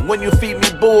fucking you. When you feed me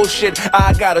bullshit,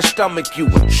 I gotta stomach you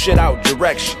and shit out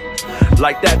direction.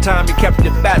 Like that time you kept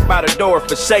your bat by the door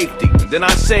for safety. And then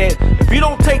I said, if you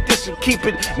don't take this and keep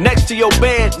it next to your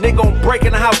bed, nigga gon' break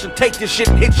in the house and take this shit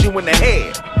and hit you in the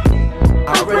head.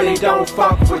 I really don't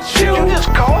fuck with you. You just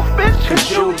cough, bitch?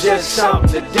 Cause you just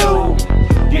something to do.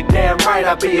 You're damn right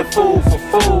I'd be a fool for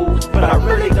food. But I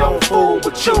really don't fool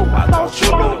with you. I thought you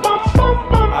knew.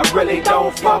 I really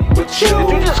don't fuck with you. Did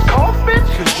you just cough,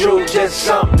 bitch? Cause you just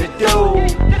something to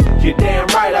do. You're damn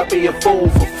right I'd be a fool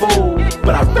for food.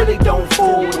 But I really don't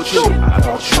fool with you. I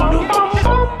thought you knew.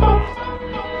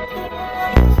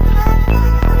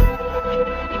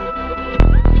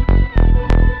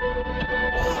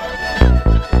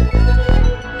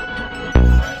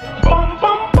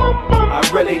 I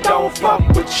really don't fuck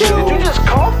with you. Did you just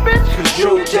cough, bitch? Cause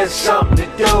you just something to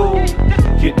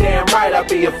do. You're damn right I'd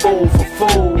be a fool for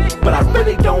food. But I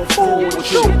really don't fool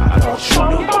with you. I thought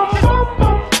you knew.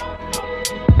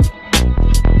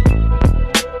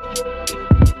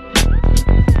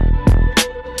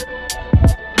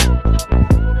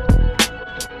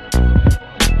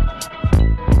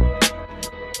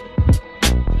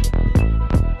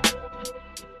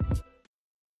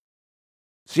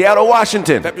 Seattle,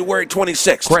 Washington, February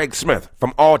 26th. Craig Smith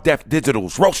from All Deaf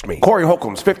Digital's Roast Me. Corey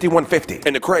Holcomb's 5150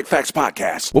 and the Craig Facts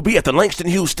Podcast will be at the Langston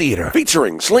Hughes Theater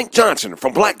featuring Slink Johnson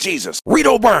from Black Jesus,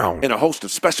 Rito Brown, and a host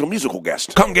of special musical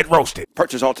guests. Come get roasted.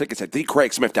 Purchase all tickets at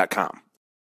thecraigsmith.com.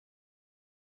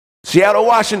 Seattle,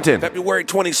 Washington, February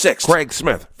 26th. Craig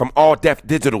Smith from All Deaf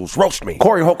Digital's Roast Me.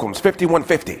 Corey Holcomb's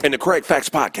 5150 and the Craig Facts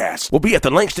Podcast will be at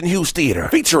the Langston Hughes Theater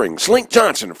featuring Slink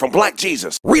Johnson from Black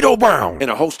Jesus, Rito Brown,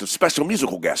 and a host of special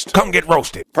musical guests. Come get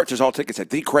roasted. Purchase all tickets at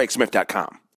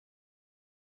thecraigsmith.com.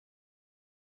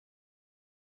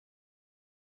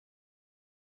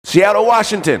 Seattle,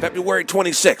 Washington, February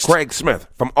 26th. Craig Smith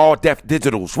from All Deaf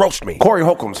Digital's Roast Me. Corey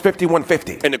Holcomb's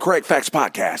 5150 and the Craig Facts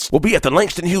Podcast will be at the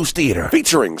Langston Hughes Theater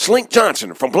featuring Slink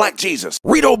Johnson from Black Jesus,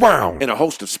 Rito Brown, and a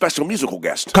host of special musical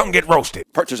guests. Come get roasted.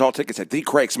 Purchase all tickets at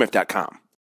thecraigsmith.com.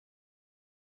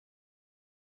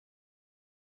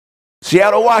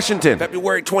 Seattle, Washington,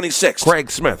 February 26th.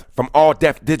 Craig Smith from All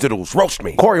Deaf Digital's Roast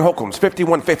Me. Corey Holcomb's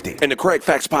 5150 and the Craig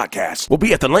Facts Podcast will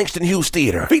be at the Langston Hughes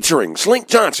Theater featuring Slink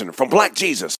Johnson from Black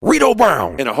Jesus, Rito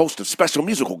Brown, and a host of special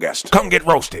musical guests. Come get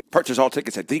roasted. Purchase all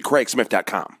tickets at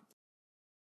thecraigsmith.com.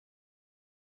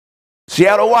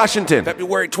 Seattle, Washington,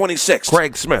 February 26th.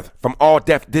 Craig Smith from All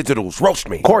Deaf Digital's Roast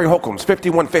Me. Corey Holcomb's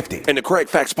 5150 and the Craig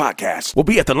Facts Podcast will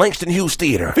be at the Langston Hughes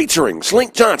Theater featuring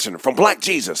Slink Johnson from Black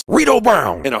Jesus, Rito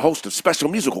Brown, and a host of special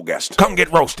musical guests. Come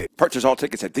get roasted. Purchase all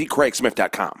tickets at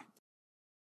thecraigsmith.com.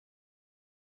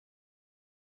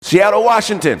 Seattle,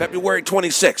 Washington, February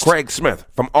 26th. Craig Smith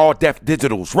from All Deaf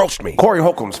Digital's Roast Me. Corey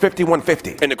Holcomb's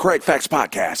 5150 and the Craig Facts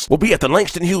Podcast will be at the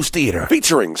Langston Hughes Theater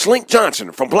featuring Slink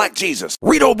Johnson from Black Jesus,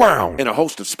 Rito Brown, and a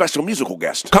host of special musical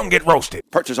guests. Come get roasted.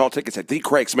 Purchase all tickets at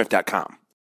thecraigsmith.com.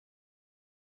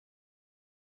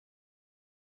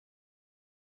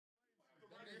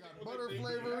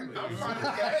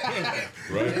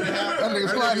 Right? That nigga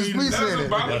slide his piece in it.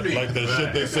 Like that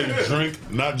shit they say, drink,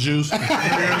 not juice. You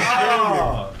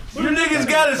niggas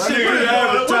gotta sit here and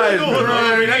advertise, bro.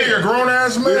 That nigga a grown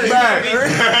ass man. Back.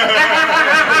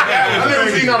 That nigga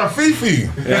was eating on a Fifi.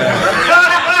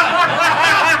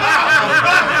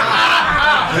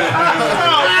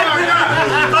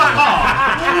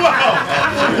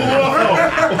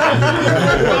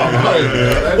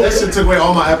 That shit took away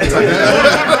all my appetite.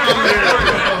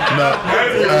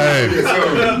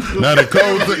 Now the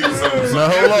cold thing. Now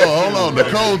hold on. The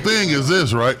cold thing is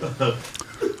this, right?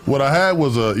 What I had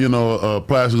was a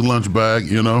plastic lunch bag,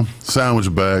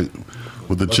 sandwich bag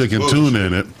with the chicken tuna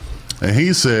in it. And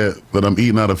he said that I'm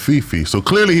eating out of Fifi. So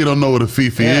clearly he don't know what a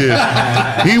Fifi is.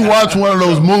 He watched one of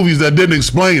those movies that didn't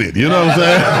explain it. You know what I'm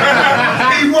saying?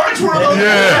 He watched one of those.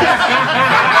 Yeah.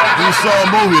 He saw a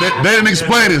movie. They didn't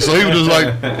explain it, so he was just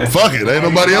like, fuck it. Ain't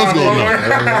nobody else gonna know.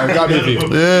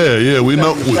 Yeah, we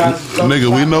know. Nigga,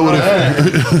 we know what it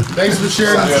is. Thanks for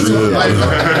sharing this.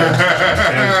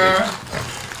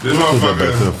 This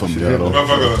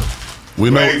motherfucker.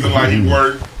 We know. Like he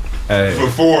worked for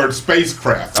Ford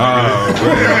spacecraft.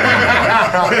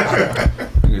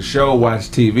 The show watch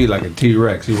TV like a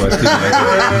T-Rex. He watch TV like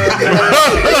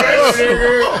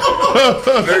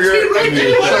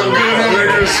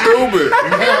Nigga, stupid.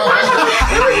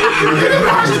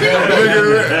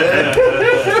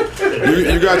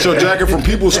 You got your jacket from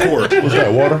People's Court. What's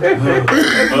that, water?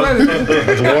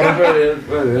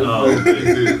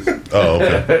 Oh,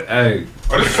 okay. Hey,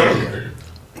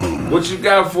 what you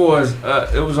got for us?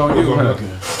 It was on you, huh?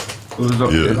 It was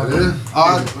on you.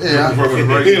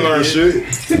 Yeah. He didn't learn shit.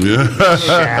 Yeah. Shut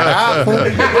up.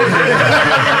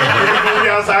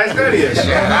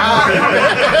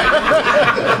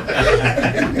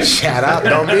 Shut up!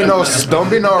 Don't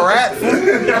be no rat.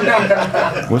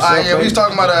 What's up, Yeah, we was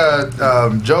talking about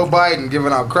Joe Biden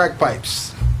giving out crack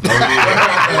pipes. You know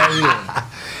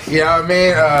what I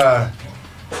mean?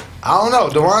 I don't know.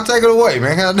 Dwann, take it away,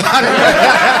 man. I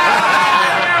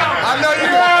know you.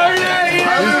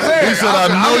 He said, I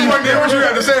know you. What you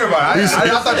got to say about it? I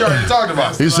thought you already talked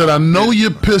about it. He said, I know you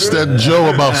pissed at Joe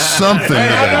about something.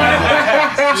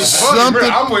 Something.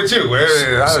 I'm with you.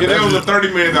 There was a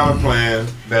 $30 million plan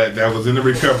that was in the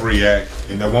Recovery Act,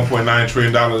 and that $1.9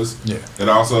 trillion that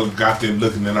also got them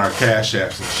looking in our cash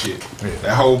apps and shit.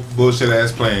 That whole bullshit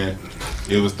ass plan,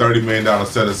 it was $30 million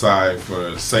set aside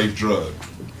for safe drug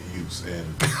use, and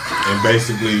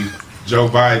basically Joe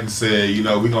Biden said, you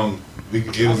know, how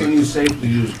can you safely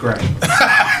use crack?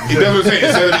 He does what I'm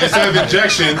saying. Instead of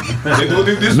injection,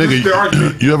 this is the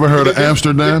argument. You ever heard of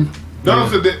Amsterdam? No,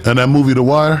 and that movie, The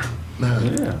Wire?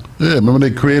 Yeah. Yeah, remember they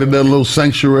created that little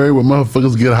sanctuary where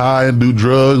motherfuckers get high and do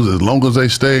drugs as long as they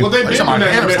stay. Well, they've been doing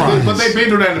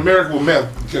that in America with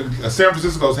meth. San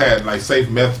Francisco's had like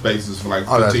safe meth spaces for like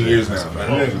 15 years now.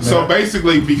 So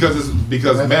basically, because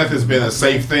meth has been a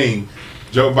safe thing,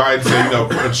 Joe Biden said, you know,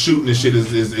 shooting this shit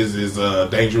is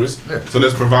dangerous. So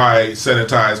let's provide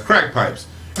sanitized crack pipes,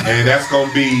 and that's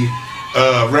gonna be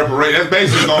that's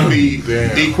basically gonna be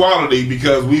equality,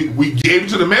 because we gave it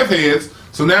to the meth heads,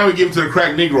 so now we give it to the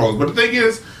crack Negroes. But the thing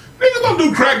is, niggas don't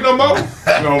do crack no more. All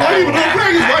people do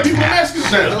crack is white people in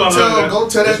Mexicans now. Go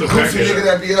tell that goofy nigga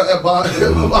that be at my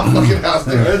fucking house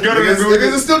there.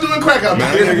 Niggas are still doing crack out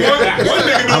there. One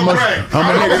nigga doing crack. I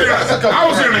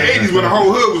was here in the 80s when the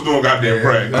whole hood was doing goddamn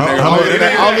crack. How much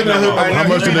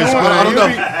did they spend? I don't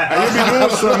know. I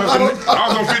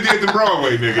was on 58th and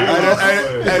Broadway, nigga.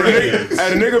 A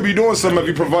nigga be doing something if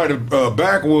you provide a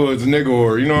backwoods nigga,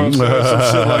 or you know what I'm saying, some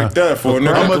shit like that for a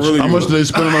nigga. How much do they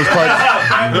spend on those pipes?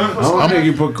 I don't think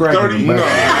you put crack in them.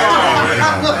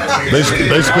 They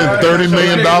spent $30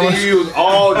 million. You use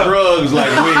all drugs like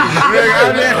weed.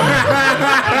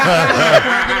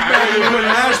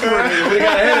 We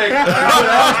got a headache.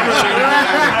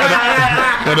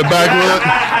 And the backwood.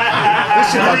 This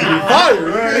shit about to be fire.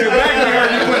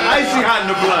 You put icy hot in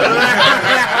the blood.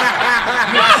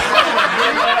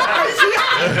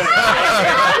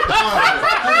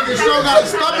 Nigga still got a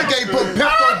stomach ache, put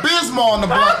Pepto-Bismol on the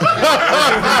blood.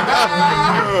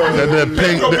 And that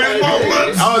pink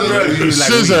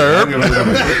scissor.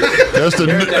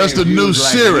 That's the new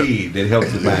syrup that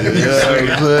helps the body.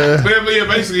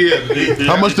 Basically,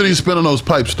 how much did he spend on those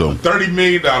pipes, though? $30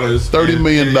 million. $30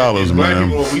 million, Black man.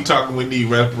 people, we talking, we need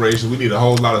reparations. We need a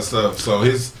whole lot of stuff. So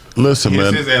his answer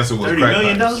was $30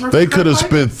 million. They could have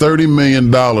spent $30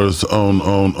 million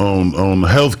on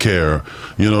health care,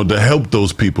 you know, to help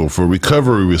those people for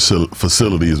recovery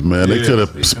facilities, man. They could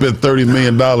have spent $30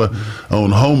 million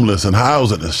on homeless and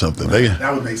housing or something.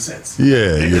 That would make sense.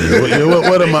 Yeah.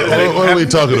 What are we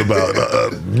talking about?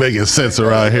 Making sense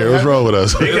around here. What's wrong with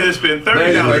us? They could have spent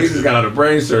 $30. He just got out of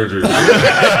brain surgery.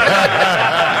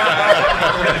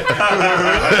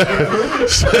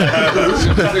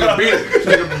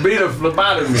 Beat a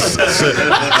phlebotomy. Says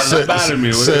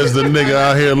the nigga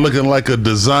out here looking like a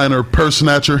designer purse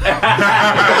snatcher.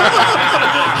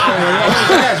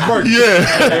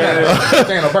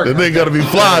 The thing got to be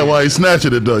flying while he's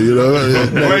snatching it, though. You know.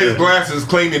 Blaze glasses,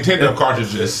 clean Nintendo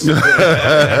cartridges.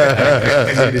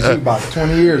 About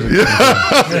 20 years ago.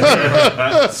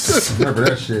 Remember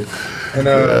that shit. And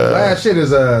last shit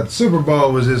is Super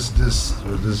Bowl was this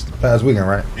past weekend,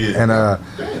 right? Yeah. And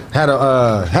had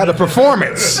a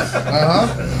performance.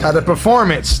 Had a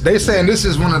performance. They saying this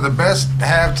is one of the best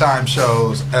halftime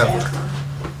shows ever.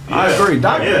 I agree.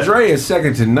 Dr. Dre is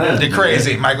second to none. The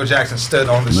crazy Michael Jackson stood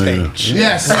on the stage.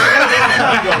 Yes.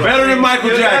 Better than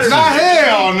Michael Jackson. Nah,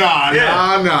 hell no.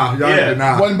 Y'all did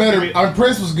not. Wasn't better.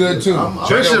 Prince was good too.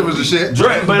 Prince shit was the shit.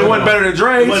 Dre, but it wasn't better than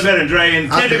Dre. It wasn't better than Dre and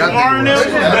Kendrick Lamar and them. So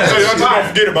y'all just don't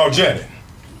forget about Janet.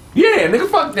 Yeah, nigga,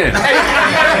 fuck that.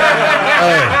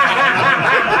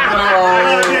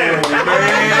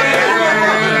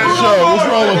 Sure, what's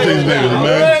wrong with these niggas,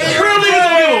 man? Real niggas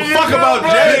don't give a fuck about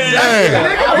Janet.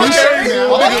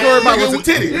 All I care about was the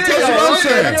titty. That's what I'm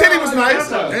saying. The titty was nice.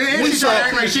 We saw.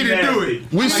 She didn't do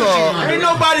it. We saw. Ain't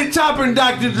nobody topping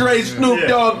Dr. Dre, Snoop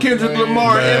Dogg, Kendrick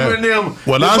Lamar, Eminem.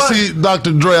 When I see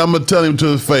Dr. Dre, I'm gonna tell him to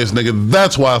his face, nigga.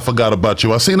 That's why I forgot about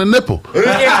you. I seen a nipple.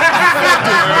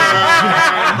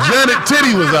 Janet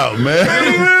titty was out, man.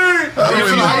 How you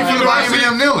feel about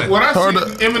Eminem kneeling? When I see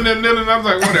Eminem kneeling, I'm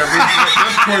like, whatever.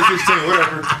 That's 2016,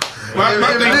 whatever. I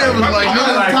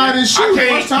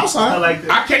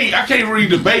can't really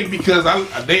debate because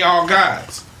they all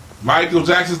gods. Michael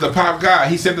Jackson's the pop god.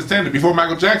 He set the standard. Before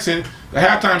Michael Jackson, the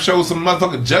halftime show was some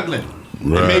motherfucker juggling.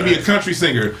 Right. Maybe a country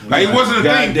singer. Like it wasn't a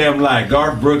thing. Goddamn lie.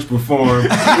 Garth Brooks performed.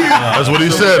 That's what he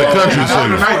said. A country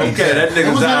singer. Okay, that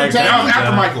nigga's that was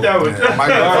after Michael.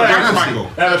 After Michael.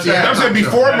 I'm saying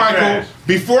before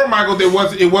Michael,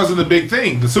 it wasn't a big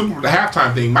thing. The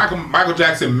halftime thing. Michael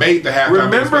Jackson made the halftime.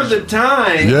 Remember the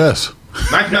time? Yes.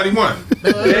 1991.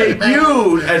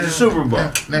 Debuted at the Super Bowl.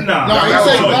 Debuted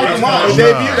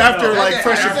after like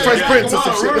Fresh Prince or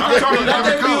some shit.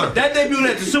 That debuted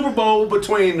at the Super Bowl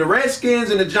between the Redskins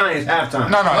and the Giants halftime.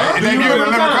 No, it debuted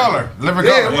in Living Color. Living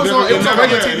Color. It was on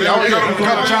regular TV. I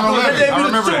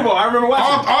remember Super Bowl. I remember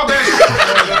watching all that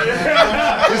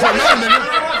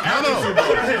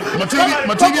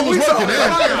My TV was working.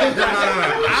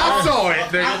 I saw it.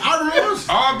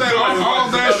 All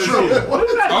that's true.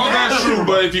 All that's true.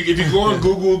 But if you go and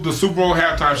Google the Super Bowl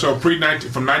halftime show from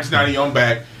 1990 on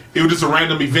back, it was just a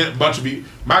random event.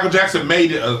 Michael Jackson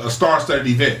made it a star-studded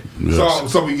event.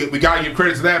 Yes. So we gotta give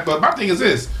credit to that. But my thing is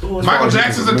this: Michael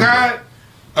Jackson's a god,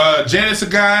 Janet's a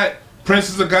god, Prince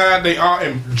is a god. They all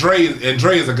and Dre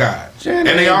is a god. And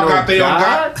they all got their own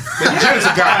god. Janet's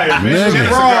a god.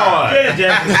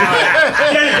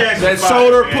 That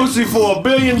sold her pussy for $1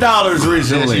 billion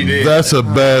recently. That's a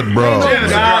bad bro.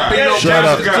 Shut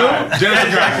up. Janet's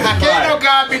a god. Can't no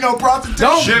god be no prostitute.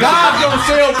 God don't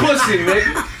sell pussy,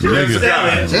 nigga.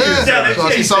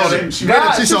 She sold it. She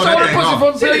sold that thing off.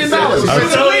 For $1 billion.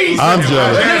 I'm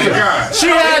jealous. She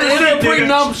had in her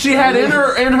prenup. She had in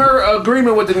her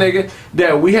agreement with the nigga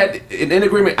that we had in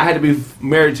agreement. I had to be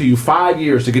married to you 5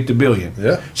 years to get the $1 billion.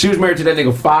 Yeah. She was married to that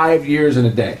nigga 5 years and a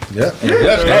day. Yeah.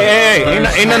 Hey, ain't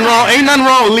nothing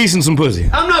wrong with leasing some pussy.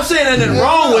 I'm not saying there's nothing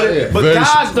wrong with it, but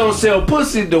guys don't sell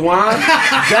pussy, Dwann.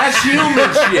 That's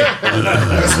human shit.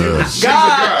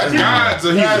 Gods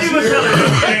are human.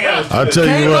 I tell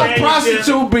you what. Can't no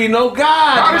prostitute be no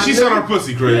god. How did she sell her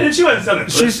pussy, Kraig? She wasn't selling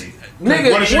pussy.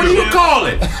 Nigga, what do you call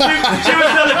it? She was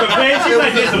selling for fame. She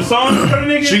like did some songs for the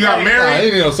nigga. She got married. He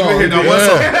didn't hear one song. You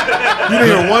didn't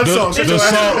hear one song.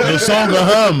 The song of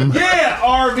hum. Yeah,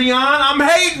 Arvion, I'm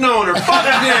hating on her. Fuck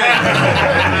that.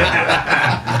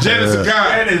 Janet's a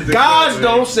god. Gods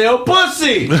don't sell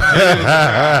pussy. Show me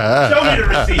the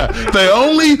receipt. They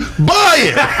only buy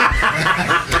it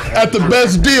at the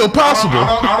best deal possible.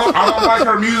 I don't like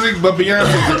her music, but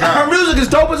Beyonce's a god. Her music is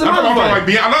dope as a motherfucker. I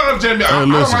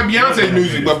don't like Beyonce's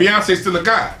music, but Beyonce's still a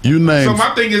god. You name. So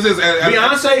my thing is this: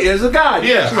 Beyonce is a god.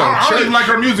 Yeah, I don't even like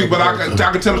her music, but I can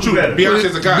tell the truth.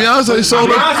 Beyonce's a god. Beyonce sold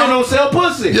her. Beyonce don't sell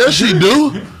pussy. Yes, she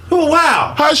do. Oh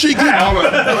wow! How she get? You know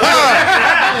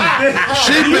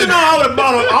I would have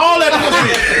bought all that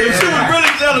pussy. If she was really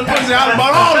selling pussy, I'd have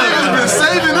bought all that. It's been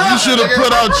saving up. You should have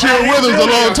put out Chill Withers a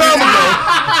long time ago.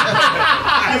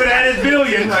 You would have had $1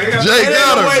 billion. Jay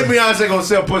got her. Ain't no way Beyonce gonna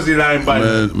sell pussy that I ain't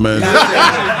buying. Man.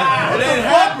 It ain't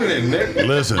happening, nigga.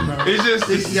 Listen. It's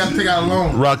just You gotta take out a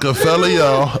loan. Rockefeller,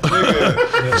 y'all.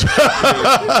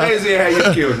 Crazy how you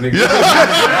killed, nigga.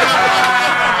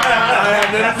 I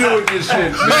had nothing to do with this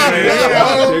shit.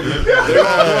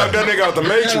 That nigga out the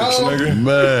Matrix, nigga.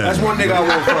 Man. That's one nigga I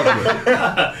won't fuck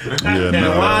with. Yeah, And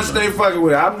why I stay fucking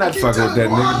with it? I'm not fucking with that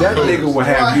nigga. That nigga will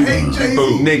have you,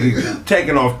 nigga,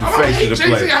 taken off the face of the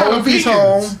place. Hope he's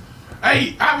home.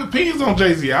 Hey, I have opinions on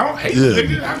Jay-Z. I don't hate him,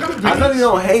 nigga. I got opinions. I know you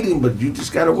don't hate him, but you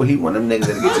just gotta. He one of them niggas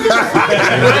that get you shot.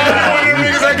 One of them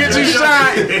niggas that get you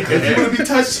shot. If you want to be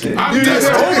touched, You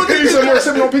need some more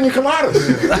sipping on pina coladas.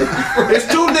 There's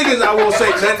two niggas I won't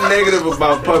say nothing negative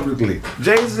about publicly: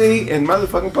 Jay-Z and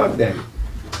motherfucking Puff Daddy.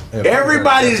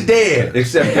 Everybody's dead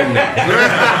except him.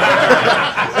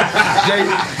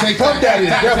 Puff Daddy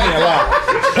is definitely alive.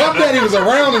 Puff Daddy was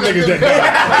around the niggas that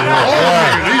died.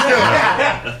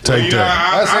 Take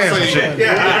that.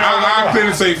 I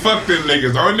couldn't say fuck them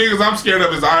niggas. The only niggas I'm scared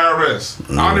of is the IRS.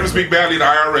 I don't even speak badly to the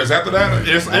IRS. After that,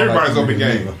 it's everybody's open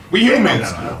game. We humans.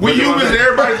 We humans.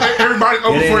 Everybody's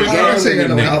open for each other.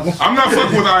 I'm not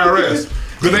fucking with the IRS.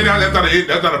 Because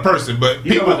that's not a person, but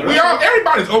people,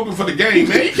 everybody's open for the game,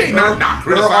 man. You can't not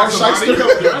criticize somebody.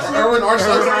 Erwin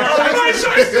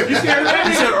Arsheister. You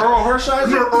said Earl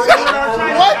Hershiser? What?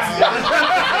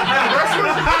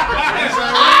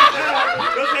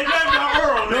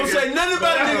 Don't say nothing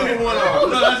about a nigga with one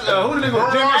arm. No, that's who the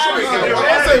nigga? Jim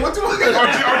What you looking at?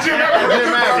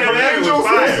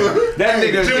 That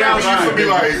nigga Jim used to be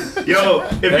like, yo,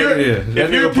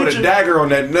 if you put a dagger on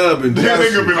that nub and that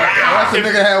nigga be like, That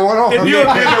nigga had one on. if you're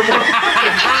a picture,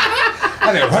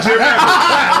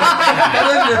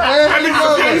 that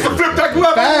nigga used to flip that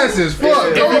glove. Fast as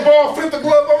fuck. Throw the ball, flip the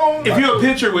glove on. if you're a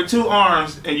pitcher with two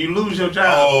arms and you lose your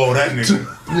job, Oh, that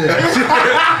nigga.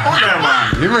 never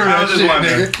mind. You remember that shit,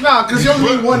 nigga? Nah, because you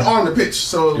only need one arm to pitch,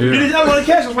 so. You just don't want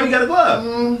to catch us when you got a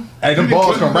glove. Hey, them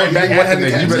balls come right back at the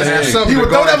nigga. You better have something. He would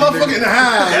throw that motherfucker in the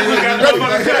high.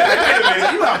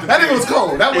 That nigga was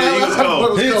cold. That was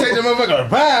cold. He take the motherfucker.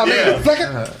 Wow, nigga. Flick it.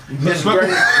 I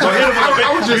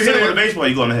was just saying, with a baseball,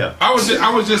 you going to hell. I was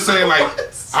just saying, like,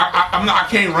 I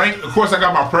can't rank. Of course, I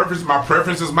got my preference. My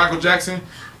preference is Michael Jackson,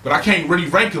 but I can't really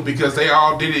rank them because they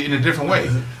all did it in a different way.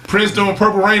 Prince doing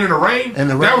Purple Rain in the Rain,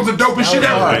 that was the dopest shit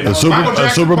ever. Michael Jackson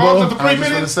Super Bowl? balls after 3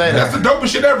 minutes, that's the dopest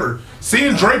shit ever.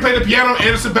 Seeing Dre play the piano,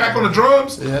 Anderson back on the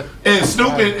drums, and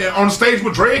Snoop on the stage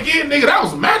with Dre again, nigga, that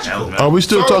was magical. Are we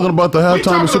still talking about the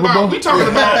halftime of Super Bowl? We talking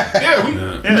about, we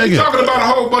talking about a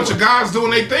whole bunch of guys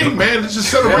doing their thing, man. Let's just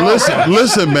sit around.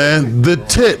 Listen, man, the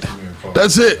tit.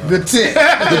 That's it. The tit.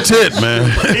 The tit, man.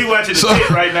 He watching the tit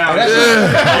right now.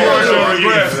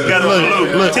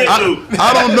 Look,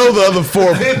 I don't know the other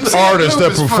four artists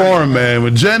that perform, man.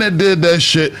 When Janet did that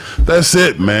shit, that's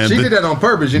it, man. She did that on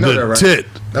purpose. You know that, right? The tit.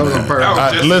 That was on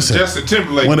purpose. Listen, Justin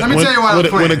Timberlake. Let me tell you why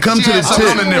when it comes to the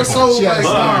tit, there was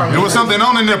something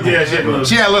on the nipple.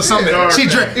 She had a little something. She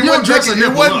drank. It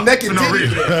wasn't naked titty.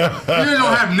 You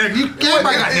don't have naked.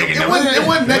 Everybody got naked. It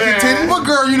wasn't naked titty. What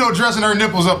girl you know dressing her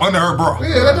nipples up under her bra?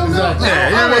 Yeah, that don't know.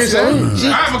 I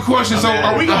have a question. So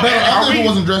are we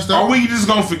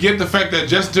just gonna forget the fact that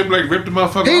Justin Timberlake ripped the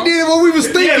motherfucker He off? did what we was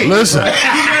thinking. Listen,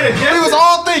 we was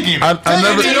all thinking.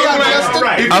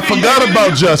 I forgot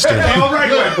about Justin.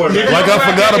 Like I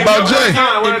forgot about Jay.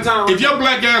 If your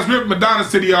black ass ripped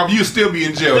Madonna's titty off, you'd still be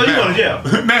in jail. No, you going to jail.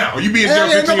 Now you be in jail.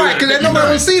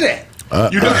 Nobody will see that.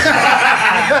 You know,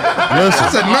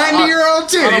 that's a 90-year-old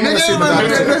titty.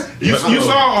 You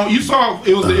saw.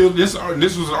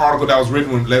 This was an article that was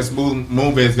written when Les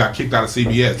Moonves got kicked out of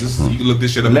CBS. You can look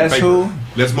this shit up. Les who?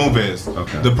 Les Moonves,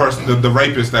 the person, the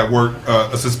rapist that worked,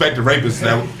 a suspected rapist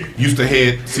that used to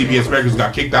head CBS Records,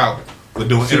 got kicked out for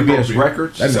doing CBS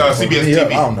Records. CBS TV. I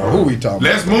don't know who we talking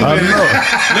Les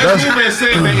Moonves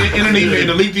said that in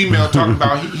a leaked email talking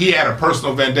about he had a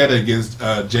personal vendetta against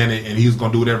Janet and he was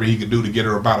gonna do whatever he could do to get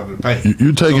her up out of the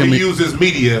pain. So he used his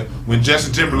media when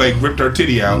Justin Timberlake ripped her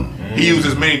titty out. He used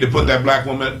his media to put that black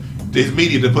woman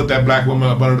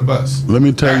up under the bus. Let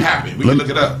me tell you. We can look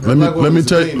it up. Let me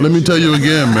tell you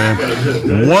again, man.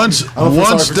 Once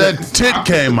that tit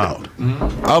came out,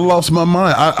 I lost my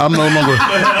mind. I'm no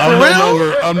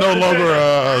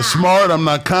longer smart. I'm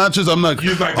not conscious. I'm not.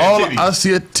 I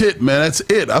see a tit, man. That's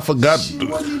it. I forgot. She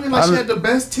wasn't even like she had the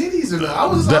best titties.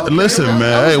 Listen,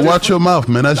 man. Hey, watch your mouth,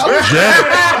 man. That's Janet.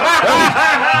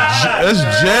 That's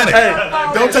Janet. Hey,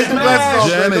 don't take the glasses off.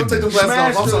 Janet. Don't take the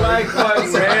glasses off. I'm sorry.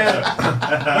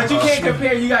 But you can't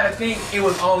compare. You got to think it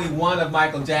was only one of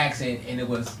Michael Jackson, and it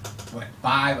was what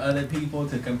 5 other people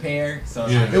to compare. So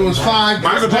it was 5.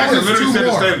 Michael Jackson literally set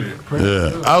the standard.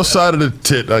 Yeah, outside of the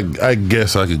tit, I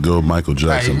guess I could go Michael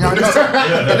Jackson.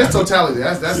 That's totality.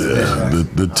 That's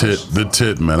the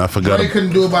tit, man. I forgot. Dre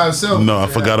couldn't do it by himself. No, I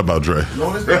forgot about Dre.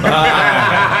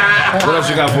 What else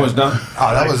you got for us, Don?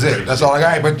 Oh, that was it. That's all I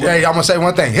got. But hey, I'm gonna say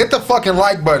one thing. Hit the fucking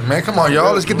like button, man. Come on,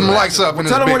 y'all. Let's get them likes up.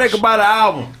 Tell them where they can buy the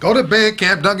album. Go to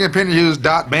Bandcamp,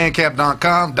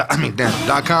 DuncanPennyHughes.bandcamp.com.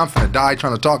 .com. Finna die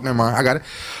trying to talk. Never mind. mind. I got it.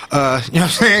 You know what I'm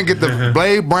saying? Get the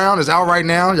Blade Brown is out right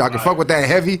now. Y'all can fuck with that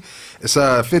heavy. It's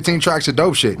 15 tracks of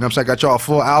dope shit. You know what I'm saying? Got y'all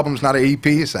full albums, not an EP.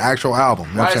 It's an actual album.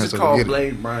 You know what I'm saying? Why is it called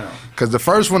Blade Brown? Because the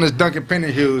first one is Duncan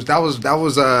Hughes. That was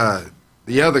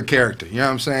the other character. You know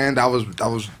what I'm saying? That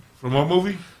was from what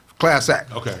movie? Class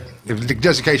Act. Okay.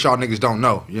 Just in case y'all niggas don't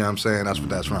know. You know what I'm saying? That's what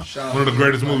that's from. One of the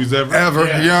greatest movies ever. Ever.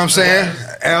 You know what I'm saying?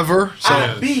 Ever. So.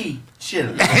 I be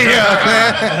chilling. Yeah,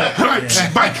 man.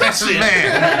 By Cassie,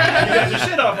 man. You got your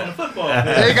shit off on the football.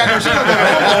 They ain't got no shit off on the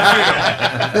football field.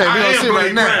 Yeah, we gonna see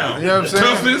right now. You know what I'm saying?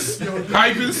 Toughest,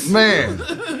 hypest. Man. You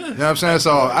know what I'm saying?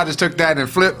 So I just took that and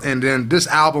flipped, and then this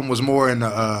album was more in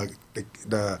the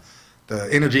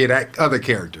energy of that other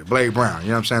character, Blade Brown. You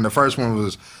know what I'm saying? The first one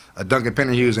was a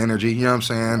Duncan Hughes energy, you know what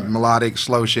I'm saying? Melodic,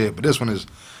 slow shit. But this one is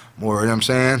more, you know what I'm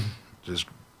saying? Just,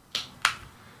 you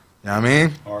know what I mean?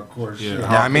 Hardcore shit. You know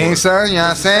what I mean, son? You know what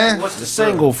I'm saying? What's the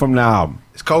single from the album?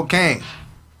 It's Cocaine.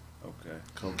 Okay.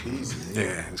 Cocaine.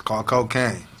 Yeah, it's called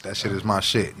Cocaine. That shit is my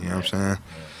shit, you know what I'm saying?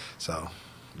 So,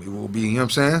 we will be, you know what I'm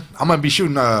saying? I'm going to be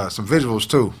shooting some visuals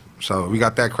too. So, we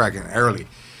got that cracking early. You know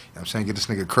what I'm saying? Get this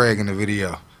nigga Kraig in the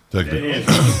video. The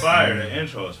intro is fire. The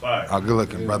intro is fire. Oh, good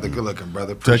looking, brother. Good looking,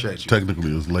 brother. Appreciate you.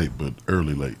 Technically, it's late, but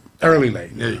early late. Early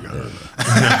late. There you go.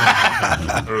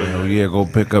 Hell yeah, go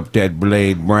pick up that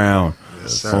Blade Brown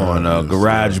on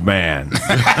Garage Band. Garage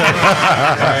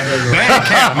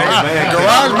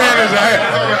Band is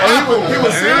He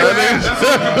was serious.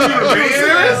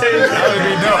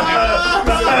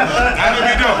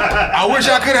 I wish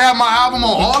I could have my album on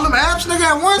all them apps, nigga,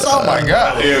 at once. Oh my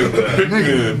god. Yeah, pick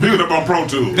it up on Pro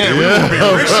Tools. Yeah, we gonna be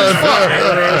rich as fuck.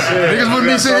 Niggas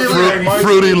wouldn't be sitting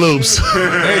Fruity Loops.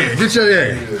 Hey, get your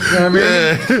You know what I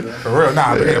mean? For real,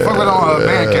 nah, but yeah, fuck with on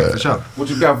Bandcamp for sure. What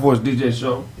you got for us, DJ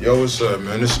Show? Yo, what's up,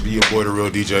 man? This is your boy, the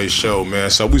Real DJ Show, man.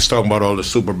 So we was talking about all the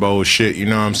Super Bowl shit, you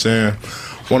know what I'm saying?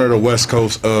 One of the West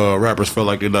Coast rappers felt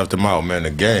like they left him out, man,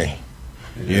 the game.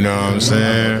 You know what I'm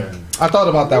saying? I thought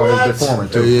about that when he was performing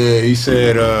too. Yeah, he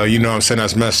said, you know what I'm saying,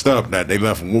 that's messed up that they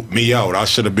left me out. I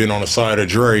should have been on the side of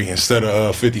Dre instead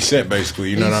of 50 Cent,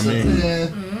 basically. You know what I mean?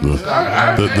 The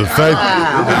fact,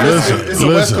 listen, it's a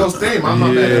West Coast theme. I'm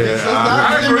not mad at it.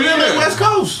 I agree with that West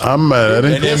Coast. I'm mad at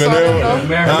him.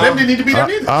 Them didn't need to be there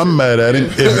either. I'm mad at him.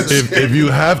 If you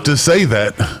have to say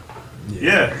that,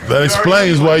 that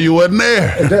explains why you wasn't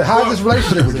there. How's this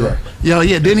relationship with Dre? Yo,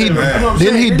 yeah, didn't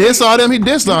he diss all them? He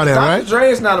dissed all them, right? Dre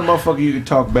is not a motherfucker you can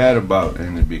talk bad about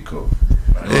and it'd be cool.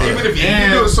 Even if you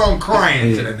do a song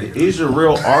crying to that nigga. He's a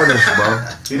real artist, bro.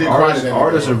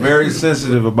 Artists are very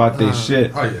sensitive about their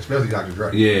shit. Oh yeah, especially Dr.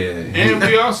 Dre. Yeah. And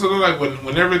we also look like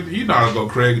whenever, you know how to go,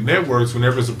 Kraig, networks,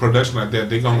 whenever it's a production like that,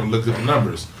 they're going to look at the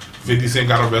numbers. 50 Cent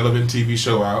got a relevant TV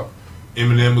show out.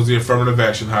 Eminem was the affirmative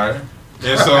action hire.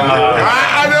 And so,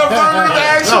 I know affirmative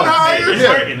action hire. It's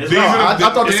working. It's working. I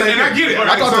thought the same thing. And I get it.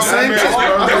 I thought the same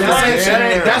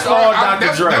thing. That's all Dr.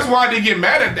 Dre. That's why they get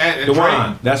mad at that.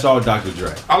 Dwann. That's all Dr.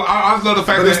 Dre. I love the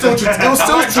fact that it was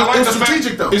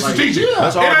strategic though. It's strategic.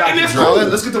 That's all Dr. Dre.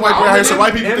 Let's get the white guy here so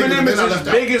white people Eminem is his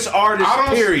biggest artist,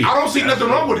 period. I don't see nothing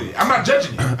wrong with it. I'm not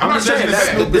judging it. I'm not judging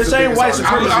it. This ain't white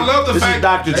supremacy. I love the this fact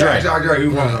is Dr. Dre.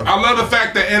 I love the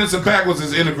fact that Anderson .Paak was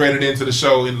as integrated into the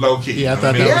show in low key. Yeah, I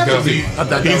thought that was dope.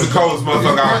 He's the coldest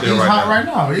motherfucker out there He's right hot now. right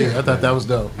now. Yeah, I thought that was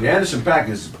dope. The Anderson .Paak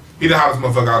is. He's the hottest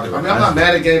motherfucker out there. I mean, I'm not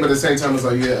mad at Game, but at the same time, it's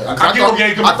like, yeah. I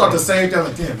thought the same thing.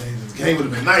 Like, damn, man, this game would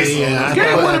have been nice. Yeah,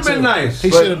 Game would have been nice. He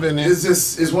should have been there. It's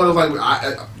just, it's one of like,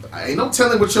 I ain't no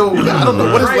telling what your, I don't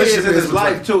know what his Dre is relationship in is. his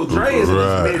life too. Dre is in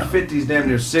Right. his mid-50s, damn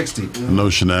near 60. No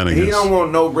shenanigans. He don't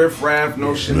want no riff-raff,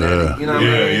 no shenanigans. You know what I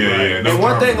mean? Yeah. And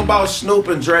one thing about Snoop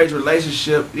and Dre's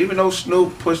relationship, even though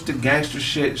Snoop pushed the gangster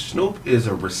shit, Snoop is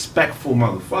a respectful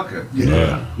motherfucker.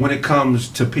 Yeah. When it comes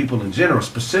to people in general,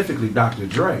 specifically Dr.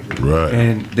 Dre. Right.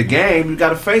 And the game, you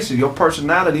gotta face it. Your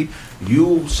personality,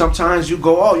 sometimes you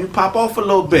pop off a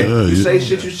little bit. Yeah, you say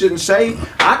shit you shouldn't say.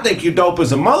 I think you dope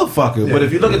as a motherfucker. But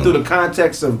if you look at through the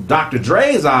context of Dr.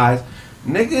 Dre's eyes,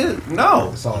 nigga,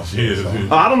 no.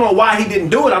 I don't know why he didn't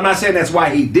do it. I'm not saying that's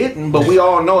why he didn't, but we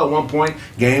all know at one point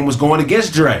Game was going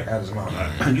against Dre.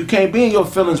 You can't be in your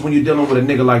feelings when you're dealing with a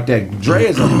nigga like that. Dre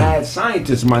is a mad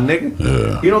scientist, my nigga.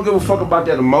 Yeah. He don't give a fuck about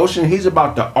that emotion. He's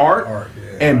about the art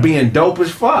and being dope as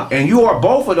fuck. And you are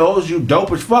both of those. You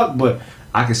dope as fuck, but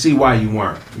I can see why you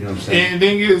weren't. You know what I'm saying? And the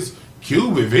thing is,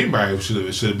 Cube, if anybody should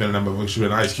have been a number, should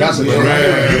have been Ice Cube. That's a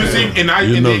You see, and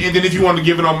then if you want to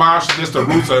give it homage to just the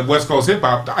roots of West Coast hip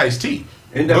hop, the Ice T.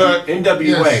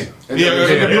 NWA. Yeah,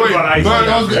 NWA.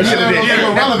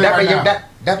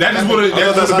 That would have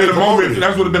been a moment.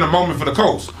 That would have been a moment for the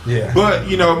Colts. Yeah. But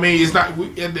you know, I mean, it's not. At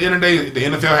the end of the day, the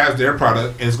NFL has their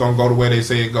product, and it's going to go the way they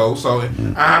say it goes. So I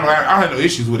have no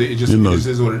issues with it. It just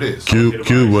is what it is.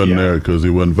 Q wasn't there because he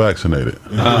wasn't vaccinated.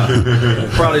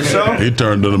 Probably so. He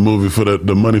turned to the movie for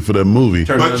the money for that movie.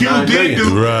 But Q did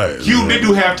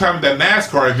do halftime at that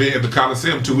NASCAR event at the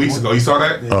Coliseum 2 weeks ago. You saw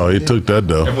that? Oh, he took that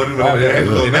though. And when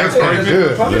NASCAR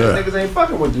event, niggas ain't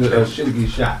fucking with the shit to get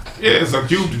shot. Yeah, so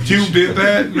Q did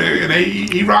that, man, and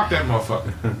he rocked that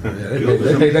motherfucker.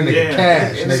 They paid that nigga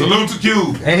cash. Nigga. Salute to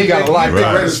Q. And he got a life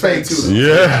right. His face too.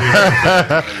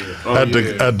 Yeah. At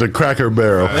the Cracker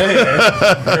Barrel.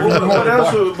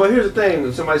 But here's the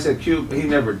thing: somebody said Q, he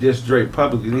never dissed Dre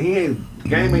publicly.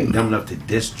 Game ain't dumb enough to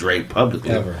diss Dre publicly.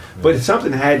 Ever. But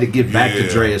something had to get back to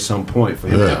Dre at some point for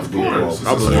him to be involved.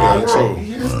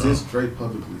 He has dissed Dre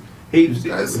publicly.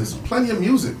 There's plenty of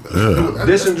music.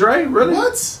 Dissing Dre, really?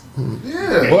 What?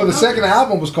 Yeah. Well, the second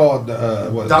album was called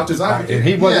Doctor's Advocate, and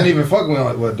he wasn't even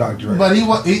fucking with Dr. Dre. But he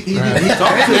talked to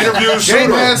interviews. He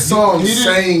has songs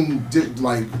saying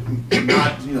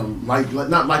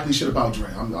not likely shit about Dre.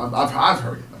 I've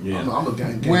heard it. I'm a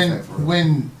gang fan for real.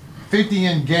 When 50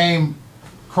 and Game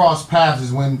crossed paths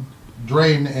is when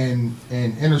Dre and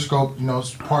Interscope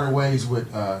parted ways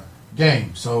with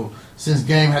Game. So since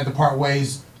Game had to part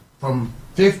ways from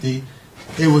 50,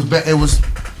 it was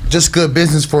just good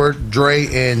business for Dre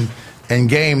and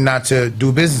Game not to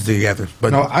do business together.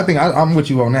 But no, I think I'm with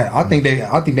you on that. I think they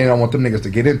don't want them niggas to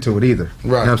get into it either. Right. You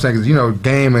know what I'm saying? Because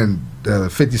Game and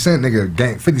 50 Cent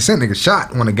nigga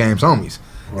shot one of Game's homies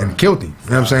and killed him.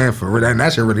 You know what I'm saying? For real, and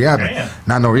that shit really happened.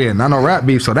 Not no rap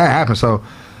beef. So that happened. So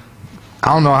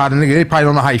I don't know how they probably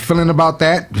don't know how he feeling about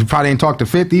that. He probably ain't talked to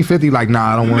 50. 50 like,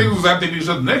 nah, I don't want. Niggas was out there each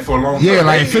other's neck for a long time. Yeah,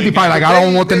 like 50 probably like, I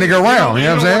don't want that nigga around. You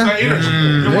know what I'm saying?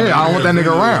 Yeah, I don't want that nigga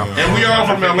around. And we all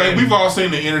from LA. We've all seen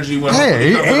the energy. When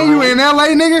and you in LA,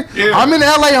 nigga? Yeah. I'm in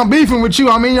LA. I'm beefing with you.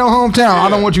 I'm in your hometown. Yeah. I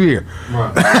don't want you here.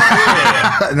 Right.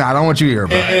 Nah, I don't want you here,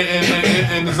 bro.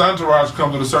 And this entourage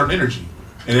comes with a certain energy.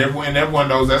 And everyone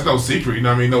knows that's no secret, you know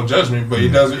what I mean? No judgment, but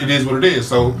it is what it is.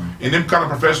 So in them kind of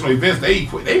professional events, they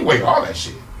weigh all that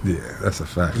shit. Yeah, that's a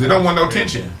fact. They don't want no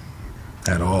tension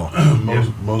at all.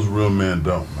 Most real men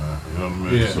don't, man. You know what I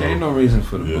mean? Yeah, so, ain't no reason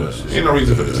for the bullshit. Ain't no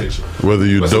reason for the tension. Whether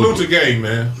you salute the game,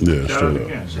 man. Yeah, straight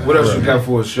up. What else you got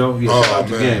for us, show? You about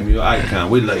the game, you're an icon.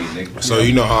 We love you, nigga. So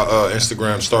you know how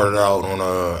Instagram started out on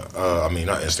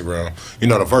not Instagram.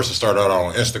 The Versus started out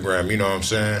on Instagram. You know what I'm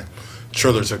saying?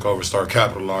 Triller took over, started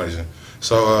capitalizing.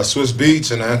 So Swiss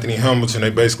Beats and Anthony Hamilton, they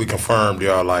basically confirmed,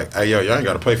 y'all like, hey, y'all ain't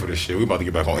got to pay for this shit. We about to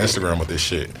get back on Instagram with this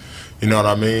shit. You know what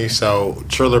I mean? So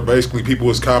Triller, basically, people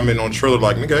was commenting on Triller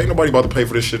like, nigga, ain't nobody about to pay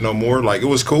for this shit no more. Like, it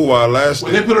was cool while it lasted.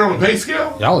 Well, they put it on the pay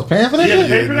scale? Y'all was paying for that shit?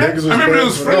 Yeah, I remember it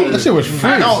was free. That shit was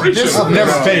free. No, I've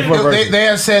never paid for it. They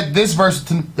had said this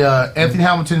versus Anthony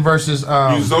Hamilton versus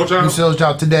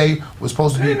Job today was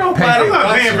supposed to be paid. I'm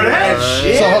not paying for that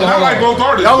shit. So hold on. I like both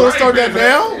artists. Y'all want to start that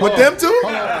now with them two?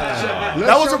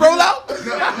 That was a rollout?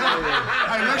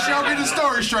 Hey, let's y'all get the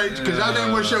story straight, because y'all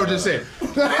didn't what show just said.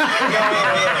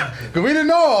 Because we didn't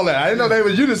know all that. I didn't know they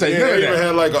was you to say they even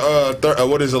had like a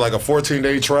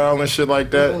 14-day trial and shit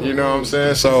like that. You know what I'm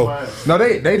saying? So no,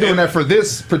 they doing that for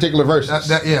this particular verse.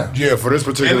 Yeah, for this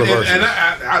particular verse. And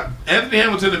Anthony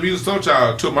Hamilton and Music Soul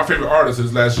Child, two of my favorite artists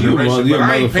this last generation, but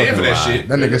I ain't paying for that shit.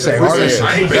 That nigga say artists.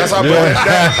 That's our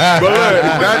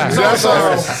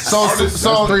So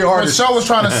what the show was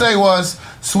trying to say was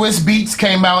Swiss Beats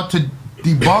came out to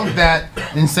debunk that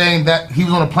and saying that he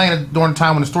was on a plane during the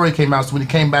time when the story came out. So when he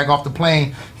came back off the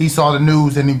plane, he saw the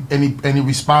news and he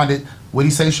responded. What'd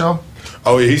he say, Show?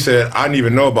 Oh yeah, he said, I didn't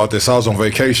even know about this. I was on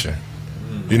vacation.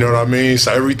 You know what I mean?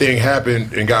 So everything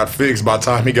happened and got fixed by the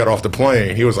time he got off the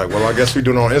plane. He was like, well, I guess we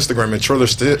doing it on Instagram. And Triller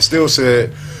still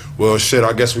said, well, shit,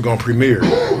 I guess we're going to premiere. You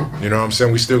know what I'm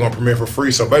saying? We still going to premiere for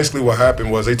free. So basically what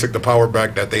happened was they took the power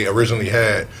back that they originally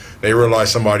had. They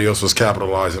realized somebody else was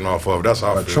capitalizing off of. That's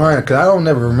how I feel. Because I don't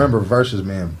never remember Versus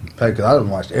being paid, because I done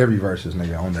watched every Versus,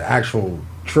 nigga, on the actual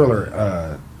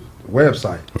Triller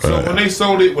website. So when they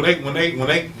sold it, when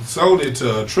they sold it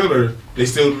to Triller, they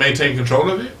still maintain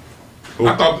control of it?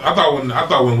 I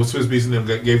thought when Swiss Beats and them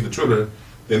gave the Triller,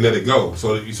 they let it go.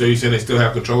 So you saying they still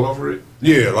have control over it?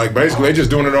 Yeah, like basically they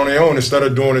just doing it on their own instead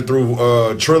of doing it through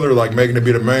Triller, like making it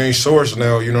be the main source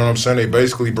now. You know what I'm saying? They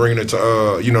basically bringing it to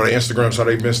the Instagrams how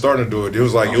they've been starting to do it. It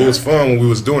was like it was fun when we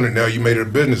was doing it. Now you made it a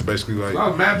business basically. Like I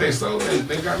was mad they sold it.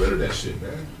 They got rid of that shit,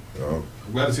 man. I'm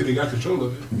glad to see they got control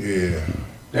of it. Yeah.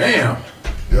 Damn.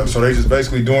 Yeah. So they just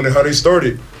basically doing it how they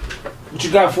started. What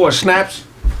you got for us, Snaps?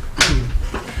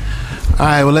 All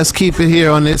right, well, let's keep it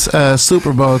here on this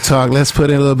Super Bowl talk. Let's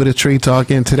put in a little bit of tree talk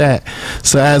into that.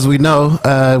 So, as we know,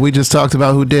 we just talked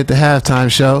about who did the halftime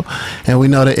show, and we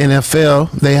know the NFL,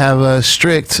 they have a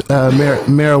strict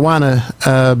marijuana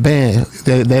ban.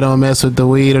 They don't mess with the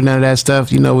weed or none of that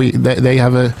stuff. You know, they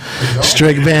have a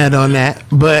strict ban on that.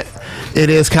 But it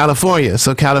is California,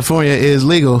 so California is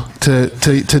legal to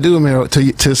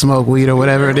smoke weed or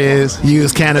whatever it is.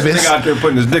 Use cannabis. This nigga out there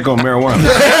putting his dick on marijuana.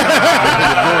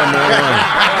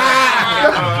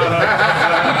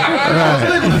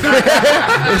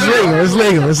 It's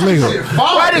legal.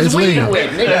 Why does weed legal. wet,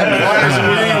 nigga?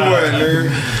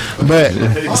 But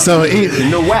so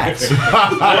no wax.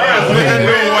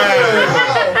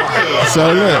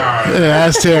 So look,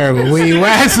 that's terrible. Weed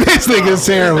wax, this nigga's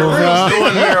terrible, bro.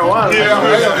 Can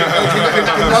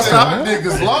y'all stop?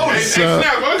 Niggas low.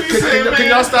 Can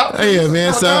y'all stop? Yeah,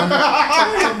 man.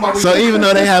 So even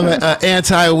though they have an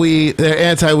anti-weed, their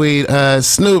anti-weed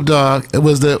Snoop Dogg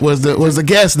was the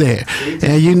guest there,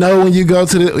 and you know when you go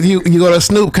to you go to a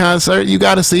Snoop concert, you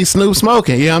got to see Snoop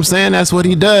smoking. You know what I'm saying? That's what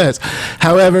he does.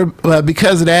 However,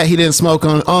 because of that, he didn't smoke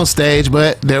on stage,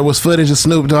 but there was footage of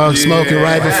Snoop Dogg smoking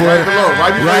right before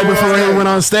he went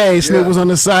on stage. Snoop was on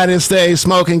the side of the stage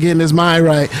smoking, getting his mind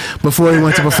right before he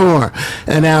went to perform.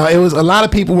 And now it was a lot of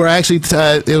people were actually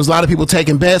there was a lot of people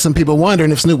taking bets and people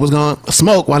wondering if Snoop was going to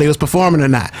smoke while he was performing or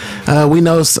not. We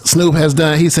know Snoop has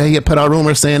done. He said he had put out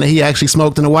rumors saying that he actually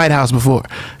smoked in the White House before.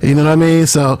 You know what I mean?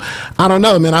 So I don't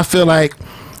know, man. I feel like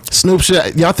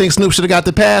y'all think Snoop should have got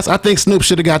the pass? I think Snoop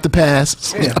should have got the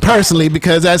pass personally,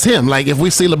 because that's him. Like if we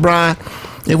see LeBron,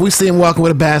 if we see him walking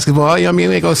with a basketball, you know what I mean?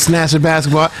 We ain't gonna snatch a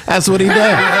basketball. That's what he does.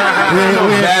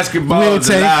 Basketball is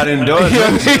allowed indoors.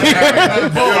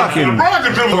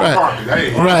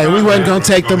 Right. We wasn't gonna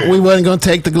take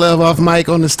the glove off Mike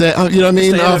on the stage. You know what I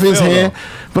mean? Off his hand.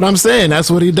 But I'm saying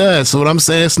that's what he does. So what I'm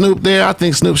saying, Snoop there, I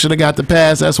think Snoop should have got the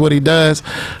pass. That's what he does.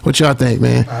 What y'all think,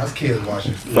 man? That's kids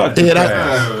watching. Nah,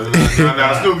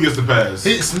 Snoop gets the pass.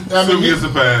 Snoop gets the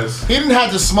pass. He didn't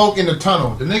have to smoke in the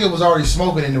tunnel. The nigga was already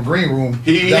smoking in the green room.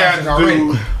 He had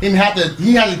to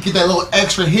get that little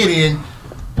extra hit in.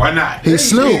 Why not? He's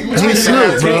Snoop. He's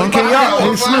Snoop, bro.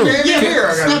 He's Snoop.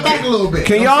 Step back a little bit.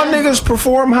 Can y'all niggas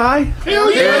perform high? Hell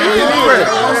yeah.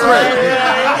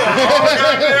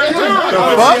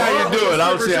 I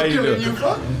don't see how you do it.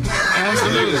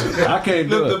 I can't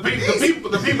do it.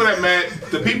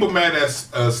 The people mad at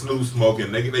Snoop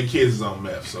smoking. They kids is on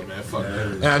meth. So man, fuck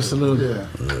that. Absolutely. Yeah.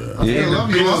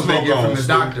 Kids smoke from the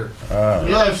doctor.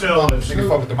 Love smoke. Nigga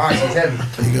fuck with the box. He's heavy.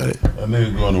 You got it. That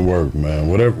nigga going to work, man.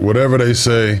 Whatever they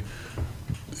say,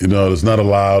 you know, it's not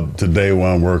allowed. Today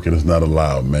while I'm working, it's not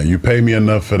allowed, man. You pay me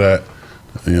enough for that.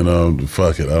 You know,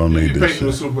 fuck it. I don't need this shit.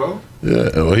 The Super Bowl? Yeah.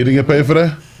 Well, he didn't get paid for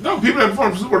that? No, people that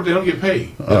perform for Super Bowl, they don't get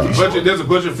paid. There's a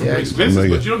budget for expenses,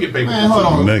 but you don't get paid for Man, hold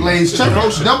on, ladies.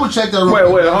 Double check that.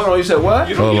 Wait, hold on. You said what?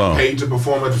 You don't get paid to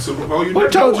perform at the Super Bowl. Who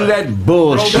told you that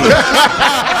bullshit?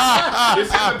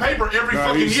 It's in the paper every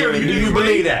fucking year. Do you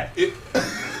believe that? You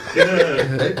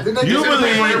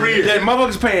believe that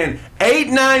motherfuckers paying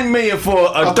 $8-9 million for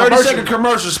a 30-second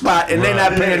commercial spot and they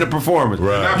not paying the performance?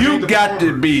 Right. You got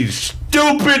to be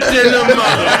stupid in the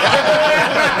mother.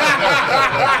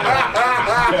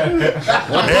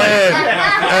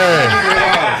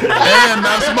 And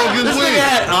not smoking this weed. Nigga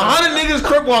had 100 niggas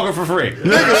crip walking for free.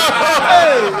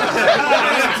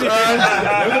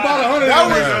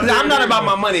 I'm not about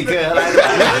my money, cuz.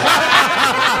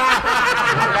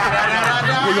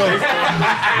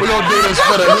 We're gonna do this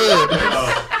for the hood.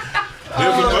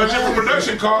 There's a budget for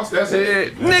production costs. That's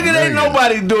it. Nigga, ain't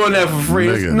nobody doing that for free.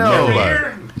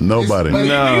 Nigga, nobody. Do you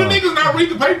niggas not read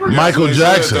the paper? Michael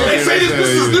Jackson. They say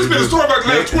this has been a story about the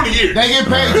last 20 years. They get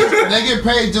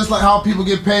paid just like how people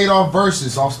get paid off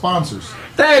verses, off sponsors.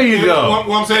 There you go.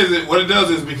 What I'm saying is that what it does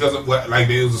is because of what, like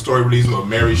there was a story released where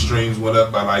Mary streams went up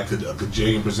by like a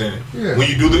gajillion%. Yeah. When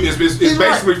you do it's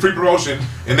basically free promotion,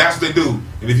 and that's what they do.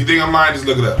 And if you think I'm lying, just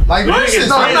look it up. Like no,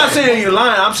 I'm not saying you're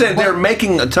lying. I'm saying they're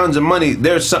making tons of money.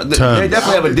 They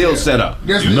definitely have a deal set up.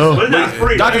 You know,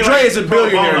 Dr. Dre is a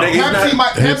billionaire.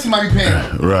 Pepsi might be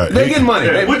paying. Right. They get money.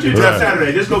 What you do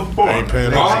Saturday? Just go perform.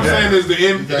 All I'm saying is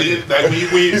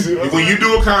when you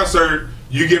do a concert,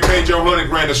 you get paid your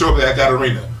 $100,000 to show up at that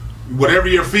arena. Whatever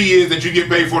your fee is that you get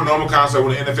paid for a normal concert,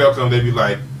 when the NFL comes, they be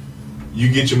like, you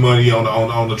get your money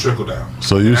on the trickle down.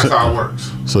 So that's how it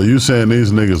works. So you saying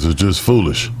these niggas are just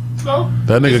foolish? No.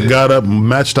 That nigga got up,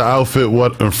 matched the outfit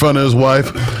in front of his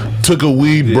wife, took a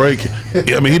weed break.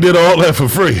 I mean, he did all that for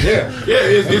free.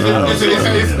 It's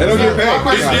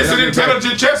an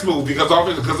intelligent chess move because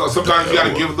sometimes you got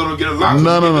to give a little, get a lot.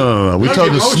 No. We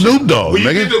talking Snoop Dogg,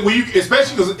 nigga.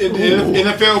 Especially because the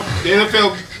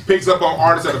NFL picks up on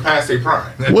artists that have passed their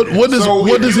prime. What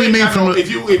does he mean from? If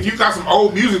you got some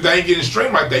old music that ain't getting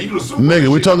streamed like that, you do the Super Bowl. Nigga,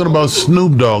 we talking about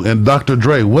Snoop Dogg and Dr.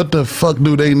 Dre. What the fuck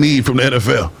do they need from the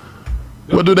NFL?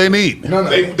 What do they need?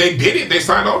 They did it. They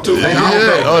signed on to it.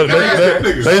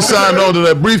 They signed on to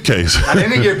that briefcase. I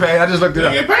didn't get paid. I just looked it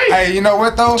up. Hey, you know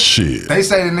what though? Shit. They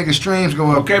say the nigga streams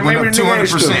go up, went up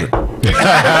 200%.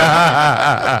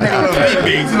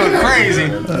 Nigga look crazy.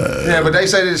 Yeah, but they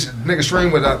say this nigga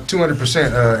stream with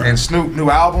 200%, and Snoop new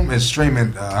album is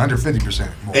streaming 150%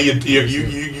 more. And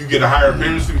you get a higher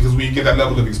appearance because when you get that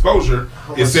level of exposure,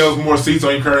 it sells more seats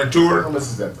on your current tour. How much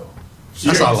is that though?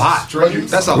 That's a lot.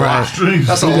 That's a lot.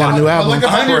 That's a lot. New album. Like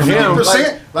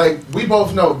 150%. Like we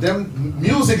both know, them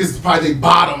music is probably the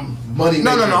bottom money.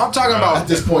 No. I'm talking about at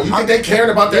this point. You think they caring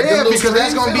about that? Yeah, because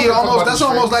that's gonna be almost. That's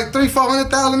almost like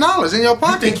 $300,000-$400,000 in your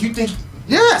pocket. You think?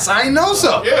 Yes, I know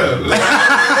so. Yeah.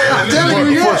 I'm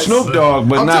telling you, For yes. Snoop Dogg,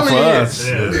 but not for us.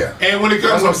 Yeah. And when it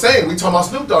comes, that's what I'm saying. We talking about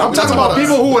Snoop Dogg. I'm talking about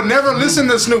people who would never listen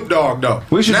to Snoop Dogg though.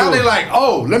 Now they like,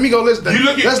 oh, let me go listen.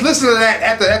 Let's listen to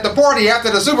that at the party after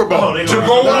the Super Bowl. To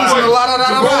go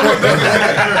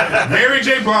Mary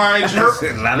J. Blige,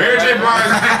 Mary J.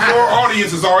 Blige's core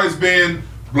audience has always been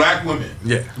black women.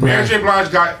 Yeah. Mary J. Blige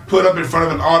got put up in front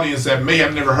of an audience that may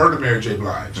have never heard of Mary J.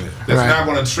 Blige. That's not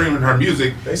going to stream her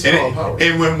music.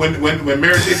 And when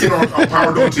Mary J. hit on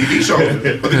Power doing TV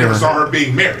shows, but they never saw her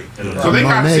being Mary. So they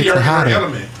got to see her in her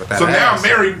element. So now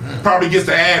Mary probably gets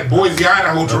to add Boise,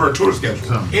 Idaho to her tour schedule.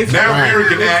 Now Mary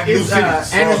can add new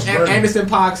cities. Anderson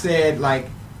 .Paak said like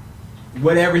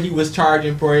whatever he was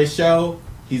charging for his show,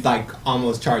 he's like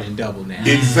almost charging double now.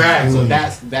 Exactly. So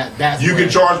that's you can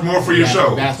charge more for your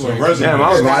show. That's what. Damn, I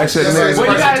was going to say What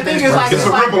you got to think is like it's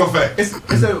a ripple effect. It's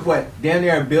a what? Damn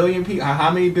near a billion people.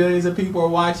 How many billions of people are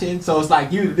watching? So it's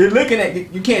like you're looking at.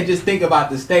 You can't just think about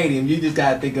the stadium. You just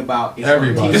got to think about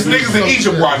everybody. It's niggas in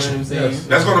Egypt watching.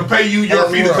 That's going to pay you your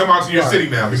fee to come out to your city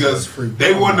now because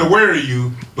they wasn't aware of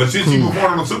you. But since you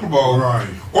performed on the Super Bowl,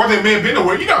 or they may have been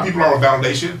aware. You know how people are with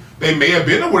validation. They may have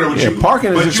been aware with you.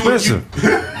 Parking is expensive. You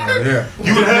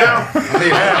would have they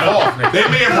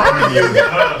may have heard of you.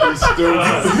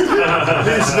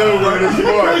 He's still running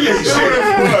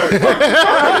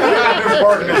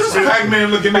his Pac-Man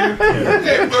looking nigga.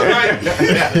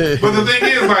 But the thing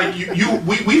is, like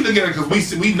we look at it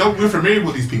because we know we're familiar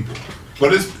with these people.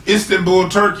 But it's Istanbul,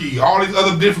 Turkey, all these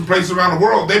other different places around the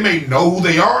world. They may know who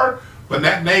they are, but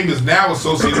that name is now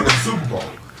associated with the Super Bowl.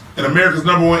 And America's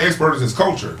 #1 expert is his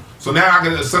culture. So now I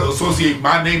can associate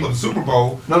my name with the Super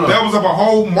Bowl. That was up a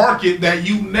whole market that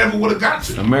you never would have got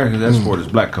to. America's export is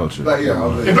black culture. Black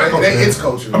culture. It's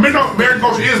culture. I mean, no, American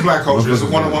culture is black culture. It's a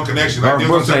one-on-one connection. Like,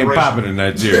 Books ain't popping in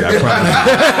Nigeria. I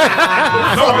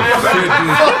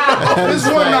This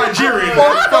one Nigerian.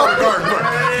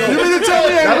 You mean to tell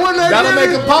me that one Nigerian? That'll make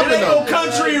it poppin' though.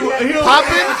 Country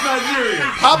Poppin'? Nigeria.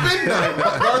 Poppin'?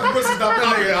 Garth Brooks is not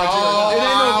poppin'. It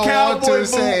ain't no cowboy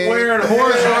boot wearing a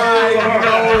horse ride,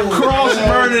 cross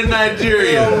burning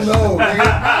Nigeria. No,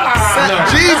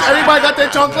 jeez, everybody got their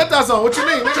chancletas on. What you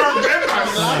mean? No,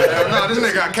 this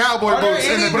nigga got cowboy boots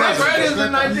in the black desert.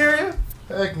 in Nigeria?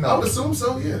 Heck no. I would assume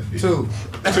so, yeah. Two.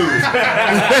 He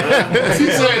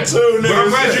said two. But I'm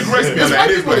glad you corrected me on that.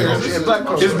 It is black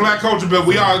culture. It's black culture, but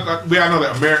we all know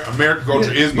that American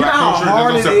culture is black culture.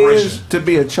 There's no separation. To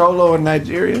be a cholo in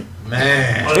Nigeria?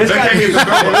 Man, it's got to be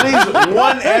at least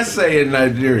one essay in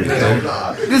Nigeria.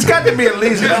 There's got to be at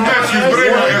least one.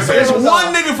 There's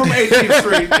one nigga from 18th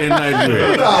Street in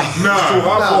Nigeria. Not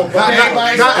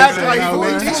acting like you from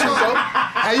 18th Street, though.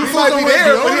 Hey, you might be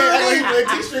there, but he ain't acting like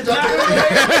 18th Street.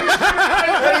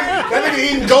 That nigga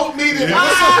eating goat meat and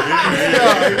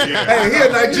hey, he a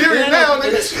Nigerian now,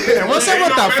 nigga. What's up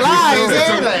with the flies?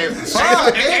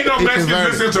 Ain't no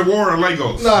Mexicans listening to War and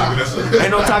Legos.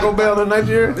 Ain't no Taco Bell in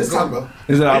Nigeria? This Taco Bell.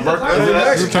 Is it Alberta?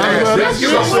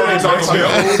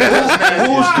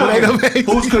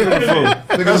 Who's cooking the food?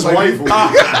 That's white food.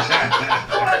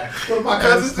 One of my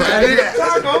cousins.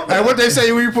 Hey, what they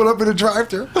say when you pull up in the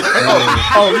drive-thru?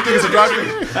 Oh, you think it's a drive-thru?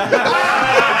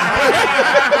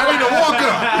 I mean the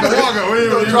walk-up. The walk-up. You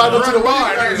gonna drive up to the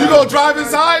bar? You gonna drive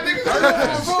inside, nigga?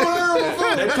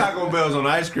 That Taco Bell's on the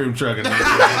ice cream truck. That's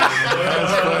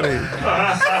funny.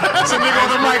 Some nigga on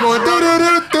the mic going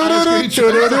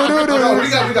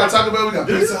we got Taco Bell. We got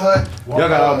Pizza Hut. Y'all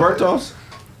got Alberto's?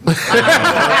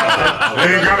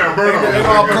 ain't got that Alberto. They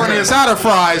all carne asada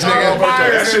fries, nigga.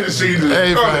 That shit is seasoned.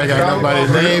 Hey, I got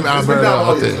nobody's name Alberto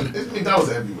out there. It's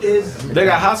McDonald's everywhere. They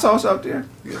got hot sauce up there.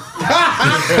 I'm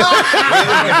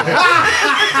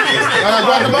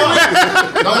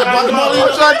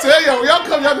trying to tell y'all. Y'all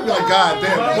come, y'all be like, God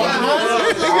damn.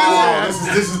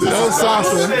 This is No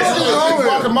salsa.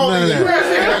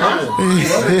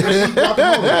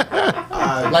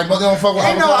 Like, they don't fuck with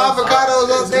Ain't no avocados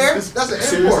up there. That's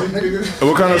an import.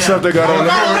 What kind of stuff they got on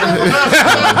there?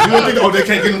 You don't think, oh, they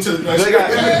can't get into the They got,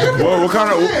 What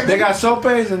kind of? they got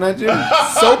sopes in Nigeria.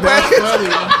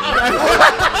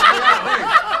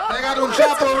 They got them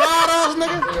chaparados,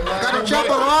 nigga. Got them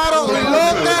chaparados.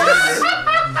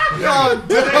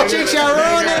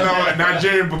 Chicharrones.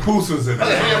 Nigerian pupusas in there.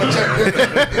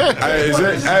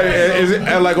 Is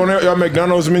it like on your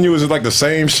McDonald's menu? Is it like the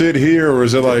same shit here, or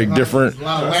is it like different?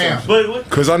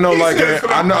 Because I know, like,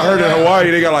 I heard in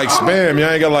Hawaii they got like spam. Y'all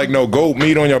ain't got like no goat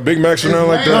meat on your Big Macs or nothing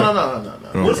like that.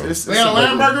 No. They got a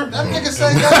lamb burger? That nigga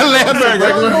say lamb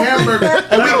burger. Hamburger.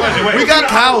 We got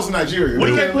cows in Nigeria. It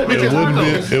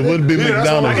wouldn't be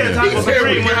McDonald's.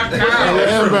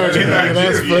 Hamburger.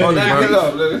 That's funny,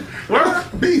 bro.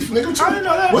 Beef, nigga. I didn't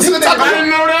know that. What's in the taco? I didn't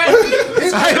know that.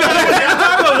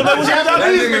 That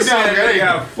nigga said they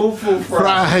got fufu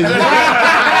fries. Hey,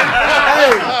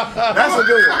 that's a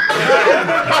good one.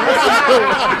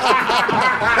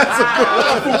 That's a good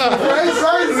one.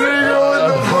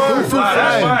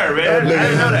 That's fire, man. I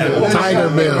didn't know that. Tiger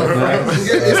Bill. I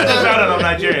found it on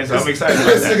Nigerian, so I'm excited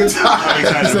about that. I'm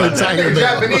excited about that.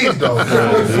 Japanese though.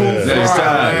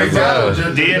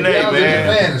 DNA,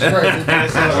 man.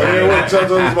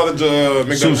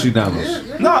 Sushi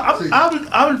Damos. No, I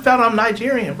found I'm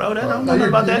Nigerian, bro. I don't know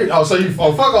about that. Oh, so you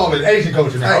fuck all the Asian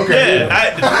culture now? Okay.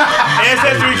 Yeah,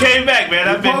 ancestry came back, man.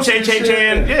 I've been Chan.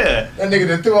 Yeah. That nigga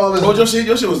that threw all this. Oh, your shit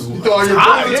was. You threw all your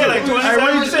High, bullets. yeah, like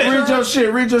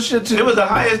 27%. Read your shit too. It was the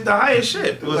highest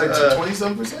shit. It was Like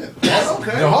 20-some%. That's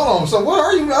okay. Yo, hold on. So what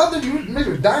are you? Other you mixed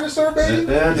with dinosaur baby?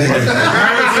 What is this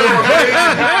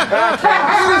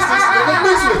nigga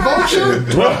mixed with vulture?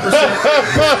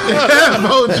 12%.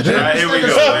 All right, here we go,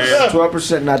 man.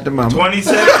 12% not the mama.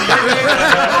 27.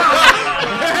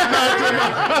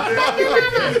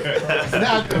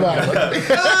 Not the mama.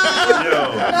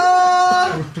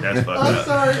 That's fucked up.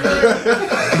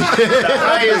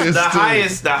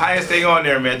 The highest thing on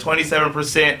there, man.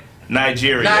 27%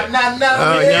 Nigeria.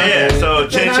 Yeah, so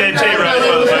Che, right?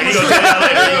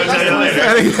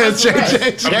 He gonna tell y'all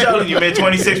later. I'm telling you, man.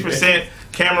 26%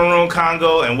 Cameroon,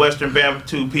 Congo, and Western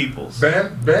Bantu peoples.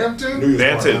 Bantu? Bantu.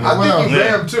 I think you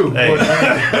Bam too. Hey, you know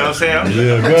what I'm saying?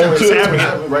 Yeah,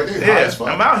 Bantu. Right there. Yeah,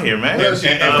 I'm out here, man. And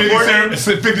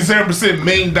 57%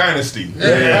 Ming Dynasty. He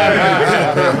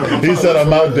said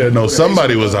I'm out there. No,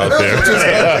 somebody was out there.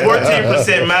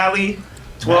 14% Mali.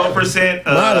 12%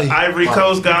 Ivory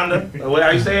Coast, Ghana. What how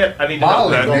you say it? I need to know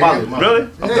that. Really?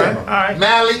 Okay. All right.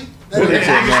 Mali.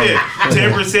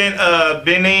 10%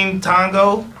 Benin,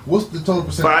 Tongo. What's the total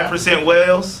percent? 5%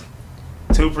 Wales.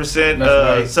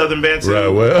 2% Southern Bantu. Right,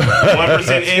 well.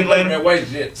 1% England.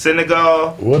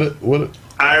 Senegal. What?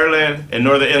 Ireland and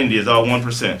Northern India is all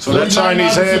 1%. So that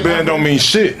Chinese headband don't mean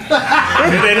shit. It ain't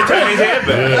a Chinese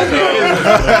headband.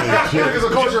 It's a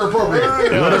culture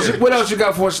appropriate. What else you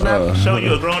got for a snap? Show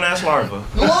you a grown ass larva.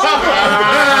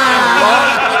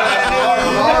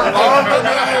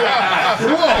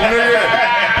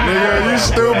 Nigga, you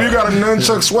stupid. You got a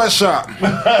nunchuck sweatshop.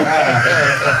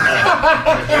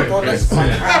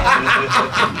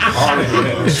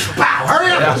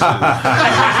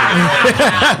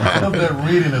 Some of that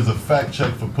reading is a fact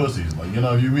check for pussies. Like, you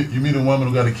know, you meet a woman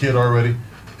who got a kid already,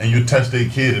 and you test their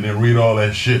kid and then read all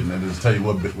that shit and then just tell you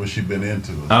what she been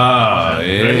into. Oh,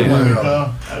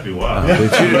 yeah. That'd be wild.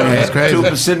 That's crazy.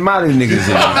 2% Mali niggas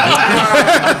in there.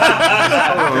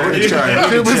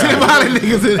 2% Mali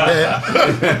niggas in there.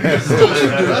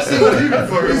 I see what you been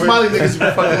for. These Mali niggas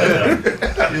been fucking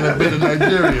You done been to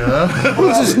Nigeria, huh?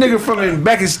 Who's this nigga from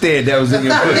Uzbekistan that was in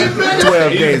your pussy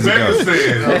 12 days ago?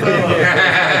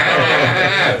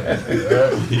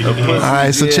 All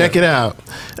right, so check it out.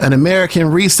 An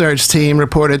American research team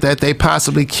reported that they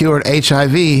possibly cured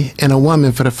HIV in a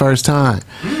woman for the first time.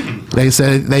 They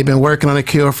said they've been working on a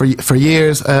cure for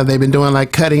years. They've been doing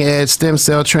like cutting edge stem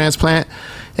cell transplant,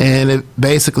 and it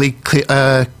basically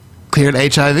cleared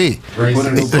HIV. Put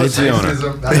a new pussy on her.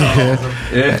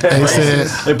 They said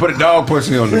they put a dog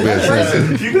pussy on the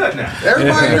bitch. You good now?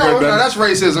 Everybody knows. No, that's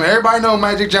racism. Everybody know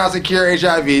Magic Johnson cured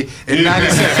HIV in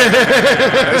 97.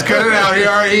 Let's cut it out.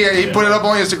 He put it up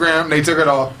on Instagram. They took it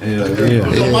off. It's on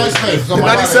MySpace. It's on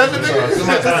 97,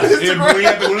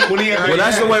 Well,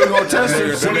 that's the way we're gonna test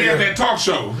it. When he had that talk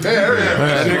show.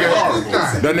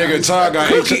 That nigga Todd got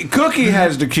Cookie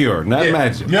has the cure, not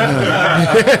Magic.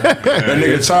 that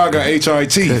nigga Todd got HIT.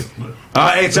 HIT. It's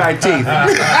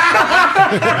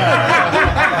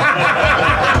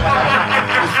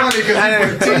funny because he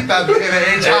put teeth out in an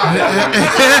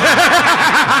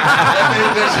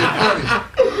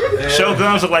HI. Show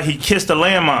Gums look like he kissed a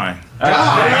landmine.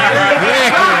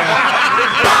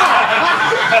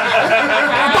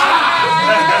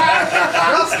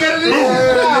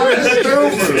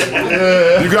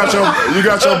 You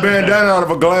got your bandana out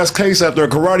of a glass case after a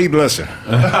karate blessing.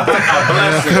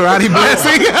 karate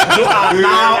blessing. You are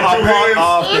now a part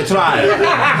of the tribe.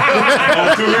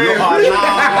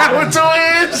 With 2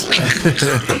 hands.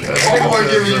 Boy,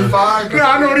 giving you 5. Nah, I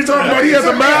know what he's talking about. He has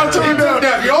a mouth turned up.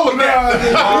 You owe him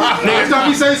that. Next time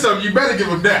he say something, you better give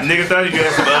him that. Nigga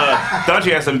thought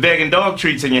you had some begging dog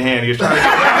treats in your hand. You're trying to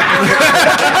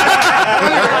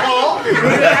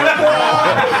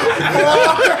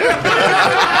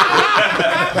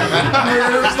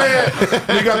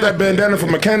You got that bandana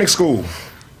from mechanic school.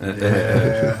 All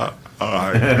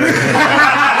right.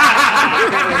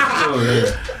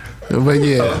 But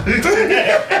yeah.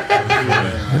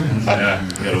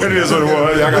 It is what it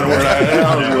was. I got to wear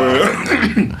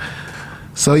that.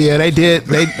 So yeah, they did.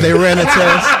 They ran a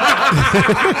test.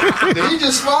 Did he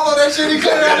just swallow that shit? He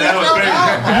cleared out his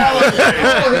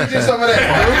mouth. He did some of that.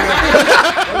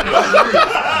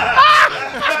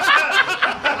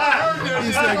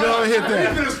 He said, "Go and hit that." You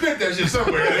could have spit that shit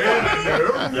somewhere.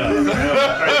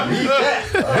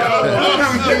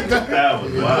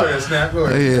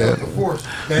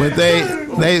 Yeah, but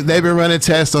they've been running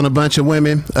tests on a bunch of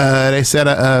women. They said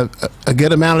a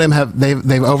good amount of them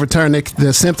they've overturned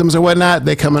the symptoms or whatnot.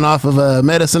 They coming off of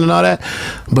medicine and all that,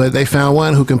 but they found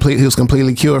one who's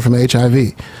completely cured from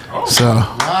HIV. So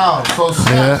wow, so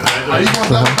yeah. Are you gonna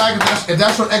double back if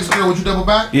that's your ex-girl? Would you double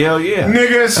back? Hell yeah,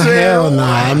 nigga. Hell no,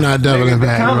 I'm not doubling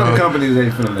back, bro. Companies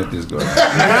ain't finna let this go.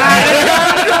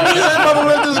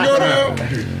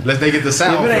 Let they get the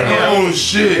sound. Oh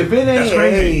shit! If it ain't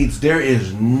AIDS, there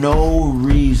is no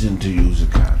reason to use a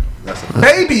condom.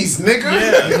 Babies, nigga.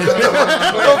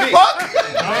 What the fuck?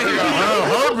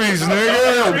 Herpes,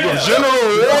 nigga.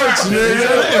 General warts,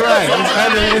 nigga. Right. You don't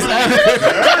have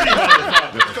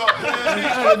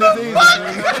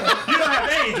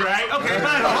AIDS, right? Okay,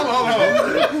 fine.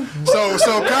 So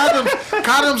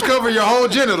condoms cover your whole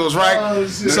genitals, right?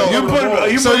 So You put your ball,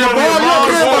 you don't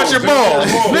care about your balls.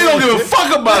 They don't give a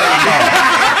fuck about it.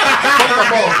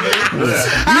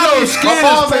 You know, skin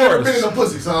is never been porous. in a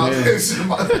pussy, so I think it's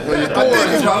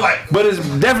my life. But it's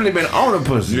definitely been on a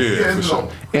pussy. Yeah, for sure.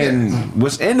 And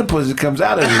what's in the pussy comes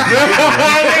out of it. We're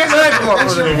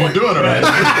doing it right.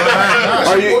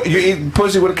 Are you eating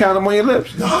pussy with a condom on your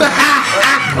lips?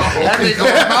 That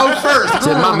nigga mouth first.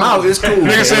 Said my mouth is cool.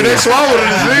 Nigga said they swallowed the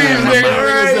disease, nigga.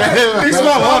 They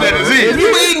swallowed all that disease. If you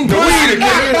eating pussy,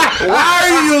 why are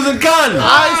you using condoms?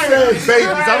 I said babies.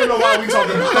 I don't know why we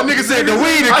talking about That nigga said the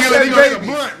weed and I kill said it.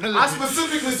 babies. I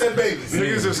specifically said babies.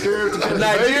 Niggas are scared to kill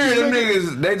Nigeria, them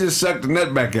niggas, they just suck the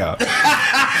nut back out.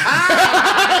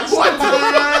 What?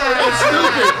 That's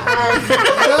stupid.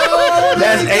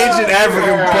 That's ancient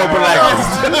African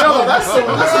prophylaxis. No, that's some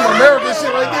American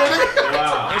shit right there, nigga.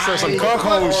 They said some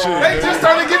cuckold shit. They just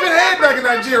started giving head back in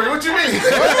Nigeria. What you mean?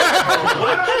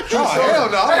 Oh, hell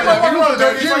no. I'm like, you want to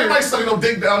Nigeria? You might study no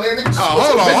dick down there, nigga.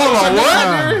 Hold on,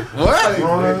 what? What?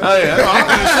 Oh, yeah.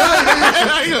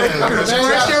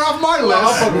 That shit off my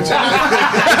list.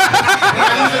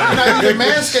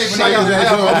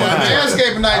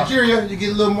 Manscaping in Nigeria, you get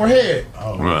a little more head.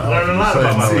 Learn a lot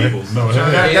about my people.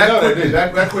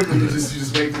 That quickly, you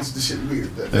just make this shit weird.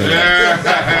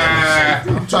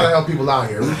 I'm trying to help people out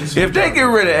here. If they get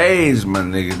rid of AIDS, my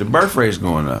nigga, the birth rate's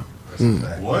going up.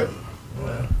 What?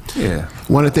 Yeah.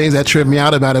 One of the things that tripped me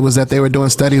out about it was that they were doing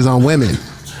studies on women,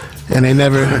 and they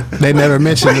never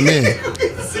mentioned the men.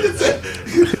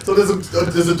 So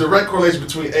there's a direct correlation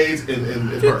between AIDS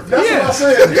and birth. That's Yeah.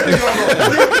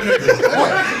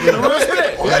 what I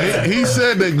said. He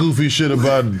said that goofy shit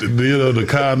about the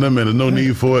condom and there's no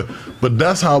need for it, but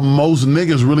that's how most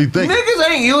niggas really think. Niggas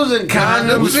ain't using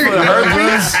condoms for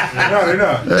herpes. No, they're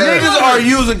not. Niggas are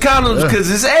using condoms because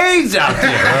it's AIDS out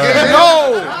there.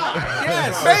 No.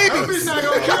 Yes. babies.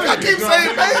 I keep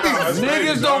saying babies.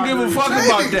 Niggas don't give a fuck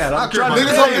about that.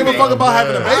 Niggas don't give a fuck about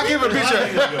having a baby.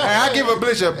 I give a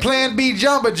bitch a Plan B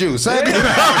jumper juice. You want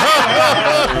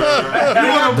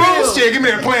a boost? Yeah, give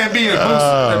me a Plan B and a boost.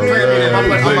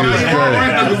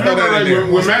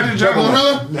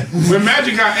 When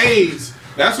Magic got AIDS,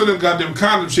 that's when them goddamn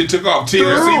condom shit took off.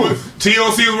 TLC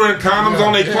was wearing condoms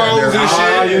on their clothes and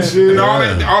shit. And all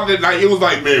that, like, it was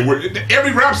like, man,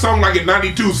 every rap song like in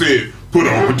 '92 said, put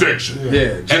on protection.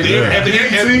 Yeah. At the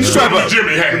end, strap up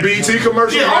Jimmy hat. The BET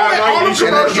commercial. Yeah, all the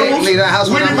commercials.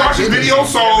 When you watch the video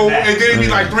sold, and then be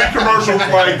like 3 commercials,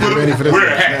 like, wear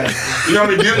a hat. You know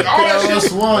what I mean? All that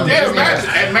shit.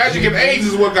 Yeah, Magic and AIDS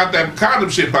is what got that condom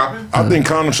shit popping. I think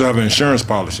condoms should have an insurance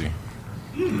policy.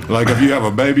 Like if you have a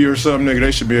baby or something, nigga,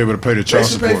 they should be able to pay the child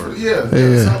support. Yeah.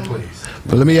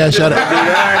 But let me ask y'all that.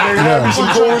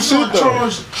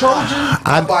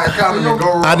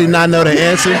 I do not know the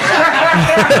answer.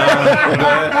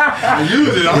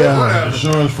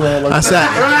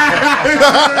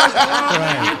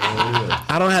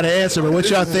 I don't have the answer, but what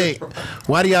y'all think?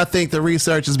 Why do y'all think the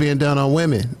research is being done on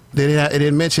women? It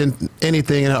didn't mention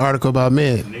anything in the article about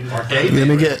men. What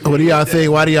do y'all think?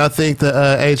 Why do y'all think the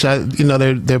HIV? You know,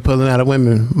 they're pulling out of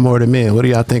women more than men. What do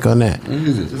y'all think on that?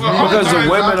 Because the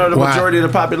women are the majority of the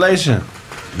population.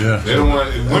 Yeah, they don't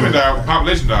want women die.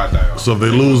 Population die. So if they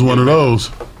lose one of those.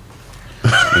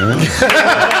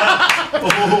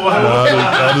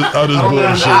 I'll just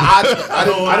bullshit. I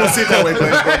don't see it that way,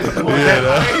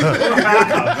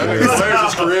 Blaze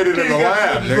was created in the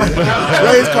lab.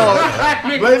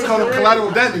 Blaze called him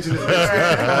collateral damage.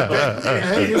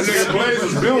 Blaze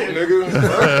was built, nigga.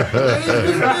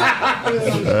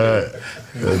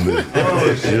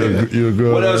 You're a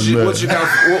girl. What else? What you got?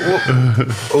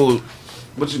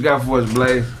 What you got for us,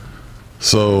 Blaze?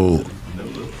 So,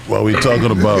 while we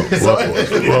talking about, what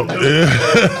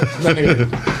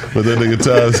that nigga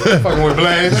Todd said. Fucking with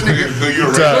Blaze.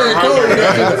 You're right.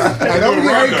 Don't be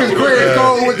hate because Kraig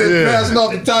called with the passing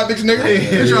off the topics, nigga.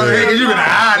 You trying to hate because you gonna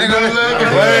hide, nigga.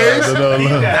 Blaze. You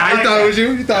thought it was you?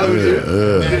 You thought it was you?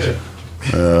 Yeah.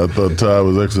 I thought Todd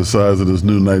was exercising his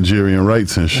new Nigerian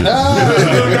rights and shit. You know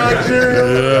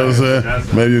what I'm saying?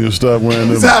 Maybe you can start wearing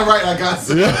them. Is that right? I got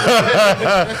some.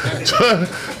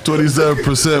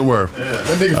 27% worth.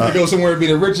 That nigga finna go somewhere and be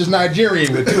the richest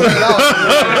Nigerian with $200.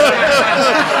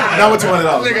 Now with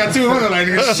 $200. Nigga got $200. Like,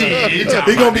 nigga, shit. He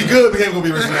gonna be good, but he ain't gonna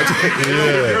be rich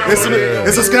Nigerian.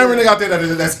 It's a scammer nigga out there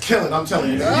that's killing. I'm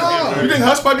telling you. You think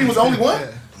Hush Puppy was the only one?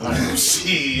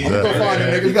 Shit. I'm gonna go find a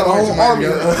nigga. You got a whole army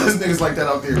of niggas like that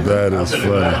out there. That is funny.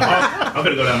 I'm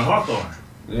gonna go down to Hawthorne.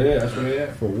 Yeah, that's where they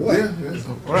at. For what? Yeah,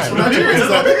 right. Why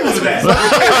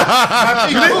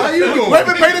you going? Wait,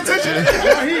 paying attention.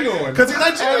 Why he going? Because he's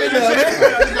Nigerian.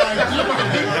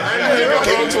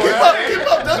 Keep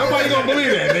up. Nobody gonna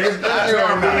believe that,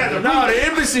 nigga. No, the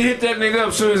embassy hit that nigga up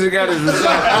as soon as he got his result.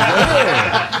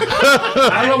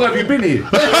 How long have you been here?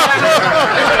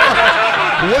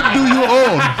 What do you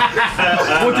own?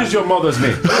 What is your mother's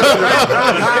name?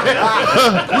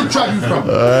 Where tribe you from?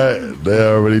 All right, they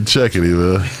already checking him,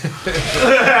 man.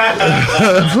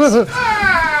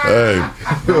 Hey,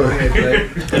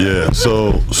 yeah.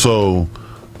 So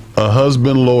a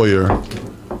husband lawyer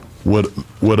with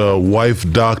a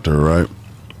wife doctor, right?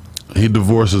 He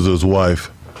divorces his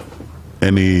wife,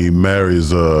 and he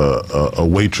marries a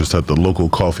waitress at the local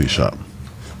coffee shop.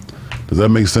 Does that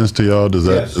make sense to y'all?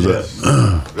 Yes.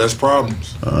 That's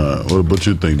problems. What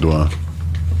you think, Dwann?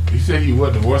 He said he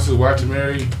what? Divorced his wife to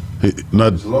marry? Yeah.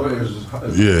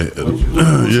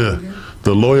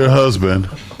 The lawyer husband,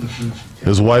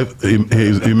 his wife, he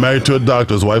married to a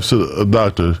doctor, his wife's a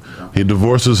doctor. He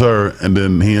divorces her, and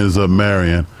then he ends up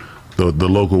marrying the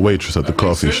local waitress at the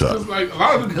coffee shop. Like a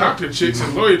lot of the doctor chicks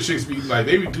and lawyer chicks be like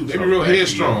they be real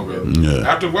headstrong, man. Yeah.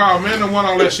 After a while, man, don't want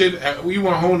all that shit. We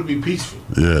want home to be peaceful.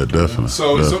 Yeah, definitely.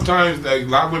 So sometimes like, a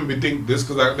lot of women be think this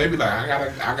because they be like,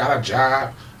 I got a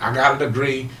job, I got a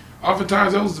degree.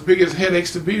 Oftentimes, those are the biggest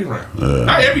headaches to be around.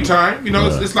 Not every time, you know.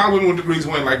 It's a lot of women with degrees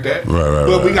went like that.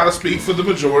 But we got to speak for the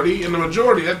majority, and the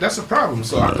majority that's a problem.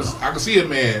 So I can see a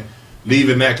man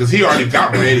leaving that because he already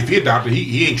got ready. If he a doctor,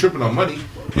 he ain't tripping on money.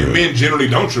 And men generally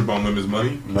don't trip on women's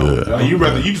money. And you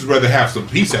just rather have some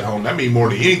peace at home. That means more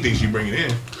than anything she bringing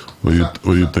in. What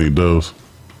do you think, Dose?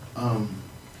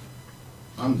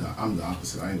 I'm the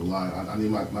opposite. I ain't gonna lie. I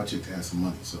need my chick to have some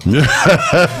money. So Yeah.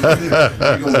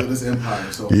 we're gonna live this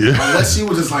empire. So unless she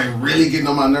was just like really getting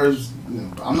on my nerves, you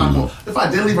know, I'm not gonna. If I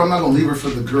did leave her, I'm not gonna leave her for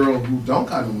the girl who don't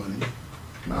got no money.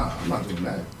 Nah, I'm not doing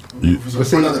that.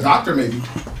 For another doctor maybe,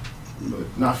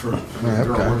 but not for a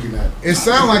girl working at. It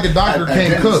sounds like the doctor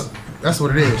can't cook. That's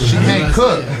what it is. She can't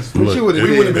cook. Look, we wouldn't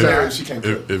have been married. She can't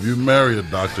cook. if you marry a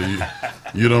doctor,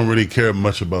 you don't really care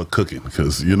much about cooking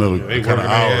because you know They the kind of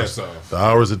working their hours, ass off. the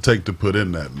hours it take to put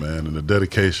in that, man, and the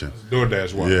dedication.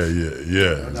 DoorDash wife.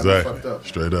 Yeah, exactly.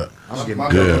 Straight up. Dr.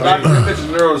 Yeah. Mitchell's a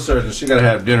neurosurgeon. She gotta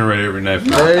have dinner ready every night.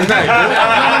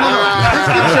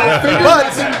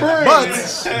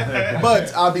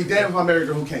 But I'll be damned if I marry a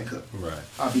girl who can't cook. Right.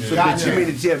 I'll be So bitch, you mean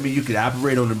to tell me you could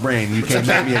operate on the brain? You can't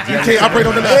make me a You can't operate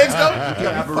on the eggs though? You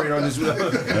can't operate on this.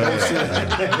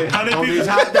 On these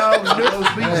hot dogs,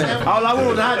 bitch. All I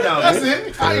want is hot dogs. That's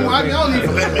it. I don't need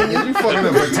for you fucking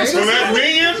up potatoes. So that's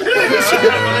minions?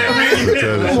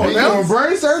 Come on now. You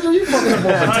brain surgery? You fucking up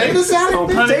on potato salad?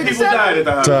 People died at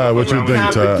the hospital. Todd, what you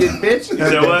think, Todd? Bitch. You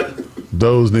know what?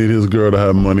 Those need his girl to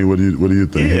have money. What do you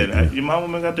think? Yeah, my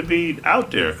woman got to be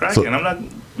out there cracking. I'm not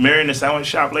marrying the sandwich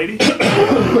shop lady.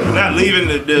 I'm not leaving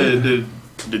the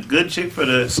good chick for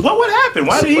the. What happened?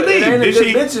 Why did he leave? Did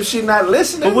she? Bitch, if she not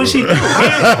listening. But what she do? We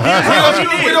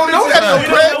don't know that though,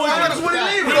 Craig.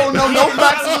 We don't know no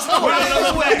facts of the story.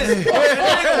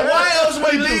 Why else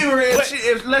would he leave her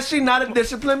unless she not a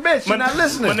disciplined bitch? She not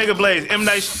listening. My nigga Blaze, M.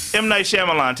 Night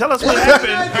Shyamalan. Tell us what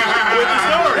happened with the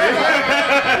story.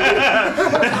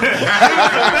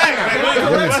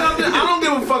 I don't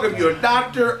give a fuck if you're a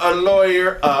doctor, a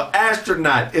lawyer, an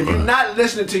astronaut. If you're not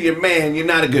listening to your man, you're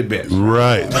not a good bitch.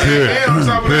 Right. Period.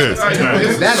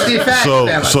 That's the fact.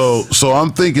 So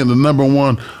I'm thinking our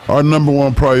number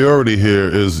one priority here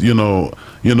is you know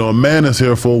a man is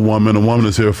here for a woman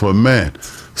is here for a man.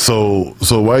 So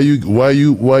why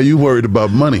you worried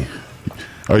about money?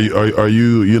 Are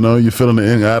you you feeling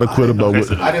inadequate about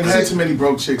what? I didn't have too many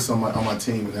broke chicks on my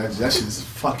team, and that shit is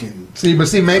fucking. See,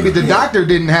 maybe the doctor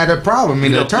didn't have that problem. I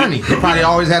mean, the attorney, he probably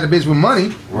always had a bitch with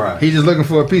money. Right. He's just looking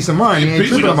for a piece of mind. He ain't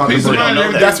tripping about the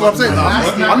money. That's what I'm saying.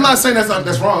 I'm not saying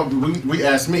that's wrong. We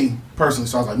asked me personally,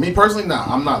 so I was like, me personally,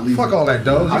 nah, I'm not leaving. Fuck all that,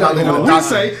 Doze. I'm not leaving the doctor.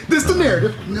 say this the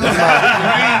narrative.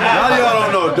 Now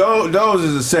y'all don't know. Doze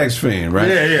is a sex fiend, right?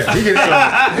 Yeah. He gets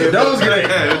Doze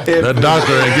get That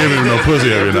doctor ain't giving him no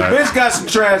pussy every The night. bitch got some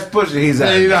trash pussy. He's out.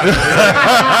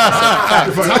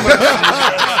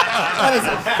 That is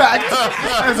a fact.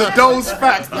 That is a Doze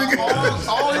fact.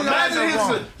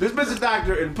 Imagine this bitch a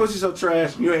doctor and pussy so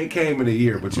trash you ain't came in a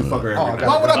year, but you fuck her every day.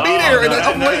 Why would I be there? I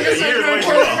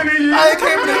ain't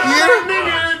came in a year.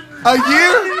 A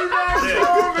year?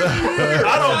 I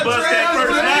don't bust that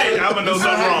first night. I'm gonna know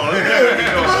something wrong.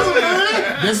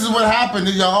 This is what happened.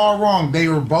 Y'all all wrong. They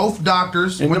were both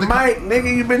doctors. And the mic,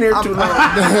 nigga, you been here too long.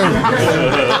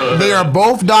 They are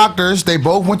both doctors. They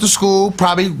both went to school.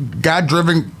 Probably got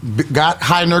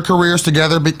high in their careers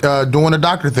together, doing the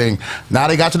doctor thing. Now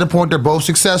they got to the point they're both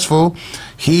successful.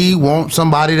 He wants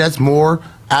somebody that's more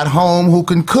at home who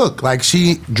can cook. Like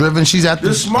she's at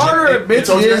the smarter a bitch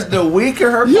is, the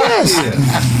weaker her pussy is.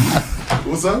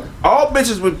 What's up? All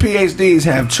bitches with PhDs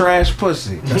have trash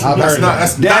pussy. That's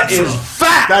not true.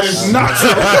 Fact. That is not true.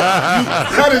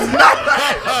 That is not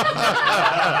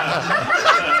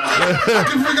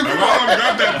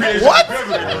what?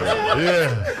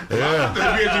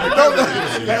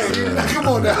 Come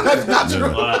on now. That's not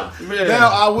true. Now,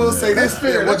 I will say this.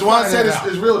 What Dwann said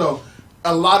is real, though.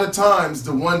 A lot of times,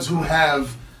 the ones who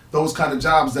have those kind of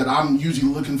jobs that I'm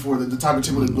usually looking for, the type of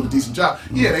people with a decent job,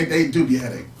 they do be a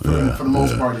headache. For the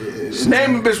most part.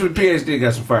 Name a bitch with PhD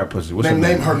got some fire pussy. What's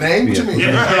name her name? What you mean?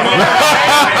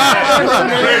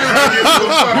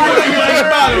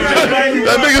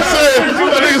 That nigga said,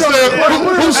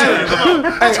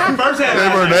 First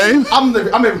name her name? I'm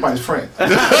everybody's friend. I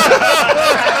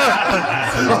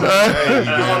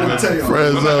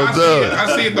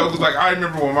see it though, because like I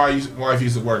remember when my wife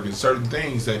used to work, and certain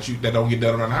things that don't get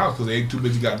done around the house because they ain't too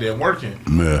busy goddamn working.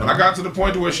 Yeah. When I got to the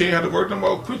point where she ain't had to work no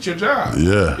more, quit your job.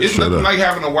 Yeah, it's nothing like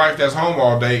having a wife that's home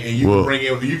all day and you can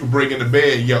bring in the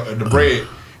bed the bread.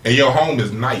 And your home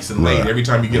is nice and laid every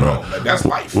time you get home. Like, that's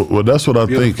life. Well, that's what I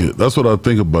think. That's what I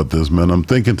think about this, man. I'm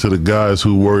thinking to the guys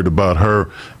who worried about her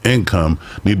income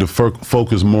need to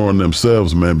focus more on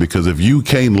themselves, man. Because if you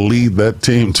can't lead that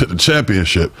team to the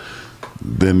championship,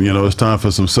 then it's time for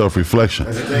some self-reflection.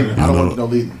 That's the thing. I don't want no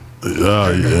leading.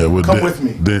 Yeah, come with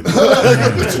me.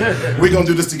 We're gonna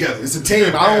do this together. It's a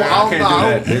team.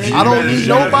 I don't need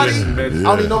nobody. I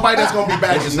don't need nobody that's gonna be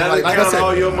back. Like I said,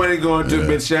 all your money going to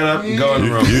bitch. Shut up and go in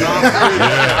the room. You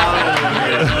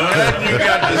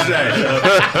got to say.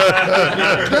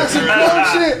 That's some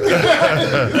bullshit.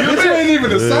 You ain't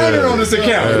even a signer on this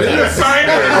account. A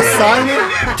signer?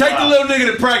 Take the little nigga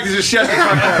to practice and shut the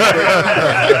fuck up.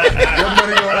 Your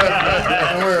money going up.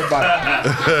 Don't worry about it.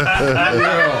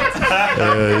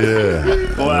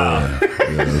 Yeah. Well,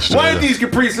 Why ain't these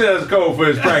Capri Suns cold for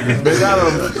his practice, bitch? I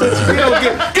don't.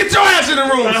 Get your ass in the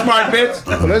room, smart bitch.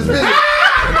 Let's visit.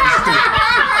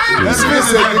 Let's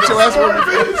visit. Get your ass over the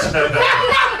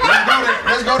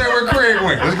Let's go there where Kraig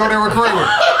went. Let's go there where Kraig went.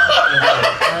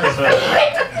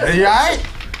 You alright?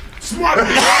 Smart.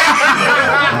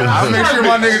 I'll make sure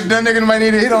that nigga might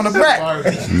need a hit on the back.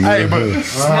 Hey, but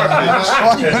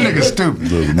that nigga stupid.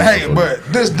 Hey, but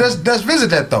let's visit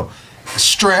that though.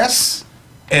 Stress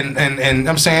and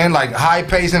I'm saying like high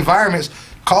paced environments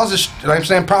causes like I'm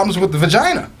saying problems with the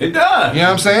vagina. It does. You know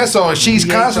what I'm saying? So if she's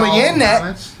constantly in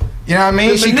that. You know what I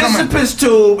mean? The municipus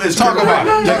tube is talk about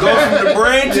it. That goes from the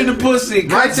brain to the pussy.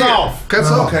 Cuts off.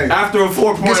 Cuts off. Okay. After a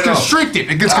 4.0. Gets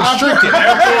constricted. It gets constricted.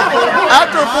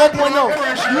 After a 4.0.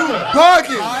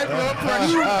 Bugging.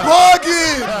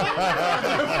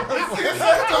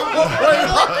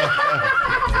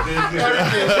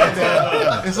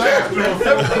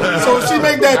 So if she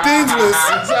make that dean's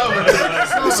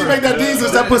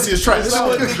list, that pussy is trash.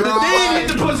 Dean hit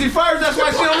the pussy first, that's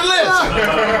why she on the list.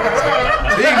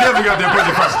 Dean never got that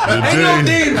pussy first. Ain't no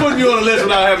Dean putting you on the list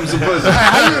without having some pussy.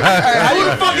 Who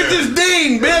the fuck is this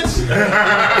Dean, bitch? I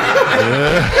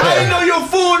didn't know your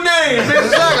full name,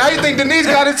 bitch. Exactly. How you think Denise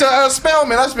got into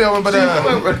Spellman? I Spellman, but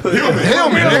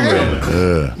Hillman,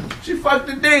 nigga. She fucked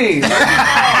the Dean.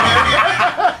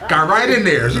 Got right in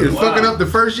there. She was fucking up the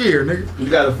first year, nigga. You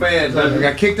got a fan.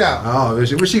 Got kicked out. Oh,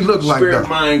 what she look like? Spirit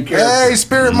mind character. Hey,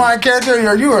 spirit mind character.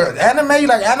 Are you an anime? You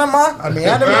like anima? I mean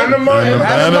anime.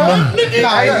 Anima? Nah, he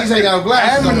ain't got no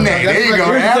glasses. Anime. There you go.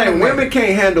 Here's the thing, women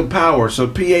can't handle power, so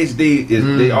PhD is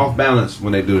they off balance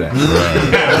when they do that.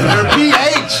 They're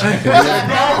PH.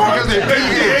 Because they're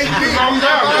PH.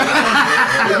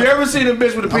 Have you ever seen a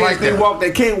bitch with a PhD walk?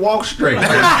 They can't walk straight.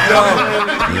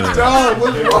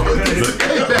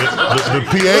 The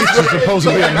pH is supposed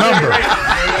to be a number.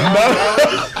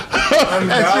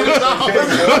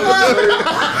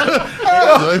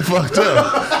 They fucked up.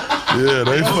 Yeah,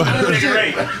 they fucked up.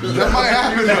 That might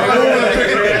happen.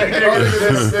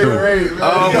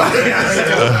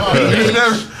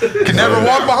 You can never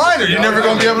walk behind her. You're never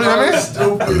gonna be able to.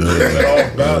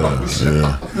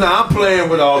 Nah, I'm playing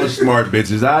with all the smart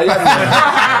bitches.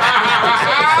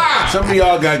 Some of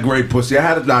y'all got great pussy. I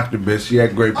had a doctor bitch. She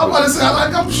had great pussy. I'm about to say,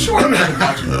 I'm sure.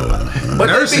 But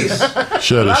Nurses.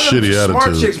 She had a shitty smart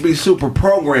attitude. chicks be super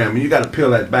programmed, and you got to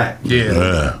peel that back.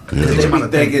 Yeah. They be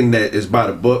thinking that it's by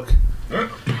the book.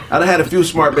 I'd had a few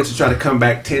smart bitches try to come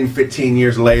back 10, 15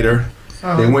 years later.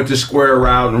 They went to square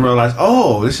route and realized,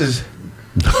 oh, this is...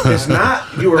 It's not.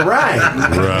 You were right.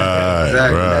 Right.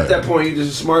 At that point, you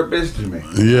just a smart bitch to me.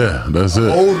 Yeah, that's it.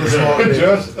 Older smart bitch.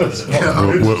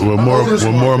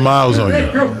 With more miles on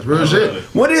you. That's real shit.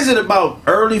 What is it about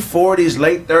early 40s,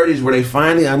 late 30s where they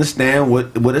finally understand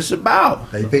what it's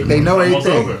about? They think they know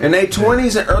everything. In their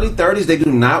 20s and early 30s, they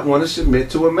do not want to submit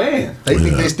to a man. They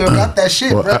think they still got that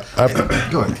shit, bro.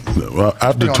 Go ahead. Well,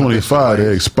 after 25,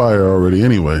 they expire already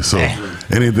anyway. So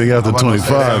anything after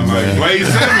 25, man. Blaze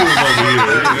Samuels over here.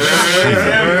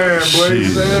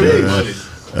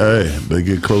 Hey, they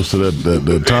get close to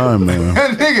that time, man.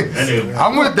 Nigga,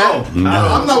 I'm with that. I'm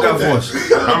not with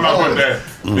that.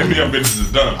 Them young bitches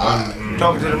is done.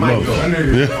 Talk to the mic. That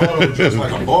nigga just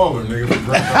like a baller, nigga.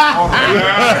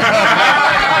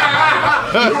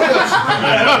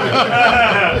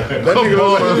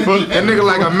 That nigga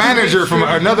like a manager from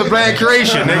another bad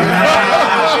creation, nigga.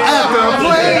 After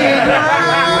playing,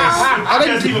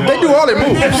 they do all their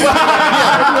moves.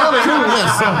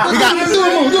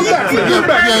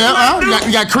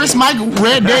 You got Chris, Mike,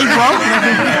 Red Day, bro.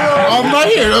 I'm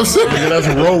right here. That's a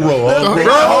roll.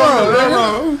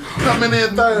 Coming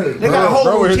in third. They got a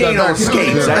whole routine on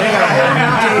skates.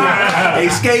 They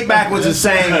skate backwards and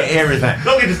saying everything.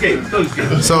 Go get the skates.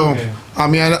 So, I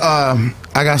mean,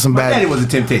 I got some bad. Daddy was a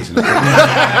temptation.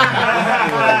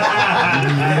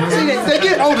 They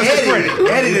get older credit.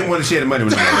 Eddie didn't want to share the money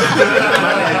with me.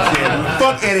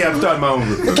 Fuck Eddie, I'm starting my own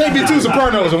group. It can't be two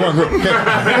Sopranos in one group.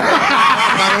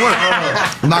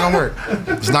 It's not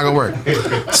gonna work.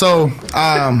 So,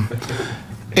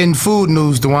 in food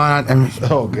news, Dwann,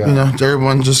 oh god, you know,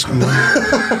 everyone just. You know.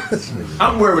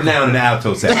 I'm wearing down in the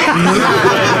alto set.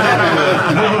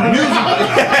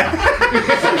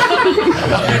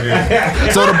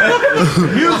 So the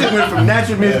music went from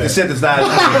natural music to synthesized.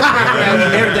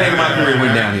 Everything in my career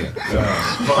went down here.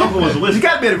 You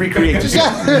got to be able to recreate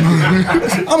yourself.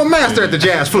 I'm a master at the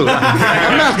jazz flute. I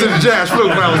mastered the jazz flute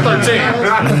when I was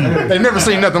 13. They never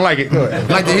seen nothing like it.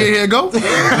 Like to hear it go?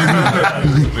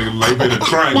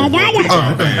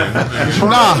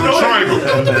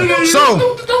 So,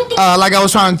 like I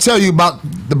was trying to tell you about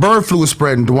the bird flu is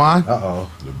spreading, Dwann. Uh-oh.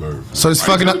 The bird flu. So it's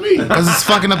fucking up because it's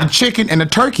fucking up the chicken and the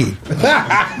turkey.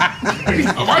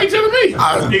 Why are you telling me?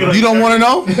 You don't want to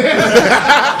know?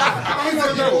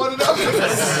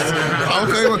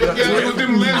 Okay, with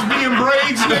them lesbian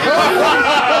braids.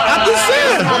 I'm just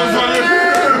saying.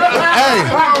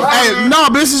 Hey, no,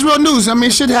 but this is real news. I mean,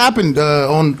 shit happened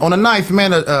on the 9th,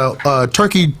 man. A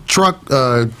turkey truck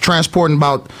transporting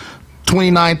about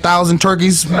 29,000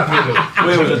 turkeys. Wait,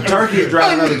 was a turkey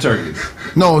driving other turkeys?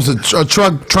 No, it was a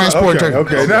truck transporting turkey.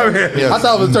 Okay, no, Yeah. I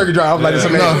thought it was a turkey drive. I was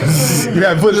like, No. you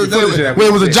had footage of that. Well,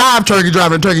 it was a jive turkey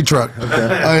driving a turkey truck. And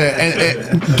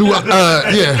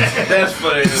That's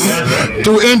funny.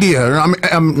 through India.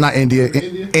 I'm not India.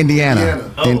 Indiana.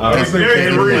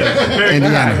 Indiana.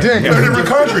 Indiana. Different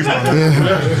countries.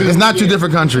 It's not two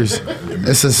different countries.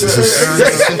 It's a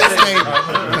state.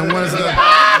 And one is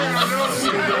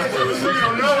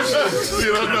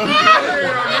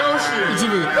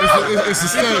it's a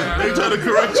state. They try to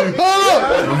correct you. Hold up.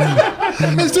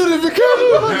 It's two different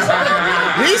countries.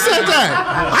 He said that.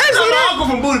 I didn't say that. Uncle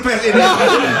from Budapest. You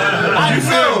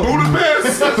said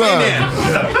Budapest?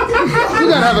 You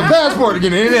gotta have a passport to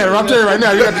get in Indiana. I'm telling you right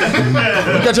now. You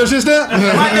got your shit stamped?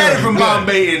 My daddy from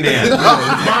Bombay, Indiana.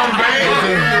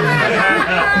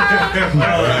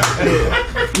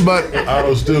 But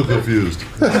Otto's still confused.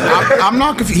 I'm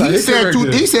not confused.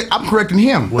 He said I'm correcting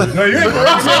him. No, you ain't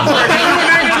correct.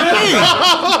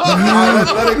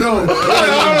 Let it go.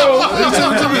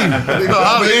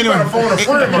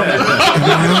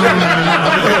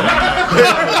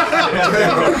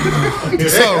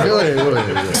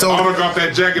 So Otto got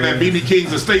that jacket at BB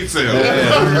King's estate sale.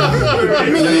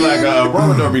 He look like a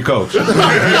roller derby coach.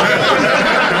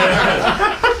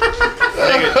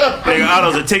 Nigga,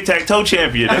 Otto's a tic-tac-toe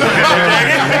champion.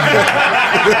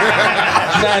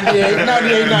 98,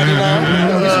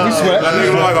 99. We sweat. That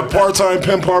nigga look like a part-time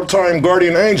pimp, part-time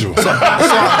guardian angel. So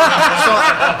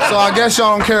I guess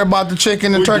y'all don't care about the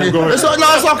chicken and turkey. It's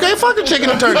okay. Fuck the chicken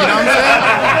and turkey. You know what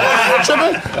I'm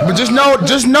saying? But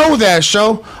just know that,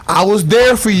 show. I was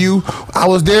there for you. I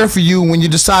was there for you when you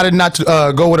decided not to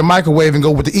go with a microwave and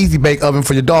go with the easy bake oven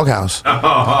for your doghouse. I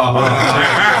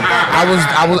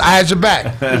had your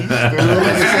back.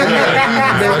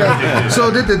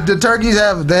 So did the turkeys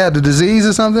have the disease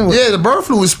or something? Yeah, the bird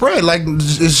flu was spread. Like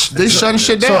they shutting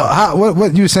shit down. So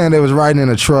what you saying? They was riding in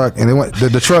a truck and they went.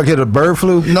 Did the truck hit a bird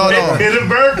flu? No. It's a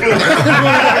bird flu.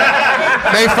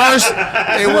 They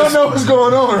don't know what's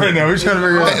going on right now. We're trying to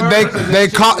figure it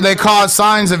out. They caught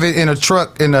signs of it in a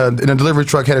truck in a delivery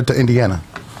truck headed to Indiana.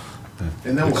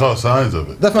 And then we caught signs of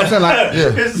it. That's what I'm saying. Like,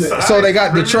 so they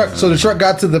got the truck. So the truck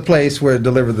got to the place where it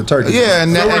delivered the turkey. Yeah,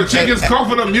 and So were the chickens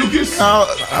coughing up mucus?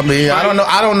 I mean, I don't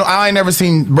know. I ain't never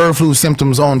seen bird flu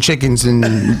symptoms on chickens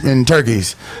and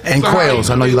turkeys and quails.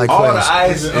 I know you like All quails. the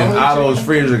ice in Otto's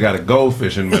freezer got a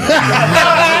goldfish in it.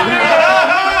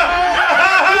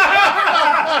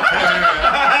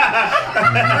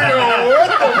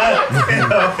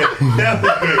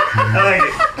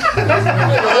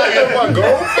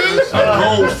 Goldfish? A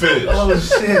goldfish. Oh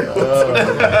shit! Damn.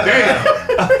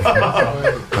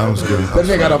 That was good. That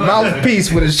nigga got a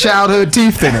mouthpiece with his childhood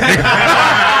teeth in it. You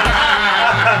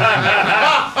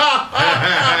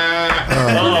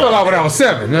fell out when I was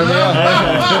 7. You know what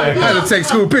I mean? I had to take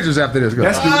school pictures after this.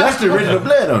 That's the original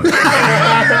blood on it.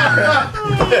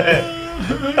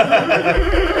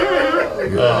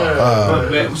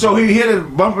 So he hit a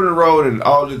bump in the road and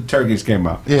all the turkeys came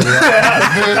out. Yeah,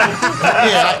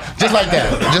 just like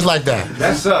that.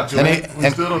 That sucks. We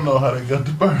still don't know how they got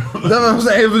the bird flu. That's what I'm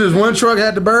saying. If it was one truck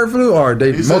had the bird flu, or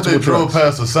they He said multiple they drove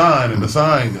trucks. past a sign, and the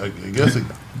sign, I guess it.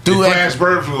 Flash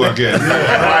bird flu, I guess.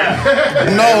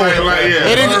 No, it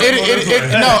didn't. It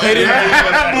didn't.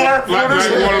 Like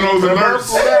one of those alerts.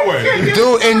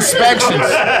 Do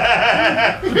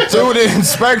the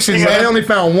inspections, They man. only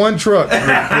found one truck.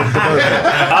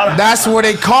 That's where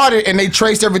they caught it, and they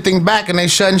traced everything back, and they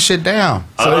shutting shit down.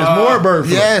 So there's more bird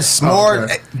flu. Yes,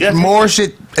 okay. more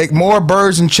shit, more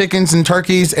birds and chickens and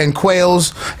turkeys and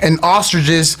quails and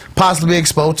ostriches possibly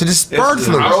exposed to this bird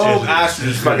flu. Rogue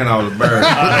ostrich fucking all the birds.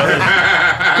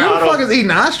 Who the fuck is eating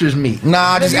ostrich meat?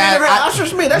 Nah, just add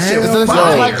ostrich meat. That shit was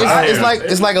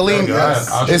it's like a lean.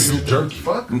 It's jerky.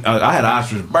 I had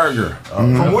ostrich burger.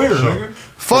 From where? Nigga?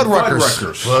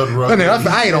 Fuddruckers.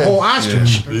 I ate a whole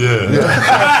ostrich. Yeah.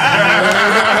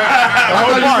 I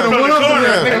thought you could have went up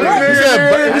there. You said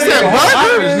burgers,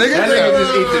 That nigga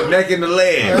just eat the neck and the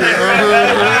leg.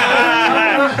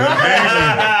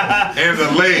 And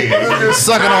the leg.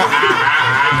 Sucking on.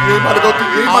 He about to go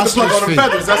through. He about to pluck all the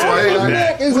feathers. That's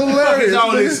why. It's hilarious. is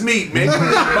all this meat, man?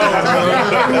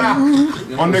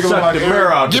 One nigga look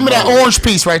like Give me that orange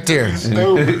piece right there.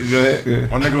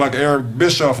 One nigga like Eric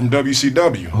Bischoff from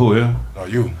WCW. Who is? Oh,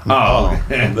 you. Oh.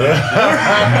 There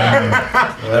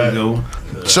you go.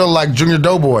 So like Junior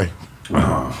Doughboy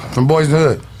from Boys in the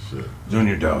Hood.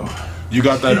 Junior Doe. You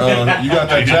got that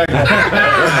jacket.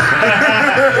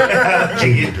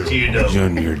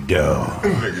 Junior Doe.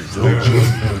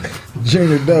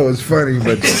 Junior Doe is funny,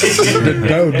 but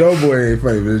the Doughboy ain't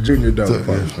funny, but the Junior Doe is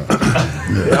funny.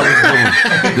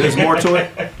 There's more to it?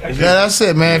 Yeah, that's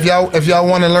it, man. If y'all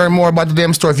want to learn more about the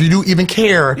damn story, if you do even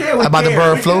care about the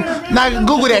bird flu, now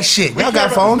Google that shit. Y'all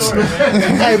got phones.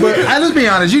 Hey, but let's be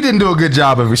honest, you didn't do a good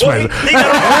job of explaining.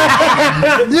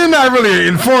 You're not really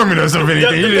informing us of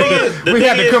anything. We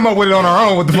had to come up with it on our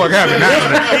own. What the fuck happened?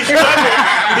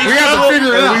 We have to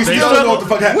figure it out. We still don't know what the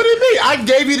fuck happened. What do you mean? I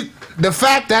gave you the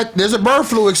fact that there's a bird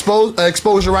flu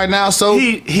exposure right now, so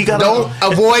don't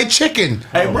avoid chicken.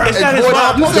 Hey, bro,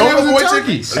 don't avoid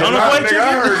chickies. Don't avoid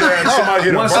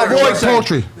chicken. Avoid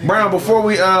poultry. Brown, before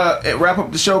we wrap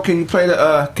up the show, can you play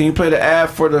the ad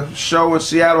for the show in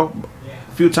Seattle?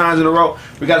 A few times in a row.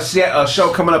 We got a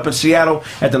show coming up in Seattle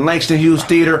at the Langston Hughes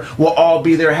Theater. We'll all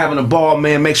be there having a ball,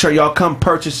 man. Make sure y'all come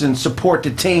purchase and support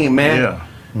the team, man. Yeah.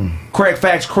 Kraig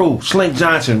Facts crew, Slink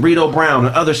Johnson, Rito Brown,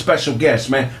 and other special guests,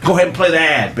 man. Go ahead and play the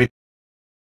ad, bitch.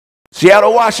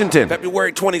 Seattle, Washington,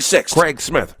 February 26th. Craig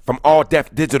Smith from All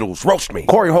Deaf Digital's Roast Me,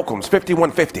 Corey Holcomb's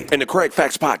 5150, and the Kraig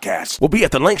Facts podcast will be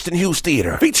at the Langston Hughes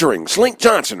Theater, featuring Slink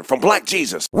Johnson from Black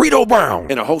Jesus, Rito Brown,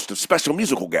 and a host of special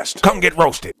musical guests. Come get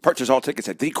roasted. Purchase all tickets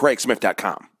at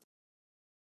thecraigsmith.com.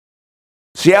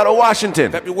 Seattle, Washington,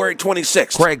 February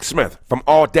 26th. Craig Smith from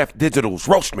All Deaf Digital's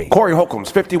Roast Me, Corey Holcomb's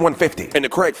 5150, and the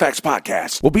Kraig Facts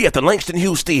podcast will be at the Langston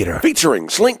Hughes Theater, featuring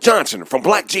Slink Johnson from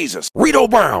Black Jesus, Rito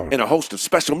Brown, and a host of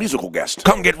special musical guests.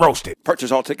 Come get roasted.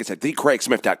 Purchase all tickets at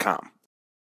thecraigsmith.com.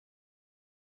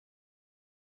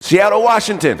 Seattle,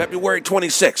 Washington, February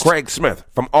 26th. Craig Smith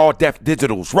from All Deaf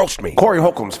Digital's Roast Me, Corey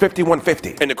Holcomb's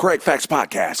 5150, and the Kraig Facts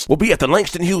podcast will be at the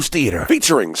Langston Hughes Theater,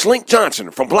 featuring Slink Johnson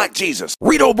from Black Jesus,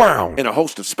 Rito Brown, and a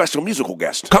host of special musical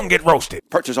guests. Come get roasted.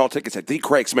 Purchase all tickets at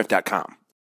thecraigsmith.com.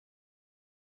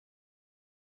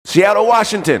 Seattle,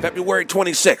 Washington, February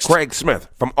 26th. Craig Smith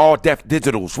from All Deaf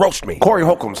Digital's Roast Me, Corey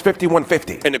Holcomb's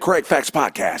 5150, and the Kraig Facts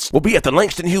podcast will be at the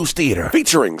Langston Hughes Theater,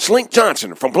 featuring Slink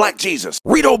Johnson from Black Jesus,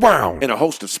 Rito Brown, and a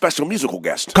host of special musical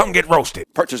guests. Come get roasted.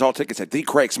 Purchase all tickets at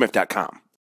thecraigsmith.com.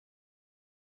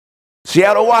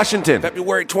 Seattle, Washington,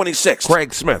 February 26th.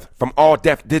 Craig Smith from All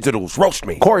Deaf Digital's Roast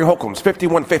Me, Corey Holcomb's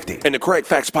 5150, and the Kraig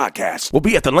Facts podcast will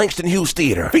be at the Langston Hughes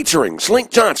Theater, featuring Slink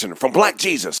Johnson from Black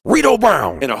Jesus, Rito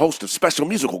Brown, and a host of special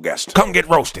musical guests. Come get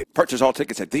roasted. Purchase all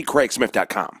tickets at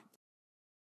thecraigsmith.com.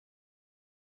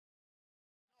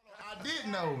 I did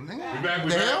know, nigga. We back.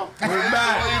 The hell? We're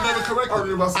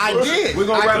back. I did. We're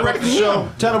going to wrap up the show.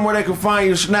 Tell them where they can find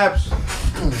your snaps.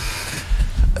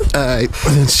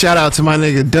 Shout out to my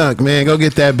nigga Dunk, man. Go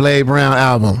get that Blade Brown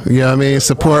album. You know what I mean?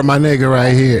 Support my nigga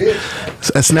right here.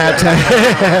 Snapchat.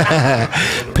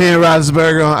 Penn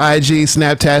Roethlisberger on IG,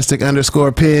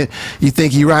 Snaptastic_Penn. You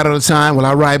think you write all the time? Well,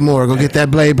 I write more. Go get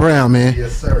that Blade Brown, man.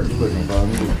 Yes, sir.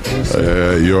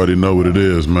 You already know what it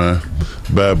is, man.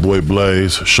 Bad Boy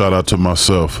Blaze. Shout out to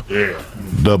myself. Yeah.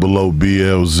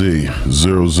 OOBLZ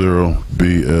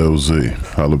 00BLZ.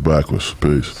 Holla backwards.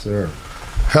 Peace. Sir.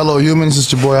 Hello, humans.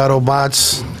 It's your boy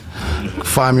Autobots.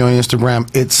 Find me on Instagram.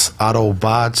 It's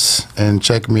Autobots, and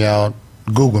check me out.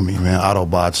 Google me, man.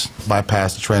 Autobots.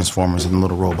 Bypass the Transformers and the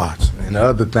little robots. And the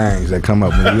other things that come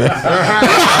up when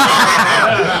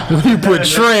you put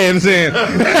trans in. You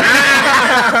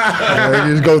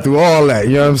just go through all that.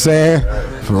 You know what I'm saying?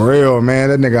 For real, man.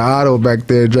 That nigga Otto back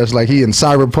there dressed like he in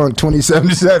Cyberpunk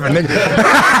 2077, nigga.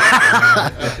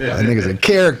 That nigga's a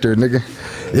character, nigga.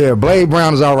 Yeah, Blade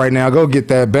Brown is out right now. Go get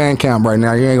that Bandcamp right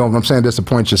now. You ain't gonna, I'm saying,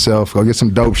 disappoint yourself. Go get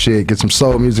some dope shit. Get some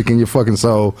soul music in your fucking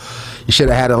soul. You should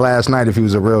have had it last night if he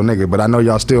was a real nigga. But I know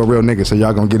y'all still real niggas, so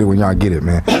y'all gonna get it when y'all get it,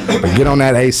 man. But get on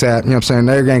that ASAP. You know what I'm saying?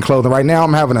 They're getting clothing. Right now,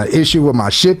 I'm having an issue with my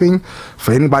shipping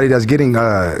for anybody that's getting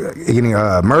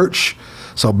merch.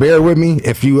 So bear with me.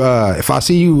 If I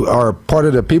see you are part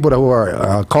of the people that who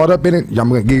are caught up in it, I'm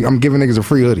giving niggas a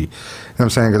free hoodie. You know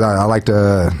what I'm saying? Because I like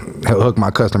to hook my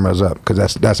customers up,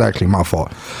 because that's actually my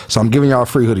fault. So I'm giving y'all a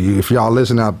free hoodie. If y'all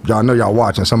listen up, y'all know y'all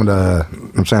watching. Some of the, you know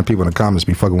what I'm saying, people in the comments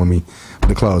be fucking with me with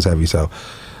the clothes heavy. So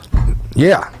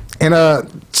yeah. And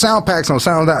sound packs on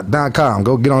sound.com.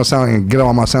 Go get on sound and get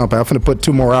on my sound pack. I'm finna put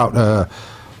 2 more out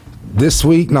this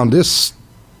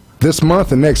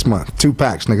month and next month. 2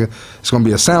 packs, nigga. It's gonna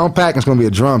be a sound pack and it's gonna be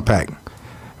a drum pack.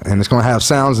 And it's gonna have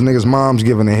sounds of niggas' moms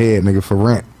giving a head, nigga, for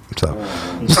rent. So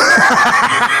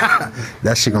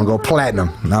that shit gonna go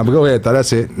platinum. Nah, but go ahead, though.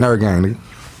 That's it. Nerd Gang, nigga.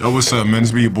 Yo, what's up, man?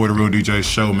 This be your boy, The Real DJ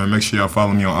Show, man. Make sure y'all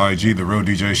follow me on IG, The Real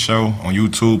DJ Show, on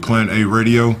YouTube, Planet A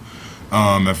Radio.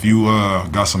 If you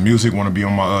got some music, want to be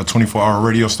on my 24-hour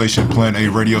radio station,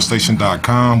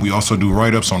 PlanetARadiostation.com. We also do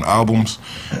write-ups on albums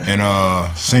and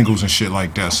singles and shit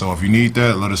like that. So if you need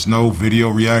that, let us know. Video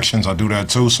reactions, I do that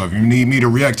too. So if you need me to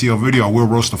react to your video, I will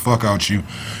roast the fuck out you.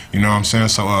 You know what I'm saying?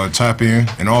 So tap in.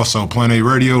 And also, Planet A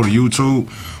Radio, the YouTube.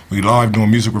 We live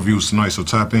doing music reviews tonight, so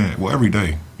tap in. Well, every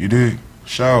day. You dig?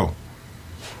 Show.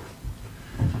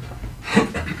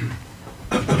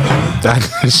 Time,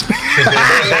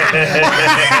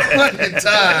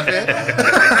 man.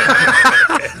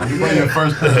 You bring your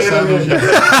first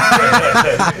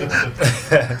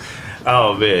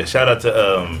Oh man! Shout out to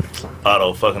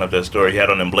Otto fucking up that story. He had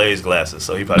on them Blaze glasses,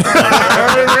 so he probably. He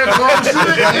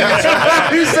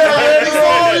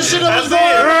said, "This shit up is going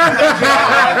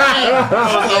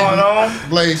on."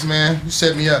 Blaze, man, you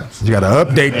set me up. You gotta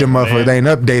update them motherfuckers. They ain't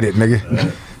updated,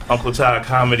 nigga. Uncle Todd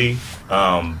Comedy,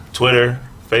 Twitter,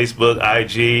 Facebook,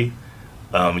 IG,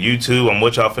 YouTube. I'm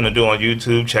what y'all finna do on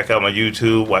YouTube. Check out my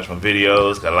YouTube. Watch my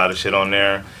videos. Got a lot of shit on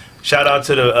there. Shout out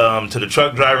to the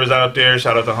truck drivers out there.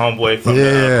 Shout out to homeboy from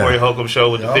the Corey Holcomb show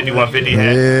with the 5150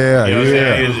 hat. Yeah, you know what I'm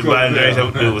saying? He was buying drinks.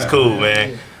 It was cool,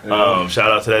 man.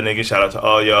 Shout out to that nigga. Shout out to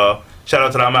all y'all. Shout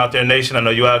out to the I'm Out There Nation. I know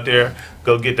you out there.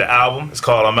 Go get the album. It's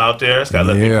called I'm Out There. It's got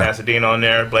Left Pasadena on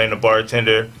there. Blame the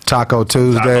Bartender. Taco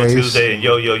Tuesdays. Taco Tuesday and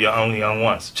Yo Yo, You're Only Young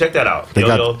Once. Check that out. Yo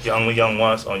Yo, You're Only Young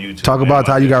Once on YouTube. Talk about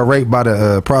how you got raped by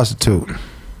the prostitute.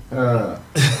 Threw me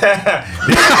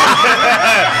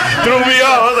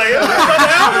off. I was like,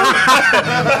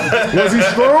 was he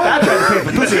strong? I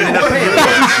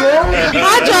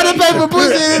tried to pay for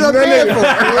pussy and I paid for it.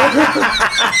 Was he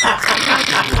strong?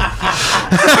 I tried to pay for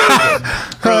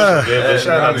pussy and I paid for it.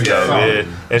 Shout out to y'all, man.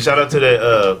 And shout out to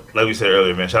that, like we said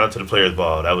earlier, man, shout out to the Players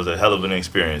Ball. That was a hell of an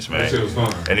experience, man. That shit was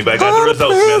fun. Anybody got the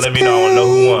results, man, let me know. I want to know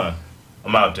who won.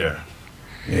 I'm out there.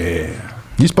 Yeah.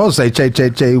 You supposed to say Che Che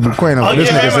Che Ubuqueno. Oh,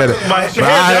 This nigga said it.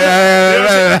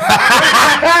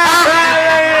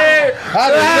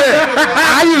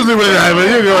 I usually would have, but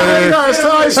you go ahead. I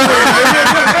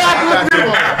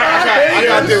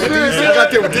got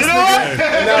there with this nigga.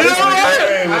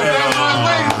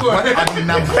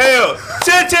 Hell,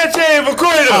 Che Che Che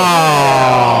Ubuqueno.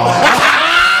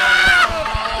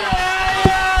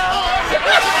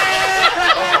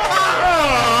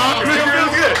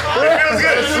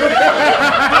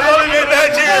 I've only been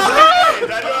 9 years.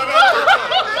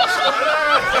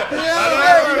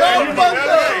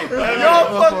 Y'all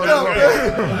fucked up.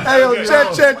 Hey, yo,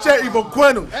 Che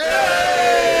Iboquenu. Don't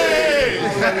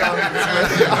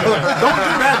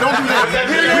do that.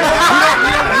 We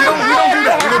don't do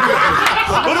that.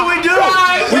 What do we do?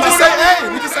 We just say hey.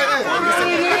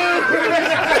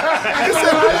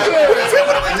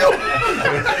 What do we do?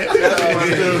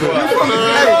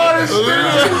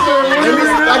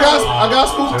 I got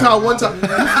spooked Todd one time. You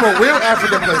from a real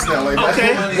African place now, like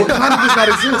Wakanda does not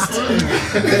exist.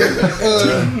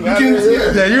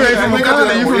 You ain't from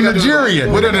Wakanda, you from Nigeria.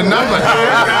 What are the numbers?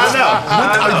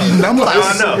 I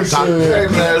know. Hey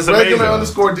man, It's regular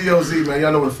amazing. _DOZ, man.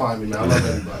 Y'all know where to find me, man. I love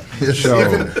everybody.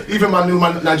 Even my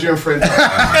Nigerian friend. Hey,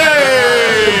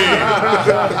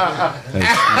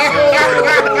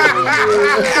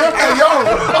 yo.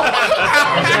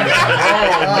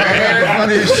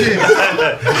 Funny as shit.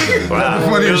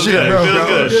 Funny as shit,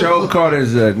 bro. Show caught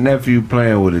his nephew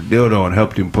playing with a dildo and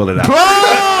helped him pull it out.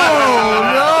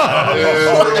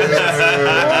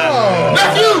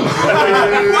 Nephew!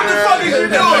 What the fuck is you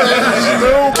doing?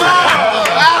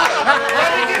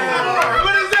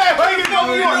 What is that? What you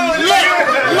doing?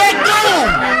 Let go!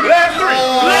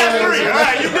 Last three. All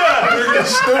right, you done.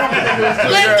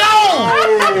 Let go!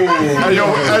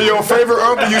 Hey, your favorite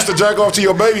uncle used to jack off to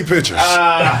your baby pictures. What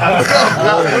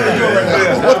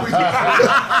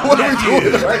are we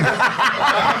doing?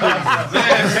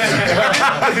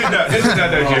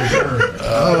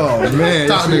 Oh man,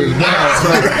 Todd,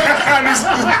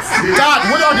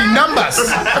 what are the numbers?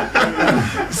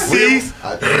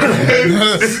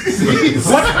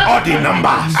 What are the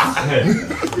numbers?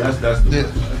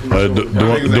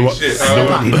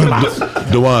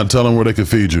 Dwann, tell them where they can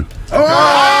feed you.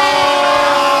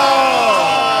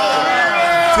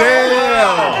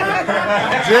 Damn.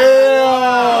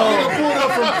 Nigga pulled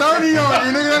up from 30 on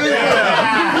you, nigga.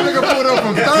 Nigga pulled up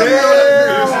from 30 on you.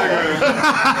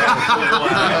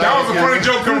 That was a funny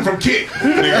joke coming from Kit.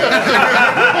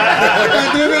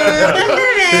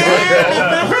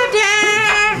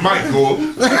 Michael.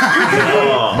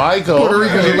 Michael. Puerto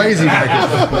Ricans are lazy,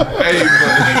 Michael. Hey,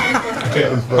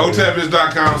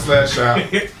 hotelbiz.com/shop.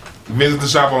 Visit the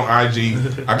shop on IG.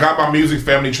 I got my music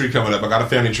family tree coming up. I got a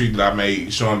family tree that I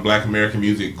made showing Black American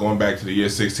music going back to the year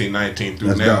 1619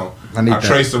 through now. I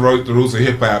traced the roots of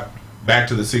hip hop back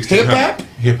to the 1600s. Hip hop?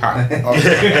 Hip hop.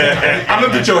 I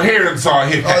looked at your hair and saw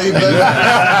hip hop.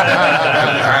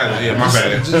 Yeah, my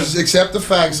bad. Just accept the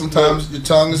fact. Sometimes your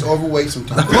tongue is overweight.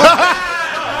 Sometimes.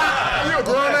 You're a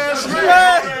grown ass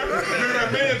man.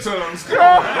 Man tongues.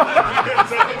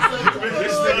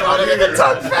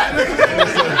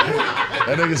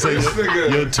 That nigga say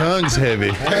your tongue's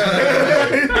heavy.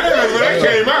 That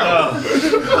came out.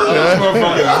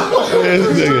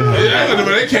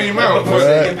 That came out.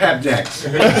 Hip hop jacks.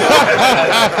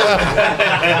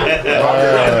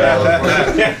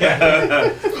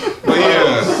 But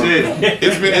yeah,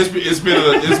 it's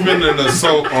been an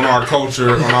assault on our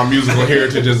culture, on our musical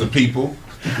heritage as a people.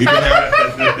 We can have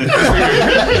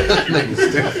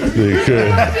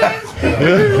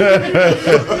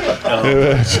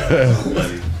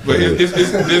But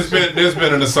there's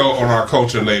been an assault on our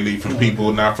culture lately from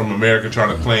people not from America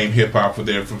trying to claim hip hop to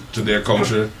their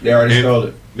culture. They already stole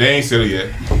it. They ain't stole it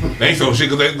yet. They ain't stole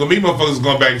shit because me motherfuckers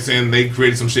going back and saying they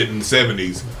created some shit in the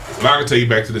 70s. But I can take you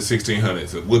back to the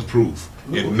 1600s with proof.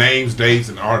 It names, dates,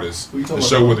 and artists to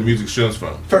show where the music stems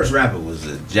from. First rapper was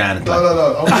John.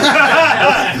 No.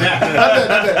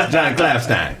 John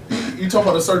Clapstein. You talking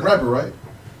about a certain rapper, right?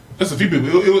 There's a few people.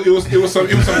 It was some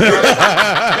Congolese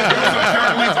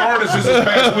artist just this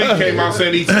past week came out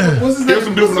saying there was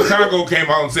some dude from the Congo came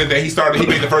out and said that he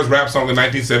made the first rap song in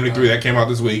 1973 that came out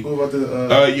this week. What about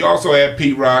the? You also had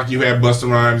Pete Rock, you had Busta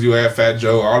Rhymes, you had Fat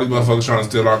Joe. All these motherfuckers trying to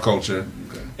steal our culture.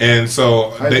 And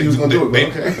so they was gonna do it,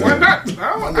 okay. Why not?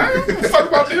 I don't give a fuck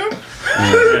about them.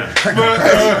 But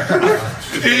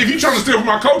if you trying to steal from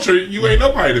my culture, you ain't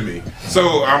nobody to me.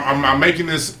 So I'm making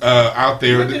this out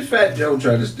there. What did Fat Joe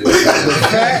try to steal?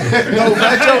 Fat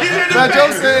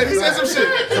Joe said he said some shit.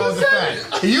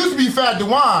 He used to be Fat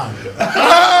Dwann.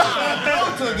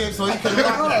 So he could. I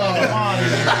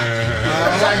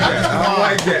don't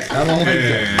like that.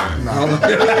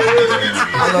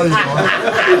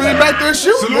 He was back there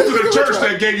shooting. Salute to the church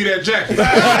that gave you that jacket.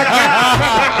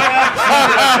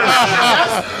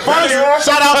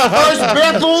 Shout out to First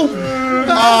Bethel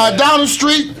down the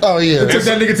street. Oh yeah, took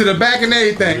that nigga to the back and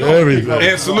everything.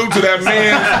 And salute to that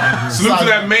man. Salute to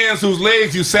that man whose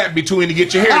legs you sat between to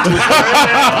get your hair twisted.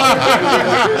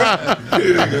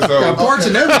 Got parts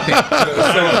and everything.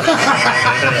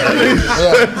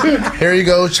 Here you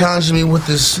go, challenging me with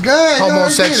this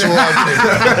homosexual outfit.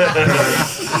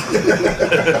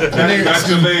 That nigga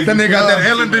got that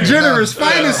Ellen DeGeneres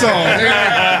finest song.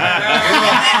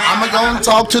 I'm gonna go and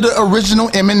talk to the original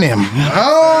Eminem.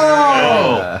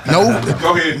 Oh, no.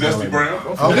 Go ahead, Dusty Brown.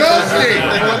 Oh,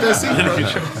 Dusty.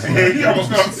 He almost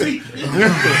got a seat.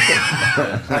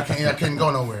 I can't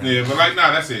go nowhere. Yeah, but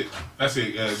that's it. That's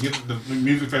it. Get the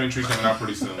music family tree coming out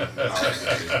pretty soon.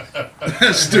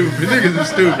 That's stupid. Niggas are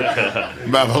stupid.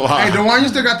 Babylon. Hey, Dwann, you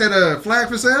still got that flag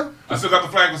for sale? I still got the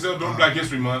flag for sale during Black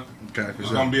History Month. Okay, for It's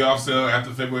sure. gonna be off sale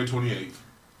after February 28th.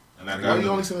 And I Why got you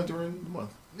only sell it during the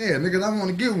month? Yeah, niggas, I want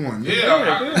to get one. Yeah, go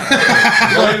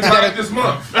ahead and buy it this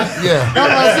month. Yeah. That's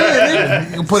what I said, nigga.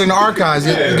 You can put it in the archives.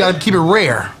 You gotta keep it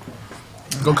rare.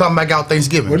 Gonna come back out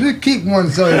Thanksgiving. Well, just keep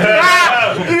one so Can't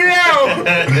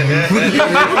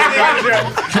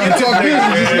talk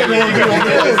business.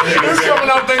 It's coming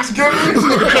out Thanksgiving.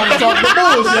 Trying to talk the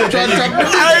bullshit.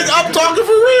 I'm talking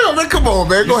for real, man. Come on,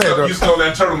 man. Go ahead, bro. You stole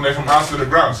that turtleneck from House of the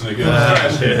Grouse, nigga.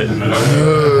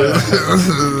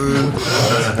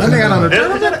 That nigga on the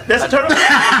turtleneck? That's a turtleneck?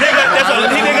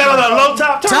 He got on a low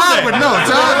top turtleneck. Todd would know.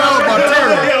 Todd knows about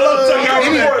turtleneck.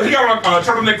 He got on a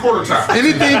turtleneck quarter top.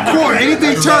 Anything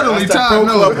turtley, Todd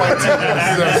knows.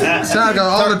 Todd got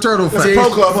all the turtle facts. It's a pro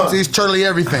club, huh? He's turtley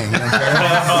everything.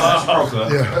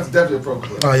 Okay? Yeah. That's definitely a pro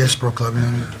club. Oh, yes, pro club.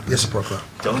 Yes, a pro club.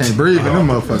 Can't breathe in them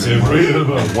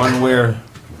motherfuckers. One wear.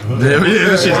 You wear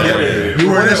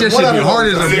that shit be hard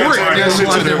as a brick.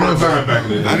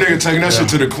 That nigga taking that shit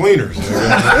to the cleaners.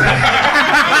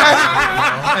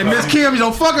 Hey, Miss Kim, you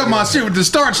don't fuck up my shit with the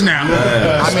starch now.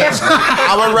 I mean,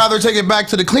 I would rather take it back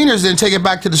to the cleaners than take it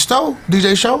back to the stove.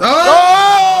 DJ Show.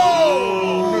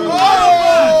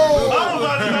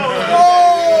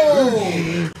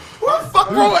 What the fuck,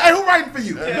 bro? Hey, who writing for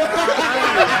you?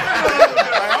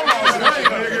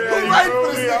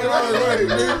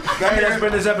 That's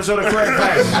been this episode of Kraig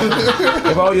Facts.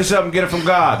 If all you something, get it from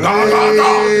God. Y'all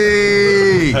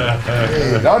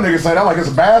niggas say that like it's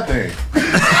a bad thing.